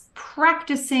is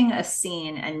practicing a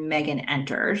scene and Megan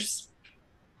enters.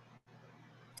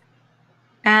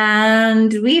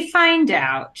 And we find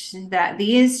out that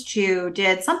these two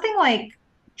did something like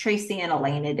Tracy and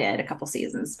Elena did a couple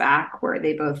seasons back, where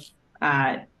they both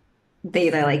uh,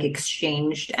 they like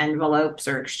exchanged envelopes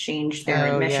or exchanged their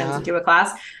Oh, admissions yeah. into a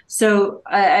class. So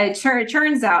it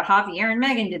turns out Javier and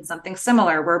Megan did something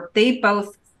similar, where they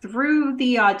both threw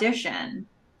the audition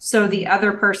so the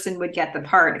other person would get the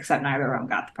part, except neither of them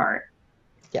got the part.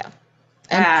 Yeah.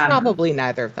 And Um, probably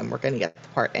neither of them were going to get the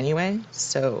part anyway.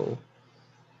 So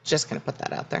just going to put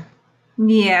that out there.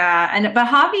 Yeah, and but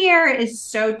Javier is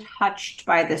so touched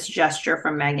by this gesture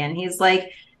from Megan. He's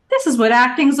like, "This is what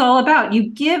acting's all about. You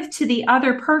give to the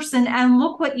other person, and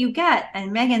look what you get."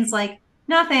 And Megan's like,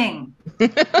 "Nothing.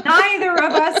 Neither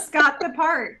of us got the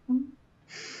part.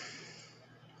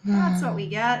 That's what we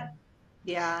get."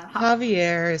 Yeah,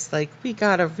 Javier is like, we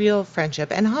got a real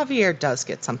friendship. And Javier does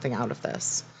get something out of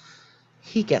this.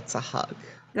 He gets a hug.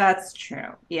 that's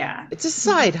true. Yeah. It's a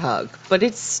side hug, but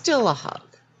it's still a hug.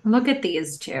 Look at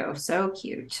these two. So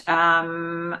cute.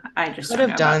 I just Could don't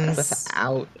have know about done this.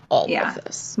 without all of Yeah,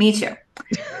 this. me too.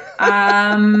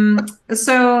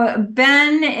 So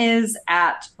Ben is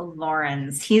at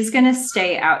Lauren's. He's going to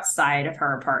stay outside of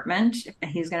her apartment.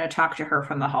 He's going to talk to her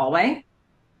from the hallway.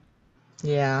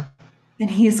 Yeah. And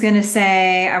he's going to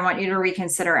say, I want you to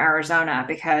reconsider Arizona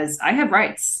because I have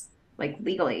rights, like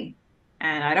legally.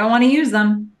 and I don't want to use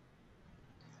them.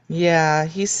 Yeah,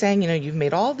 he's saying, you've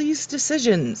made all these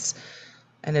decisions.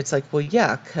 And it's like, well,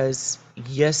 yeah, because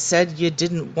you said you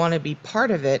didn't want to be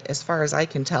part of it, as far as I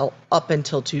can tell, up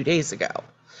until 2 days ago.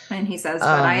 And he says,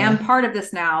 but I Uh, am part of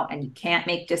this now, and you can't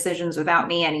make decisions without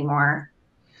me anymore.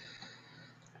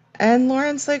 and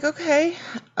Lauren's like, okay,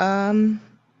 um,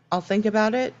 I'll think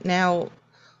about it. Now,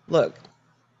 look,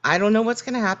 I don't know what's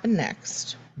going to happen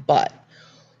next, but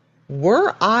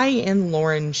were I in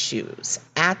Lauren's shoes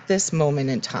at this moment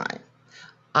in time,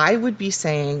 I would be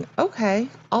saying, okay,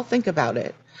 I'll think about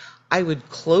it. I would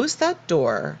close that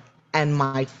door, and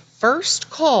my first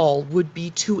call would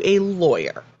be to a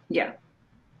lawyer. Yeah.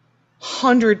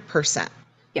 100%.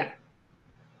 Yeah.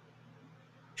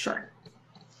 Sure.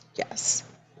 Yes.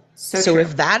 So So true.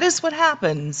 if that is what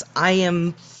happens, I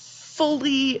am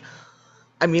fully,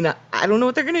 I mean, I don't know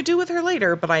what they're going to do with her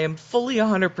later, but I am fully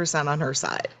 100% on her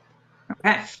side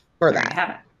Okay. for There you that. have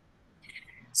it.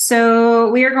 So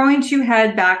we are going to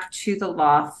head back to the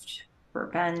loft for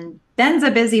Ben. Ben's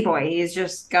a busy boy. He's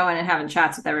just going and having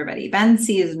chats with everybody. Ben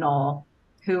sees Noel,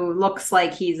 who looks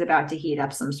like he's about to heat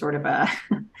up some sort of a,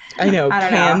 I know, I don't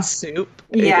canned know. soup.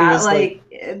 It Yeah, was like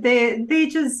like they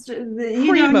just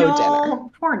primo dinner.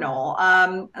 Noel, poor Noel.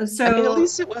 I mean, at So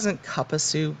least it wasn't cup of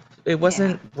soup. It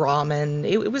yeah. wasn't ramen.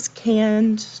 It was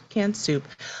canned soup.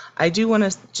 I do want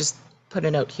to just put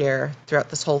a note here throughout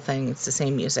this whole thing. It's the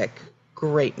same music.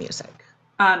 Great music.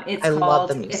 It's I love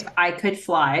the called If music. I Could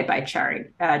Fly by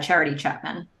Charity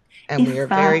Chapman. And we are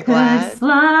If I very could glad.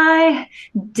 fly.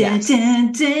 Dun, Yes.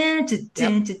 dun, dun, dun,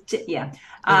 Yep. dun, dun, dun. Yeah.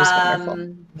 It was wonderful.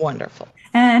 Um, Wonderful.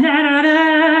 and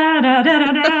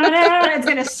it's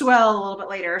going to swell a little bit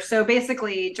later. So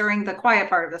basically, during the quiet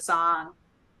part of the song,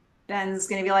 Ben's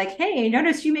going to be like, "Hey,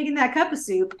 noticed you making that cup of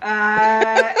soup.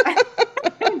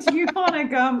 Do you want to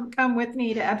come with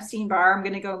me to Epstein Bar? I'm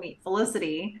going to go meet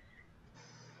Felicity."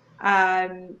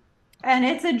 Um, and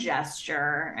it's a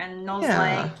gesture. And Noel's Yeah.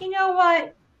 like, you know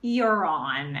what? You're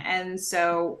on. And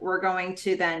so we're going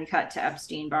to then cut to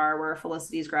Epstein Bar where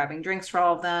Felicity's grabbing drinks for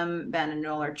all of them. Ben and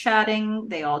Noel are chatting.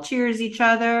 They all cheers each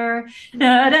other.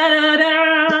 Da, da, da,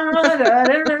 da, da,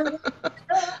 da,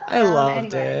 I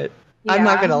loved anyway, it. I'm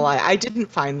not yeah. gonna lie, I didn't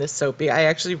find this soapy. I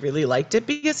actually really liked it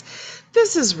because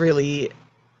this is really,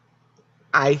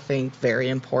 I think, very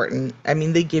important. I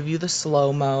mean, they give you the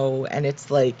slow-mo and it's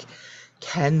like,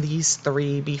 can these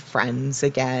three be friends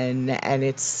again? And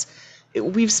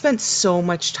we've spent so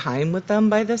much time with them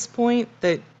by this point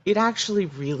that it actually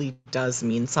really does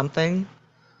mean something.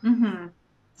 Mm-hmm.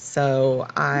 So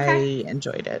Okay. I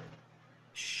enjoyed it.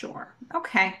 Sure.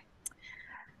 Okay.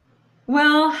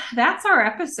 Well, that's our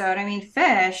episode. I mean,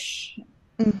 Fish,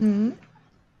 Hmm.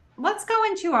 let's go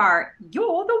into our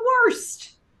You're the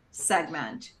Worst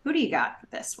segment. Who do you got for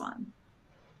this one?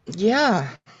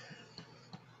 Yeah,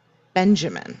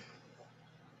 Benjamin,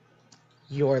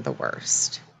 you're the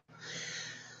worst.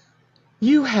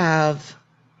 You have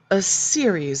a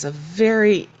series of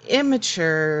very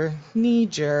immature, knee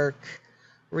jerk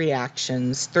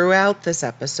reactions throughout this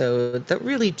episode that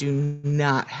really do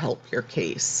not help your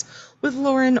case with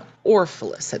Lauren or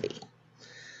Felicity.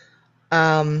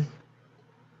 Um,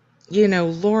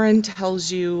 Lauren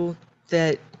tells you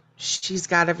that she's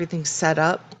got everything set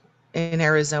up in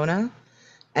Arizona,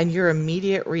 and your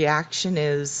immediate reaction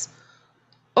is,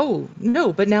 oh,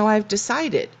 no, but now I've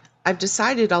decided. I've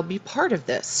decided I'll be part of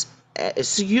this.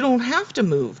 So you don't have to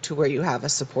move to where you have a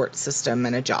support system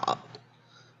and a job.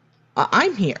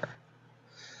 I'm here.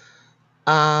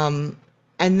 Um,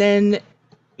 and then,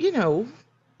 you know,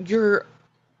 your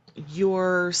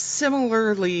your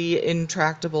similarly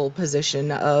intractable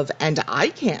position of, and I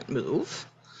can't move,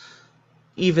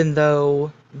 even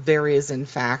though there is in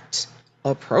fact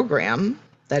a program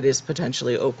that is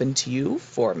potentially open to you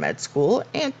for med school,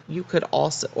 and you could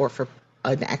also, or for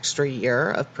an extra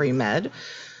year of pre-med,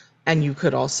 and you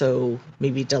could also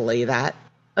maybe delay that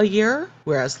a year,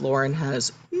 whereas Lauren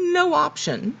has no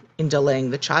option in delaying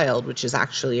the child, which is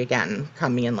actually, again,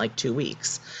 coming in like 2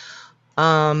 weeks.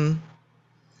 Um,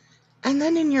 and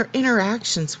then in your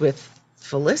interactions with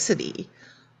Felicity,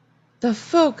 the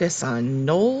focus on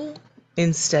Noel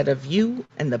instead of you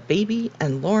and the baby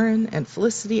and Lauren and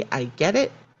Felicity, I get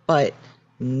it, but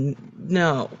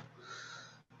no,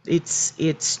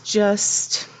 it's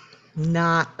just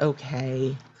not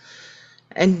okay.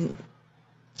 And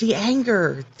the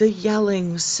anger, the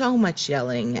yelling, so much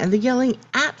yelling, and the yelling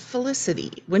at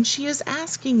Felicity when she is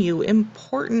asking you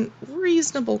important,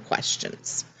 reasonable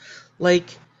questions.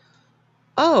 Like,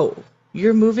 oh,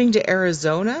 you're moving to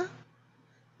Arizona?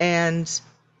 And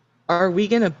are we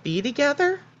going to be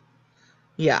together?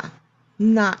 Yeah,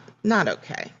 not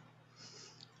okay.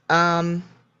 Um,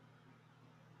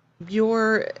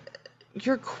 your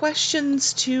your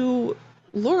questions to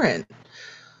Lauren.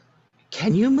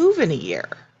 Can you move in a year?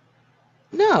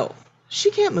 No, she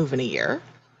can't move in a year.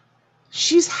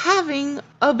 She's having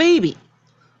a baby.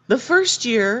 The first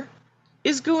year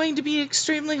is going to be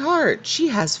extremely hard. She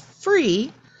has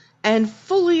free and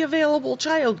fully available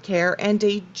childcare and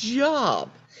a job.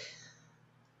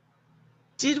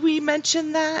 Did we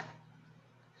mention that?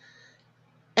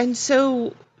 And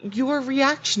so your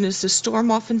reaction is to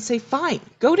storm off and say, fine,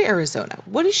 go to Arizona.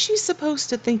 What is she supposed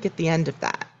to think at the end of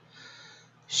that?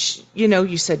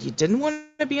 You said you didn't want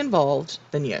to be involved,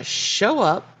 then you show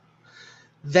up,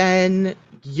 then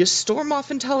you storm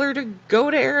off and tell her to go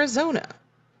to Arizona.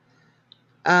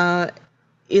 Uh,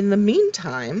 in the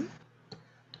meantime,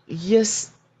 you,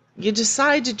 you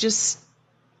decide to just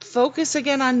focus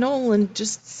again on Noel and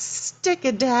just stick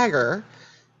a dagger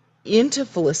into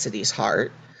Felicity's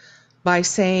heart by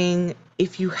saying,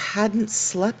 if you hadn't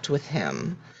slept with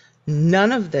him,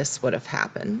 none of this would have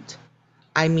happened.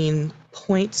 I mean,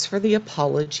 points for the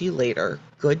apology later.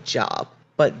 Good job.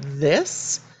 But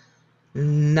this,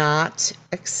 not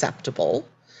acceptable.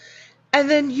 And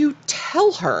then you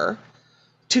tell her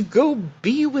to go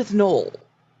be with Noel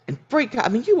and break up. I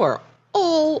mean, you are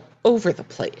all over the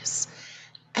place.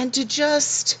 And to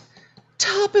just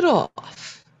top it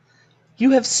off,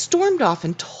 you have stormed off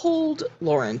and told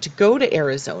Lauren to go to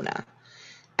Arizona.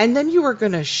 And then you are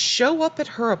going to show up at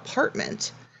her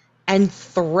apartment and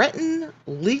threaten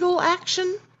legal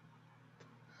action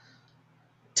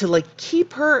to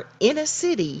keep her in a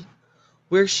city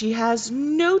where she has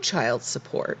no child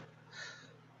support.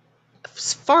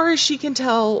 As far as she can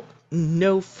tell,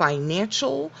 no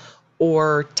financial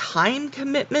or time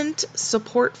commitment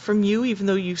support from you, even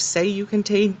though you say you can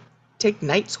take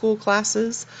night school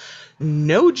classes,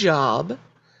 no job.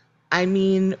 I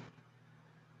mean,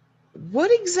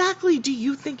 what exactly do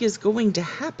you think is going to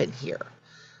happen here?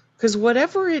 Because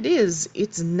whatever it is,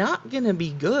 it's not going to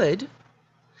be good.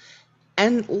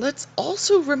 And let's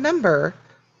also remember,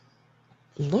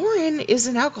 Lauren is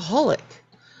an alcoholic.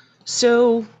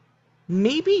 So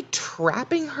maybe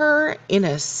trapping her in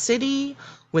a city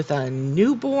with a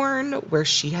newborn where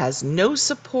she has no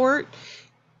support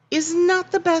is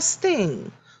not the best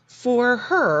thing for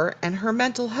her and her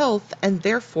mental health, and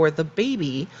therefore the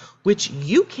baby, which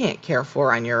you can't care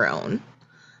for on your own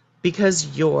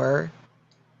because you're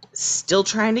still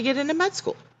trying to get into med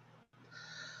school.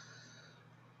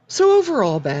 So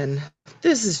overall, Ben,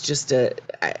 this is just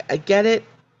I get it.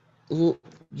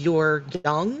 You're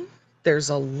young. There's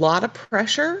a lot of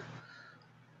pressure,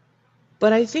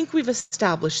 but I think we've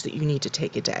established that you need to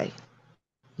take a day.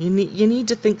 You need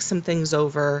to think some things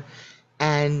over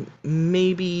and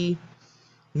maybe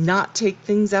not take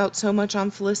things out so much on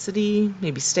Felicity,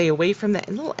 maybe stay away from that.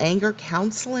 And a little anger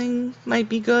counseling might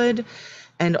be good.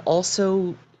 And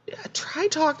also try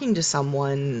talking to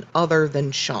someone other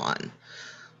than Sean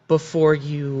before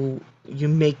you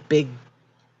make big,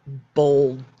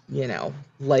 bold,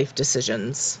 life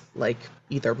decisions like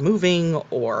either moving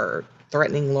or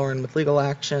threatening Lauren with legal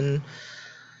action.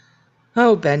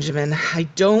 Oh, Benjamin, I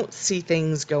don't see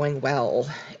things going well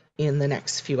in the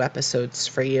next few episodes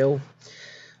for you.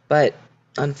 But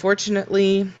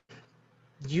unfortunately,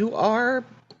 you are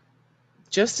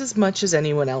just as much as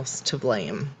anyone else to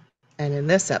blame. And in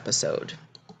this episode,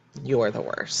 you're the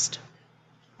worst.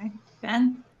 Okay.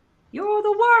 Ben, you're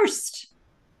the worst.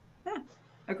 Yeah,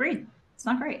 agreed. It's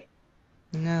not great.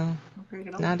 No, Not great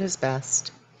at all. not his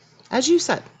best. As you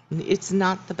said, it's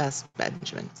not the best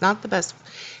Benjamin. It's not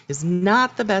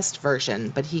the best version,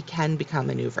 but he can become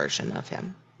a new version of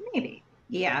him. Maybe.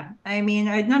 Yeah. I mean,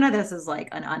 none of this is like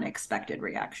an unexpected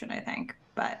reaction, I think,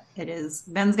 but it is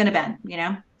Ben's gonna Ben, you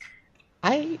know?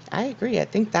 I agree. I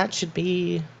think that should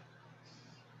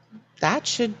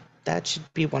that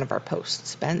should be one of our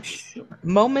posts. Ben Sure.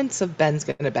 moments of Ben's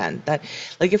gonna bend. That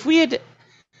if we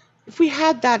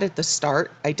had that at the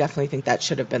start, I definitely think that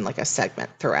should have been like a segment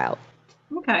throughout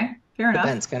Okay. Fair the enough.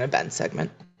 Ben's gonna bend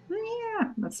segment.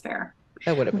 Yeah, that's fair.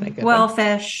 That would have been a good Well, one.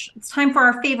 Fish, it's time for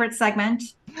our favorite segment.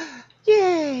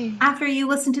 Yay! After you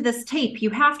listen to this tape, you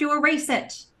have to erase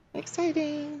it.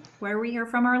 Exciting. Where we hear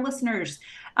from our listeners.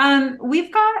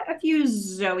 We've got a few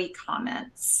Zoe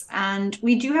comments, and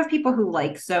we do have people who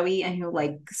like Zoe and who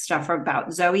like stuff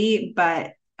about Zoe,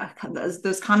 but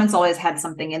those comments always had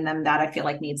something in them that I feel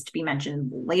like needs to be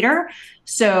mentioned later.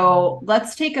 So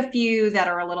let's take a few that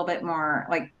are a little bit more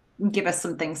like give us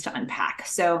some things to unpack.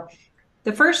 So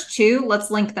the first two, let's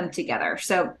link them together.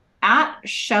 So at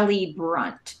Shelly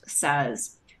Brunt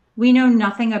says, we know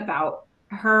nothing about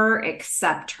her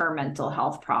except her mental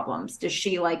health problems. Does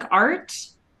she like art?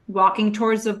 walking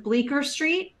towards the Bleecker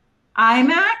Street,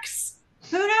 IMAX.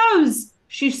 Who knows?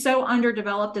 She's so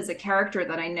underdeveloped as a character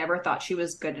that I never thought she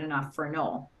was good enough for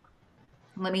Noel.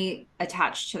 Let me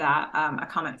attach to that a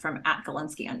comment from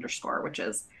 @Galinsky_, which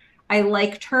is, I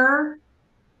liked her,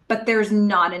 but there's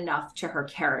not enough to her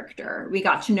character. We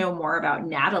got to know more about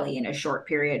Natalie in a short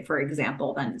period, for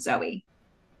example, than Zoe.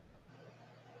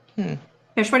 Hmm.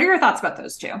 Fish, what are your thoughts about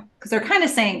those two? Because they're kind of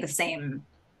saying the same,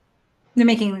 they're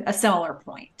making a similar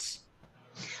point.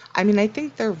 I mean, I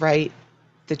think they're right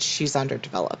that she's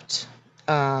underdeveloped.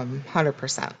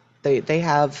 100%. They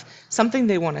have something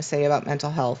they want to say about mental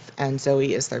health, and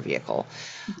Zoe is their vehicle.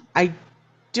 I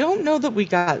don't know that we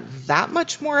got that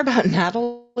much more about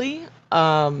Natalie.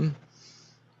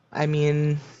 I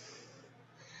mean,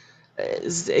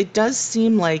 it does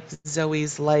seem like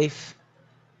Zoe's life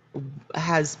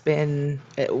has been.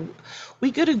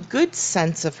 We get a good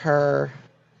sense of her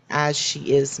as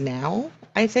she is now,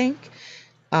 I think.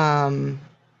 Um,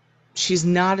 she's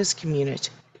not as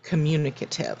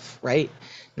communicative, right?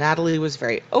 Natalie was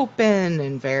very open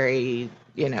and very,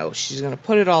 she's going to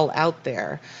put it all out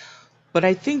there. But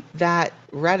I think that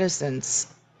reticence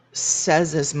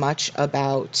says as much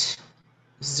about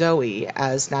Zoe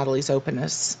as Natalie's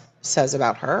openness says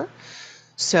about her.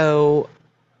 So,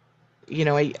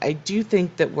 I do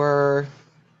think that we're,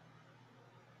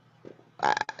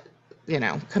 uh,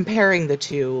 comparing the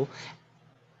two.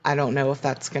 I don't know if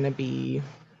that's going to be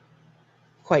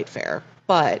quite fair,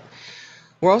 but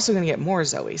we're also going to get more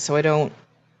Zoe. So I don't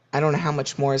know how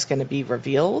much more is going to be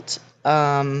revealed.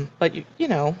 But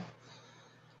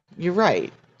you're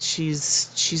right.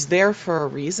 She's there for a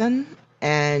reason,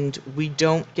 and we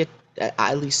don't get,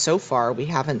 at least so far, we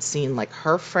haven't seen like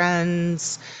her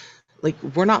friends. Like,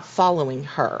 we're not following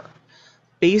her.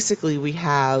 Basically,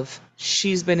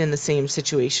 she's been in the same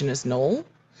situation as Noel,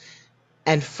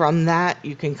 and from that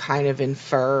you can kind of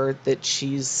infer that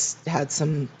she's had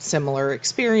some similar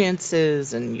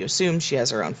experiences, and you assume she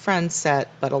has her own friend set,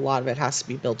 but a lot of it has to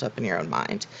be built up in your own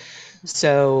mind.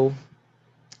 So,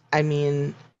 I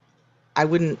mean, I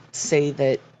wouldn't say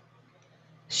that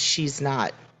she's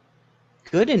not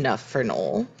good enough for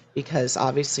Noel, because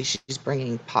obviously she's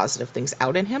bringing positive things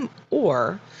out in him,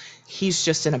 or he's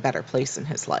just in a better place in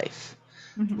his life.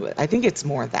 Mm-hmm. I think it's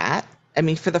more that. I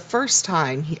mean, for the first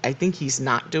time, I think he's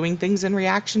not doing things in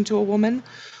reaction to a woman,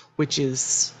 which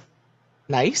is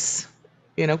nice,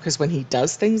 because when he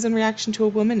does things in reaction to a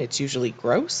woman, it's usually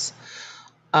gross.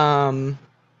 Um,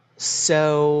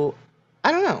 so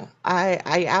I don't know.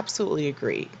 I absolutely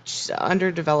agree. She's an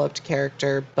underdeveloped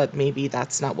character, but maybe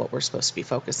that's not what we're supposed to be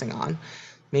focusing on.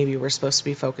 Maybe we're supposed to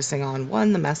be focusing on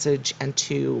one, the message, and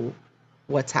two,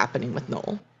 what's happening with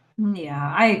Noel.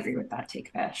 Yeah, I agree with that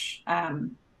take, Fish.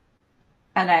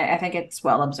 And I think it's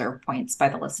well observed points by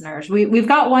the listeners. We've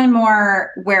got one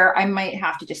more where I might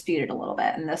have to dispute it a little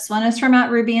bit. And this one is from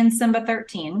 @Ruby and Simba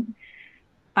 13.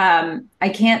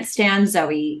 I can't stand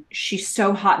Zoe. She's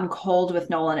so hot and cold with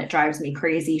Nolan. It drives me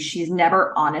crazy. She's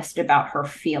never honest about her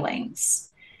feelings.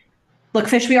 Look,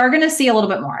 Fish, we are going to see a little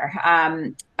bit more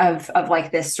of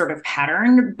like this sort of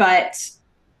pattern, but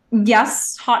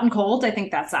yes, hot and cold. I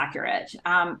think that's accurate.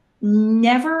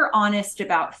 Never honest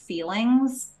about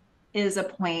feelings is a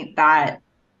point that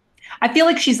I feel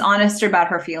like she's honest about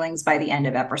her feelings by the end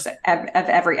of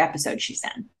every episode she's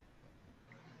in.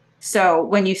 So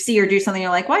when you see her do something,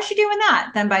 you're like, why is she doing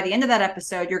that? Then by the end of that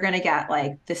episode, you're going to get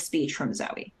like the speech from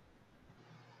Zoe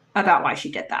about why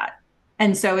she did that.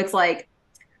 And so it's like,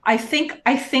 I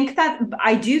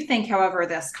do think, however,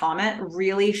 this comment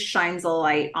really shines a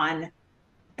light on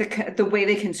the way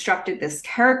they constructed this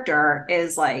character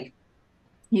is like,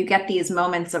 you get these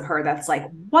moments of her that's like,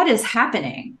 what is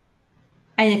happening?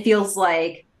 And it feels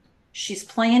like she's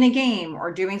playing a game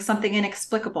or doing something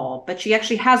inexplicable, but she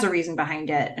actually has a reason behind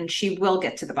it, and she will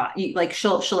get to the bottom. Like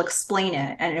she'll explain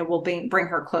it, and it will bring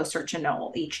her closer to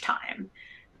Noel each time.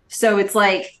 So it's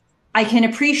like I can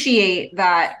appreciate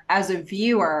that as a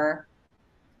viewer.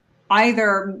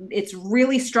 Either it's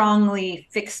really strongly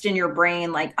fixed in your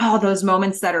brain, like, oh, those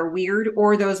moments that are weird,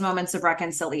 or those moments of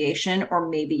reconciliation, or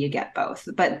maybe you get both.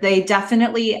 But they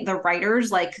definitely, the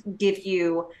writers like give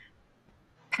you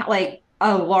like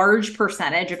a large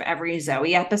percentage of every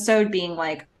Zoe episode being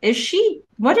like,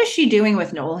 what is she doing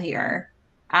with Noel here?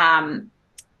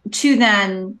 To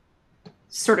then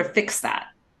sort of fix that.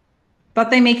 But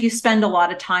they make you spend a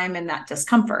lot of time in that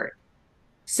discomfort.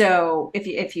 So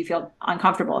if you feel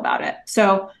uncomfortable about it.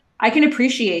 So I can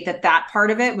appreciate that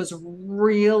part of it was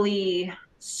really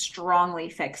strongly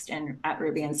fixed in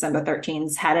 @Ruby and Simba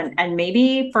 13's head. And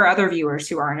maybe for other viewers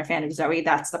who aren't a fan of Zoe,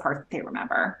 that's the part that they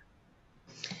remember.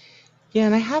 Yeah,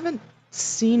 and I haven't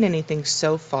seen anything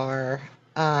so far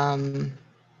um,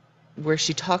 where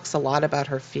she talks a lot about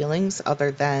her feelings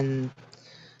other than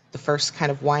the first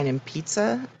kind of wine and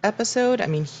pizza episode. I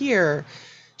mean, here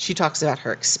she talks about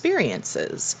her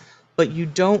experiences, but you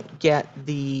don't get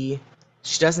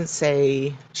she doesn't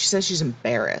say, she says she's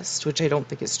embarrassed, which I don't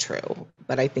think is true,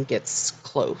 but I think it's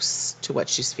close to what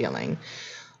she's feeling.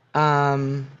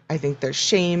 I think there's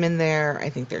shame in there. I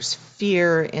think there's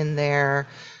fear in there.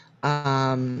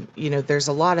 There's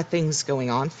a lot of things going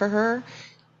on for her.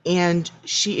 And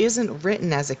she isn't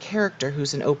written as a character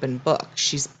who's an open book.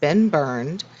 She's been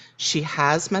burned. She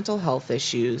has mental health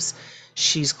issues.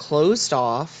 She's closed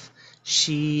off.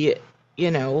 She,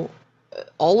 you know,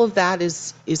 all of that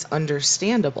is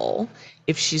understandable.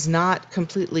 If she's not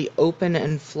completely open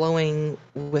and flowing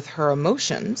with her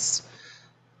emotions,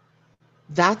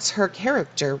 that's her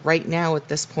character right now at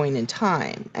this point in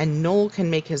time. And Noel can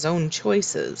make his own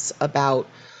choices about,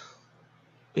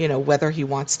 whether he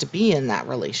wants to be in that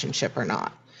relationship or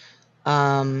not.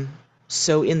 Um,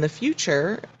 so in the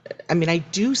future, I mean, I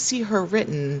do see her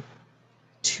written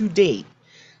to date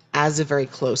as a very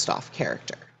closed off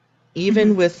character, even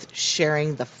Mm-hmm. with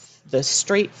sharing the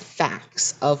straight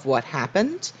facts of what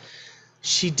happened.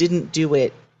 She didn't do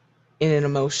it in an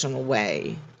emotional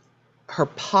way. Her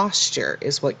posture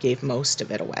is what gave most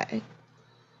of it away.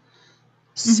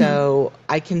 Mm-hmm. So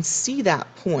I can see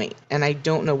that point, and I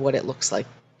don't know what it looks like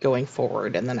going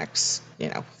forward in the next,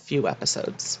 few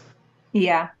episodes.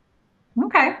 Yeah.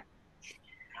 Okay.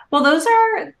 Well, those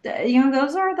are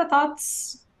the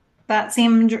thoughts that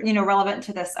seemed, relevant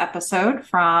to this episode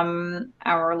from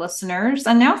our listeners.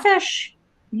 And now, Fish,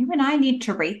 you and I need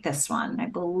to rate this one. I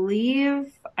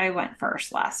believe I went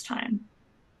first last time.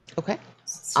 Okay,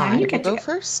 It's time I you will get to go go.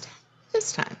 first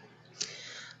this time.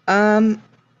 Um,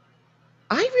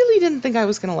 I really didn't think I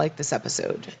was going to like this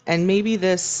episode, and maybe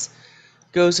this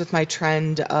goes with my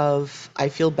trend of I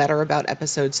feel better about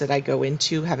episodes that I go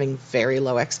into having very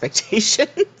low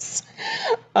expectations.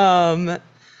 um,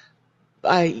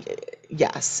 I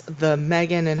yes, the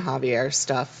Megan and Javier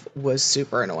stuff was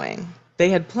super annoying. They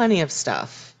had plenty of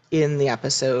stuff in the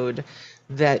episode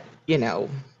that,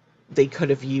 they could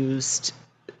have used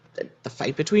the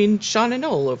fight between Sean and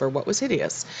Noel over what was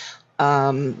hideous.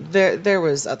 There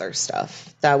was other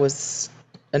stuff that was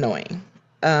annoying.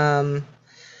 Um,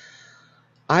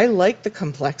 I like the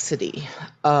complexity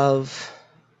of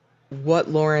what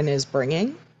Lauren is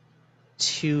bringing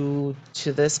to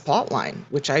this plot line,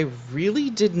 which I really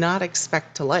did not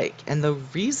expect to like. And the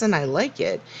reason I like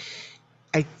it,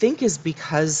 I think, is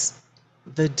because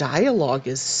the dialogue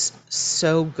is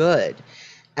so good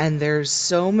and there's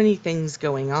so many things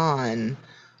going on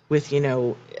with,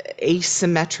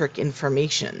 asymmetric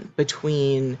information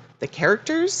between the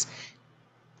characters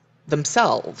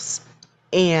themselves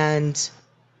and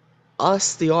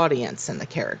us, the audience, and the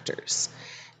characters.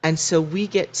 And so we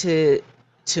get to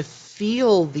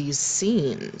feel these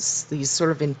scenes, these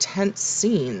sort of intense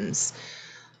scenes,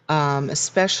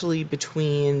 especially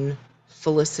between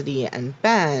Felicity and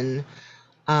Ben,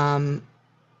 um,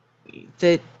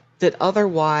 that that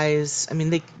otherwise, I mean,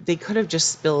 they could have just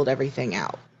spilled everything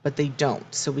out, but they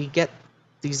don't. So we get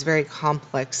these very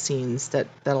complex scenes that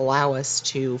allow us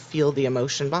to feel the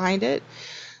emotion behind it.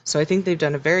 So I think they've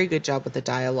done a very good job with the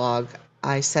dialogue.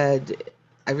 I said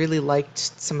I really liked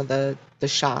some of the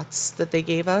shots that they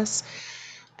gave us.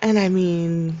 And I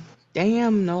mean,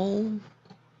 damn, Noel,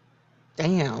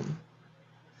 damn.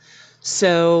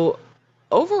 So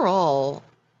overall,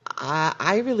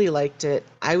 I really liked it.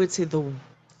 I would say the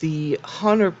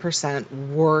 100%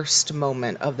 worst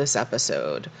moment of this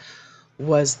episode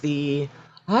was the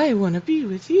 "I want to be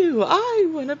with you, I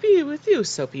want to be with you"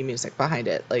 soapy music behind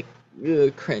it, like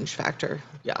ugh, cringe factor,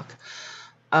 yuck.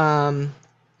 Um,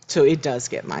 so it does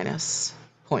get minus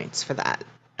points for that.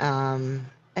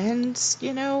 And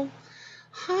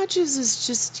Hodges is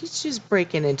he's just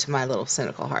breaking into my little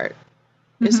cynical heart.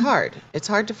 It's Mm-hmm. hard. It's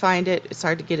hard to find it. It's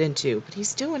hard to get into, but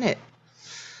he's doing it.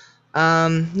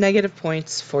 Negative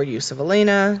points for use of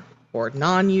Elena or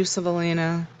non-use of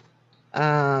Elena.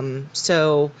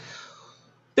 So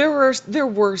there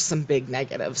were some big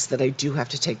negatives that I do have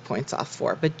to take points off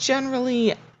for, but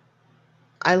generally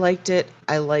I liked it.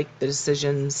 I like the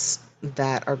decisions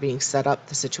that are being set up,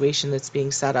 the situation that's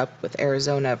being set up with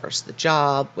Arizona versus the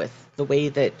job, with the way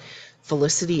that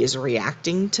Felicity is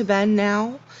reacting to Ben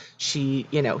now. He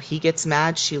gets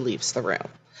mad, she leaves the room.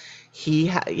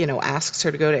 Asks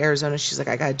her to go to Arizona. She's like,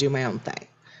 I gotta do my own thing.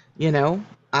 You know,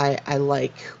 I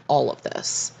like all of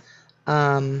this.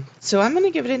 So I'm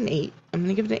gonna give it an 8. I'm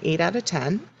gonna give it an 8 out of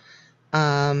 10.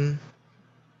 Um,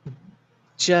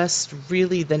 just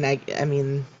really I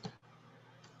mean,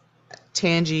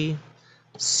 Tangy,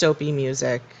 soapy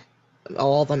music,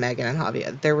 all the Megan and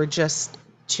Javier. There were just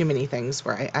too many things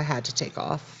where I had to take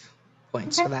off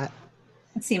points Okay. for that.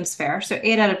 That seems fair. So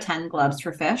 8 out of 10 gloves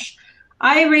for fish.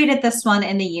 I rated this one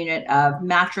in the unit of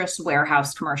mattress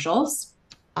warehouse commercials.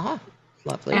 Ah,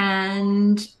 lovely.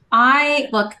 And I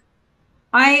look,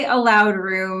 I allowed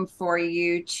room for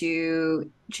you to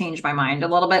change my mind a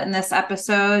little bit in this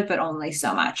episode, but only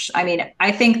so much. I mean,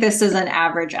 I think this is an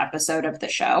average episode of the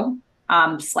show,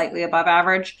 slightly above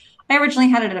average. I originally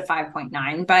had it at a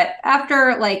 5.9, but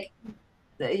after like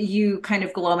you kind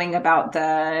of glowing about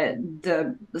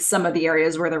the some of the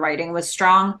areas where the writing was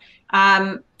strong,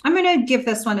 I'm going to give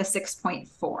this one a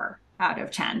 6.4 out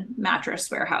of 10 mattress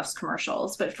warehouse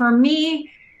commercials. But for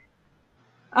me,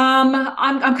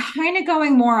 I'm kind of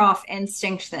going more off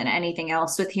instinct than anything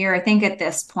else with here. I think at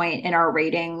this point in our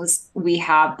ratings, we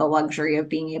have the luxury of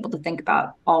being able to think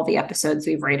about all the episodes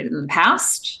we've rated in the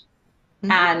past.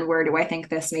 Hmm. And where do I think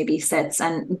this maybe sits?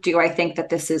 And do I think that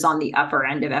this is on the upper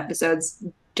end of episodes?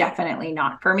 Definitely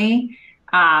not for me.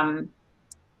 Um,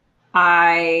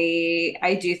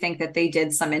 I do think that they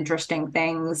did some interesting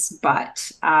things,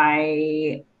 but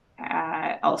I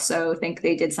also think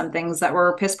they did some things that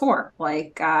were piss poor,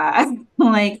 like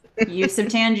like use of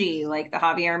Tangi, like the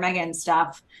Javier Megan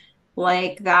stuff,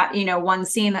 like that, one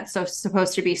scene that's so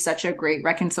supposed to be such a great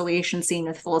reconciliation scene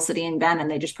with Felicity and Ben, and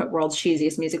they just put world's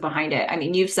cheesiest music behind it. I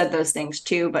mean, you've said those things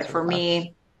too, but It's for rough.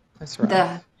 me, It's the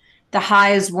rough. the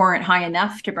highs weren't high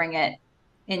enough to bring it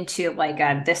into like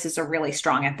a this is a really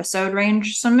strong episode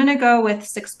range. So I'm gonna go with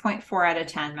 6.4 out of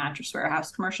 10 Mattress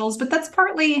Warehouse commercials, but that's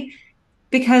partly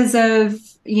because of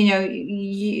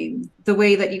the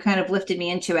way that you kind of lifted me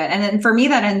into it. And then for me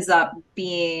that ends up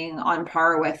being on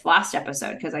par with last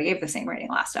episode because I gave the same rating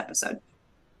last episode.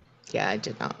 Yeah, I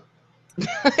did not.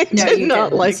 I No, did you not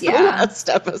didn't. like the Yeah. last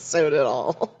episode at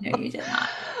all. No, you did not.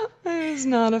 I was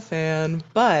not a fan,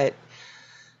 but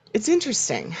it's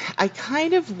interesting. I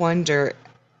kind of wonder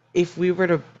if we were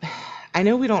to. I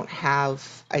know we don't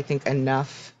have, I think,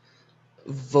 enough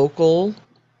vocal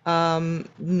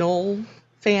Noel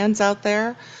fans out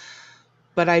there,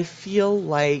 but I feel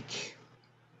like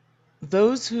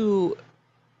those who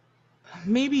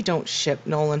maybe don't ship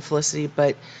Noel and Felicity,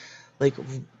 but like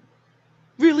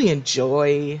really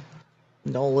enjoy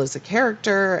Noel as a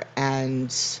character.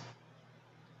 And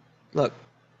look,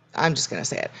 I'm just going to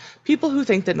say it. People who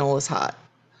think that Noel is hot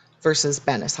versus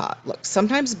Ben is hot. Look,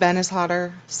 sometimes Ben is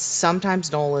hotter,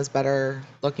 sometimes Noel is better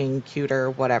looking,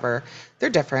 cuter, whatever. They're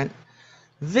different.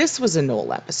 This was a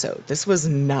Noel episode. This was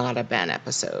not a Ben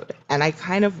episode. And I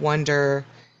kind of wonder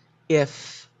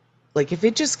if, like, if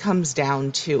it just comes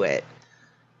down to it,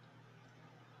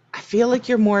 I feel like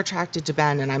you're more attracted to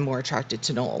Ben and I'm more attracted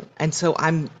to Noel. And so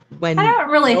I when don't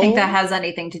really think that Noel, has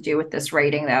anything to do with this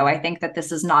rating, though. I think that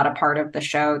this is not a part of the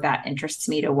show that interests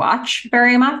me to watch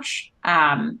very much.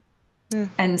 And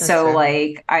that's so, fair.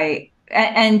 like,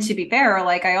 and to be fair,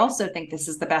 like, I also think this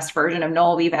is the best version of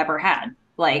Noel we've ever had.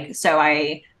 Like, so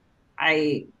I,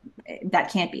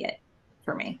 that can't be it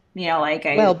for me. Like,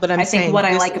 Well, but I'm I think what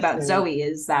saying I this like is about a, Zoe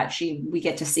is that we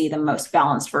get to see the most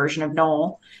balanced version of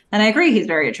Noel. And I agree, he's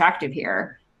very attractive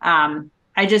here.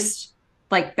 I just,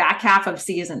 like, back half of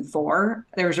season 4,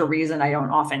 there's a reason I don't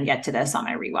often get to this on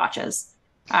my rewatches.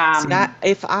 see, Um,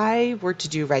 if I were to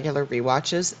do regular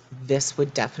rewatches, this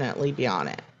would definitely be on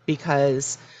it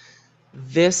because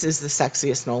this is the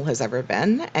sexiest Noel has ever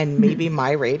been. And maybe mhm.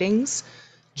 my ratings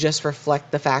just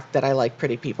reflect the fact that I like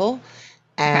pretty people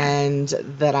Okay. and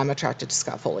that I'm attracted to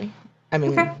Scott Foley. I Okay.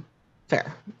 mean, fair.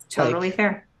 Like, Totally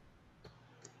fair.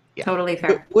 yeah, Totally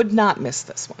fair. would not miss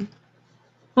this one.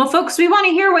 Well, folks, we want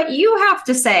to hear what you have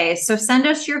to say. So send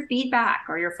us your feedback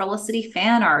or your Felicity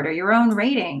fan art or your own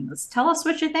ratings. Tell us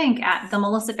what you think at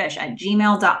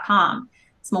themelissafish@gmail.com.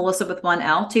 It's Melissa with one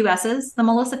L, two S's,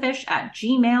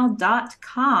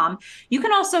 themelissafish@gmail.com. You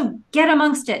can also get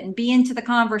amongst it and be into the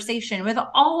conversation with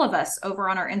all of us over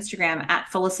on our Instagram at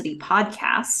Felicity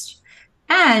Podcast.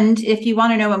 And if you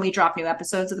want to know when we drop new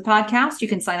episodes of the podcast, you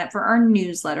can sign up for our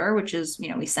newsletter, which is,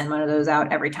 we send one of those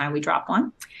out every time we drop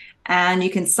one. And you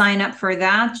can sign up for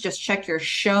that. Just check your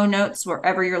show notes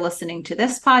wherever you're listening to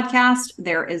this podcast.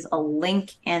 There is a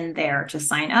link in there to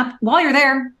sign up. While you're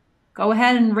there, go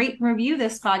ahead and rate and review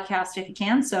this podcast if you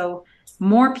can, so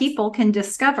more people can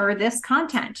discover this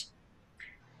content.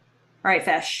 All right,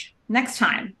 Fish. Next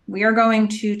time, we are going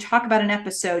to talk about an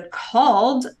episode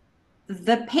called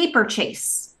The Paper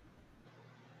Chase.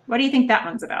 What do you think that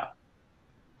one's about?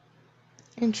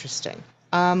 Interesting.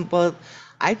 Well,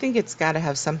 I think it's got to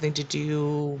have something to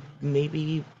do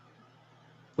maybe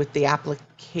with the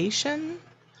application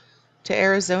to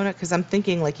Arizona? Because I'm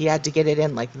thinking like he had to get it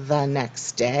in like the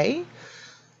next day.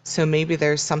 So maybe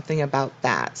there's something about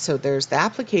that. So there's the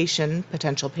application,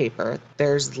 potential paper.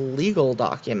 There's legal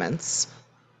documents,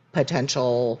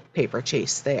 potential paper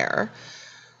chase there.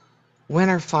 When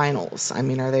are finals? I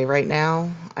mean, are they right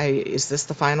now? Is this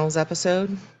the finals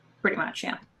episode? Pretty much,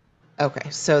 yeah. Okay,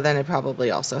 so then it probably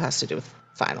also has to do with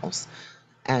finals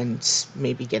and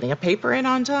maybe getting a paper in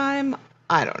on time.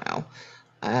 I don't know.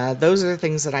 Those are the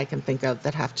things that I can think of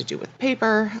that have to do with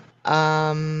paper.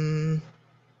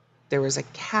 There was a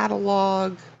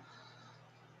catalog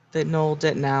that Noel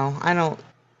didn't know. I don't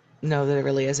know that it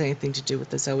really has anything to do with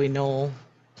the Zoe Noel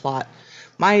plot.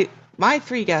 My my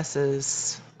three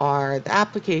guesses are the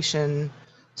application,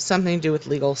 something to do with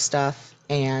legal stuff,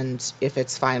 and if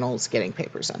it's finals, getting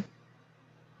papers in.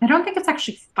 I don't think it's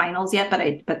actually finals yet,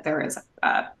 but there is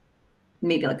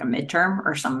maybe like a midterm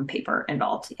or some paper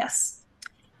involved. Yes,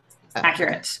 Okay,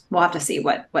 accurate. We'll have to see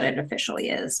what it officially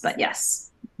is, but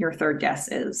yes, your third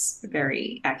guess is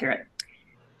very accurate.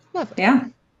 lovely. Yeah.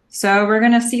 So we're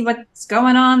gonna see what's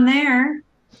going on there.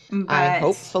 I But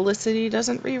hope Felicity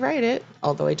doesn't rewrite it,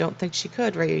 although I don't think she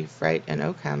could rewrite an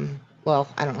OChem. Well,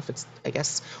 I don't know if it's, I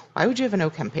guess, why would you have an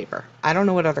OChem paper? I don't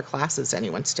know what other classes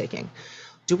anyone's taking.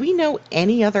 Do we know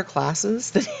any other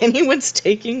classes that anyone's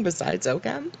taking besides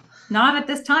OChem? not at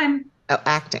this time. Oh,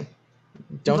 acting.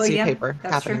 Don't Well, see a yeah, paper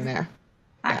that's happening true. there.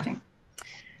 Yeah. Acting.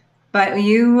 But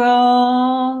you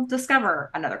will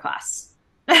discover another class.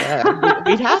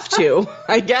 We'd have to,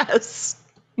 I guess.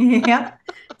 Yep.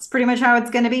 It's pretty much how it's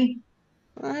going to be.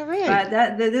 All right.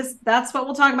 But that's what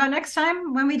we'll talk about next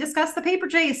time when we discuss the paper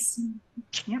chase.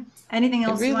 Yep. Anything I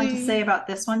else you want to say really, about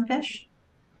this one, Fish?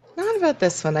 not about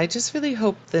this one. I just really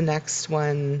hope the next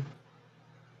one,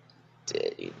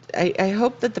 I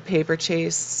hope that the paper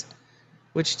chase,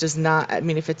 which does not, I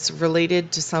mean, if it's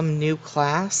related to some new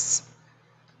class,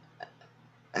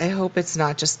 I hope it's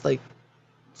not just like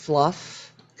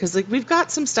fluff. Because, like, we've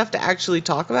got some stuff to actually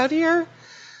talk about here.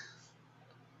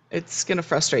 It's going to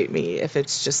frustrate me if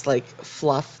it's just like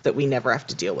fluff that we never have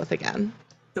to deal with again.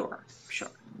 Sure, sure.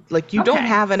 Like, you don't Okay.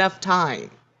 have enough time.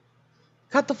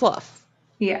 Cut the fluff.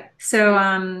 Yeah.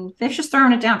 So Fish is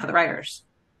throwing it down for the writers.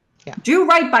 Yeah, Do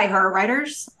right by her,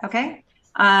 writers. Okay.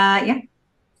 Yeah. pun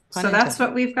So that's intended.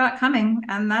 what we've got coming.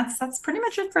 And that's pretty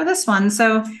much it for this one.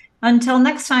 So until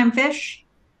next time, Fish,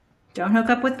 don't hook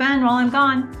up with Ben while I'm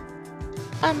gone.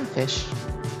 I'm a fish.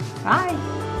 Bye.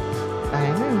 I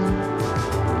know.